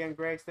 Again,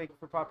 Grace, thank you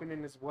for popping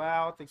in as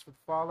well. Thanks for the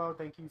follow.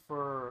 Thank you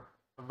for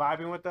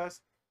vibing with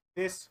us.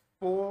 This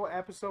full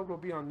episode will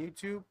be on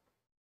YouTube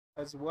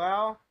as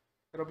well.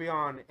 It'll be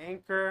on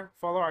Anchor.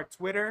 Follow our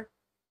Twitter.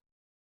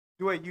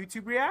 Do a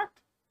YouTube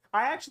react.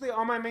 I actually,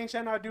 on my main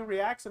channel, I do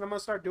reacts, and I'm going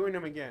to start doing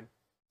them again.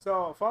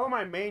 So follow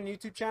my main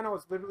YouTube channel.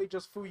 It's literally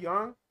just Fu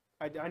Young.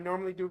 I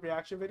normally do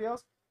reaction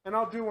videos, and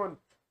I'll do one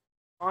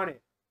on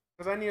it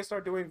because I need to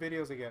start doing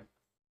videos again.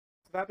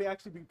 So that'd be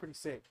actually be pretty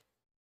sick.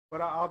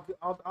 But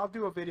I'll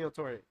do a video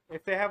toward it.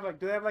 If they have like,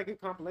 do they have like a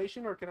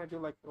compilation, or can I do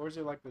like, or is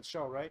it like the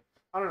show, right?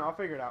 I don't know. I'll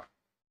figure it out.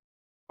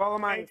 Follow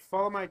my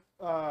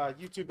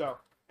YouTube though.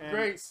 And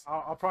Grace.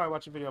 I'll probably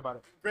watch a video about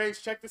it.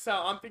 Grace, check this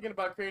out. I'm thinking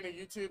about creating a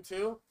YouTube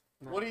too.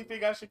 No. What do you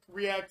think I should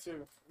react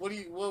to? What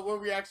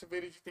reaction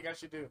videos do you think I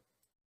should do?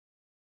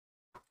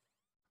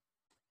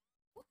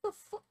 What the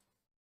fuck?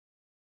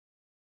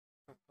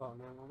 Oh,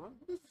 911.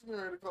 This is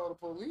getting ready to call the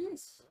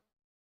police.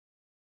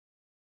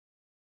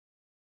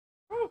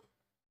 Whew.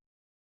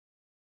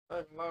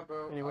 Like, my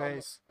bro.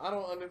 Anyways, I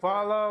don't understand.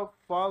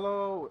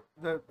 follow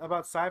the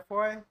about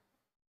sci-fi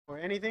or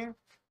anything.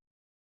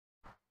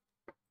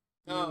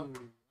 No,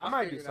 I I'll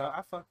might figure do it so. out.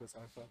 I fuck with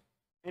sci-fi.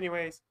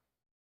 Anyways,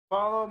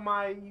 follow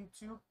my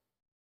YouTube.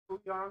 Fu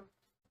Young.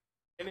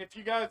 And if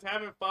you guys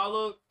haven't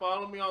followed,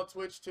 follow me on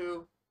Twitch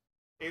too.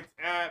 It's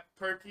at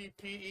Perky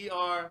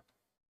PERKKYY_.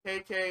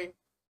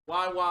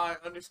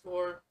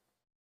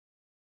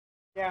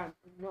 Yeah,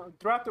 no,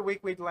 throughout the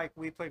week we play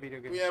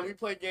video games. Yeah, we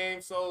play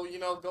games, so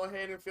go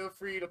ahead and feel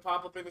free to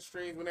pop up in the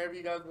streams whenever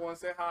you guys want.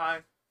 Say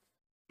hi.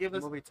 Give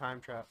us movie time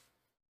trap.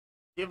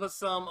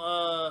 some.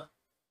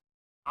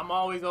 I'm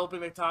always open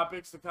to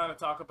topics to kind of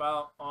talk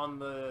about on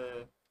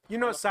the. You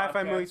know on the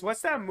sci-fi podcast. movies.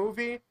 What's that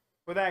movie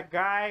where that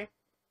guy?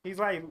 He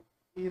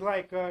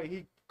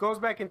goes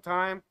back in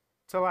time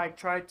to like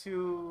try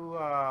to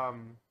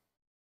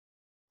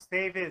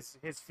save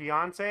his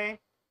fiance.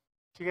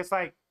 She gets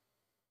like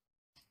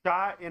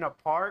shot in a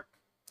park.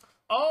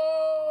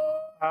 Oh.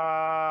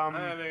 I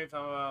know what you're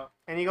talking about.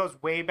 And he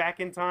goes way back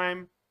in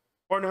time,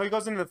 or no, he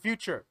goes into the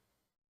future.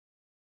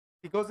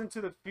 He goes into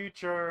the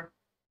future,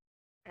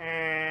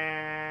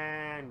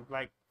 and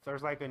like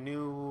there's like a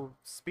new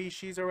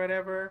species or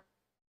whatever.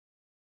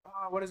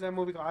 Oh, what is that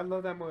movie called? I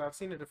love that movie. I've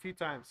seen it a few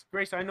times.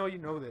 Grace, I know you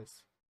know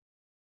this.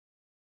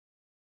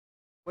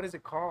 What is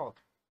it called?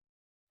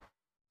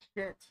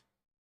 Shit.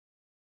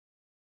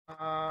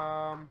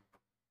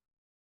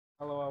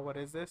 LOL, what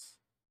is this?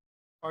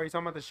 Oh, are you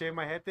talking about the shave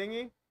my head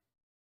thingy?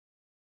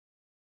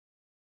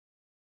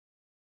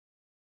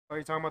 Or are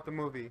you talking about the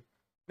movie?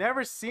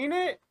 Never seen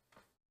it?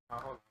 Oh,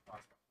 hold on.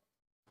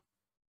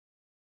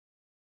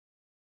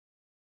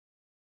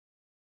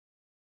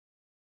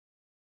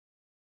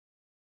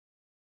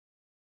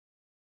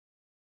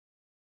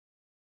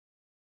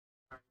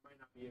 I might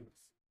not be able to see.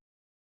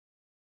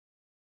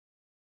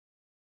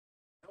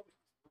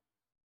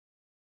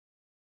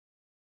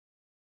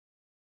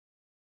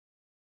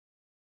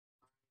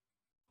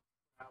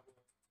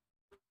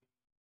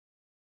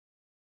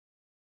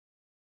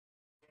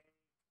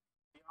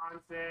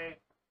 Beyonce.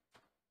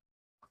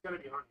 It's gonna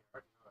be on here. I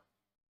already know it.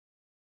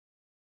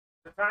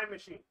 The Time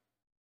Machine.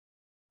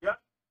 Yep.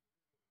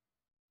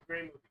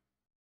 Great movie.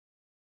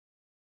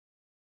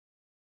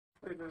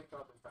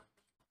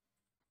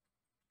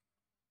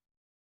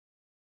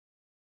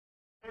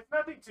 It's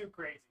nothing too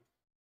crazy.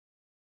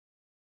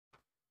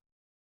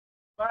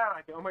 But I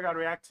like it. Oh my god,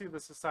 react to the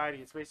Society.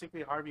 It's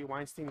basically Harvey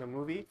Weinstein, the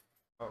movie.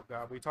 Oh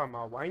god, we talking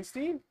about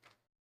Weinstein?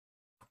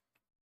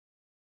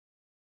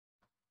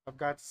 I've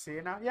got to see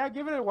it now. Yeah,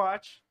 give it a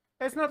watch.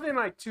 It's nothing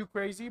like too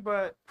crazy,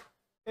 but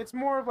it's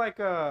more of like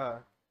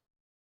a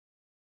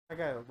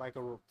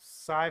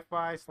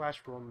sci-fi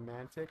 /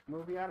 romantic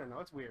movie. I don't know.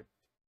 It's weird.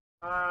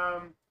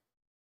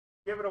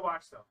 Give it a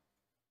watch though.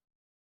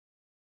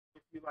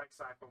 If you like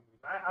sci-fi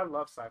movies, I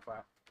love sci-fi.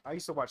 I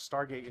used to watch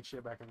Stargate and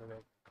shit back in the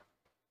day.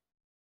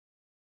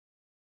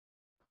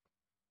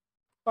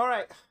 All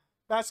right,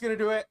 that's gonna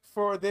do it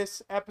for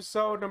this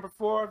episode number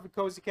 4 of the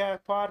Cozy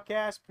Cat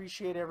Podcast.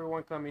 Appreciate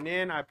everyone coming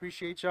in. I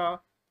appreciate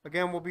y'all.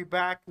 Again, we'll be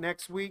back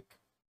next week,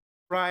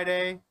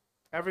 Friday.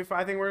 I think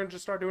we're gonna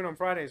just start doing on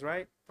Fridays,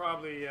 right?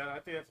 Probably, yeah. I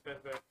think that's the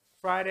best bet.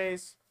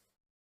 Fridays.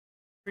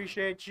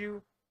 Appreciate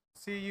you.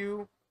 See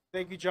you.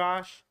 Thank you,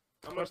 Josh.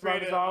 I'm Much gonna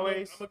love as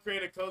always.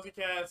 create a Cozy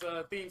Cast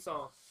theme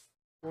song.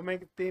 We'll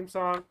make a theme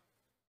song.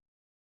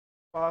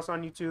 Follow us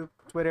on YouTube,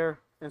 Twitter,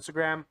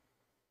 Instagram.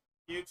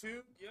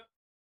 YouTube, yep.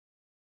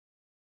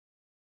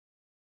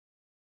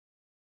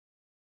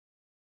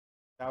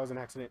 That was an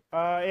accident.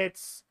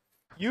 It's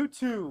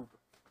YouTube.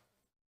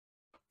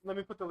 Let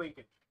me put the link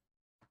in.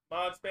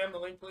 Mod, spam the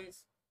link,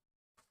 please.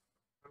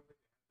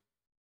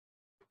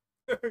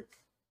 This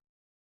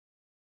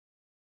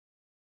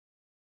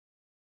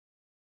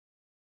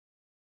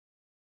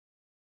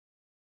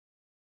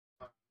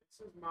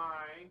is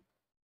my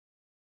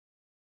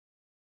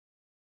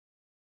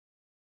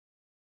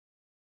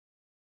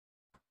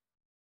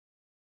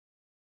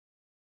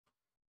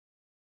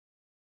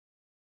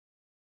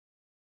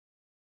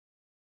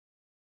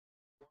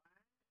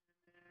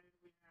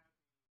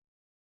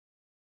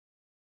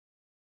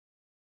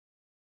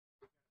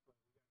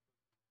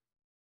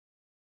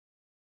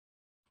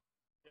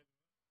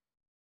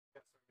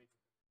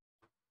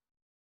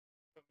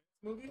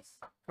movies?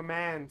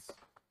 Commands.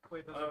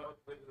 Wait, those Uh, are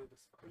literally this.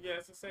 Yeah,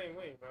 it's the same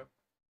way, bro.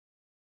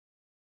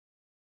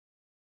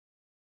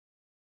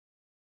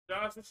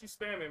 Josh, what you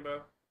spamming,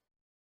 bro?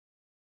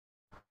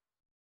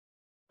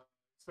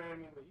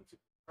 Spamming the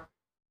YouTube.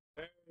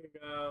 There you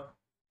go.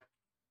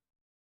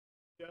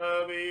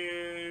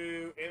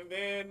 W. And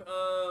then,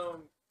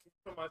 can you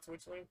put my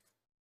Twitch link?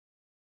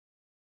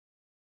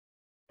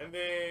 And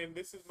then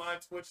this is my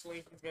Twitch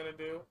link he's gonna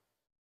do.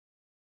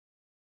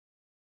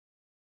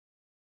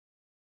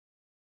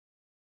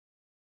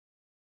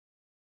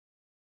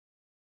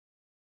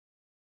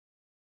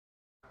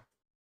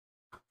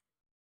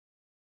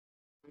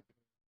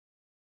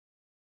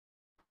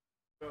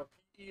 So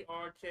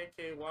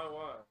PERKKYY.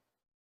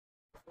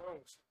 What's wrong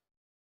with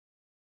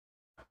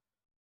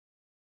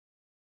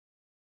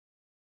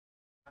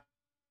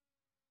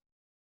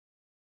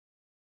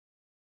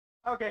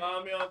you? Okay.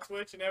 Follow me on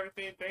Twitch and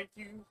everything. Thank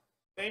you.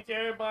 Thank you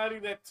everybody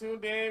that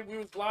tuned in. We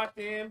was locked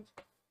in.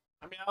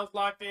 I mean, I was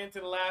locked in to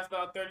the last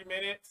about 30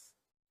 minutes.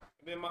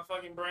 And then my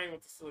fucking brain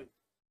went to sleep.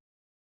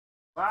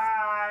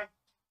 Bye.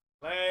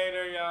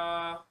 Later,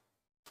 y'all.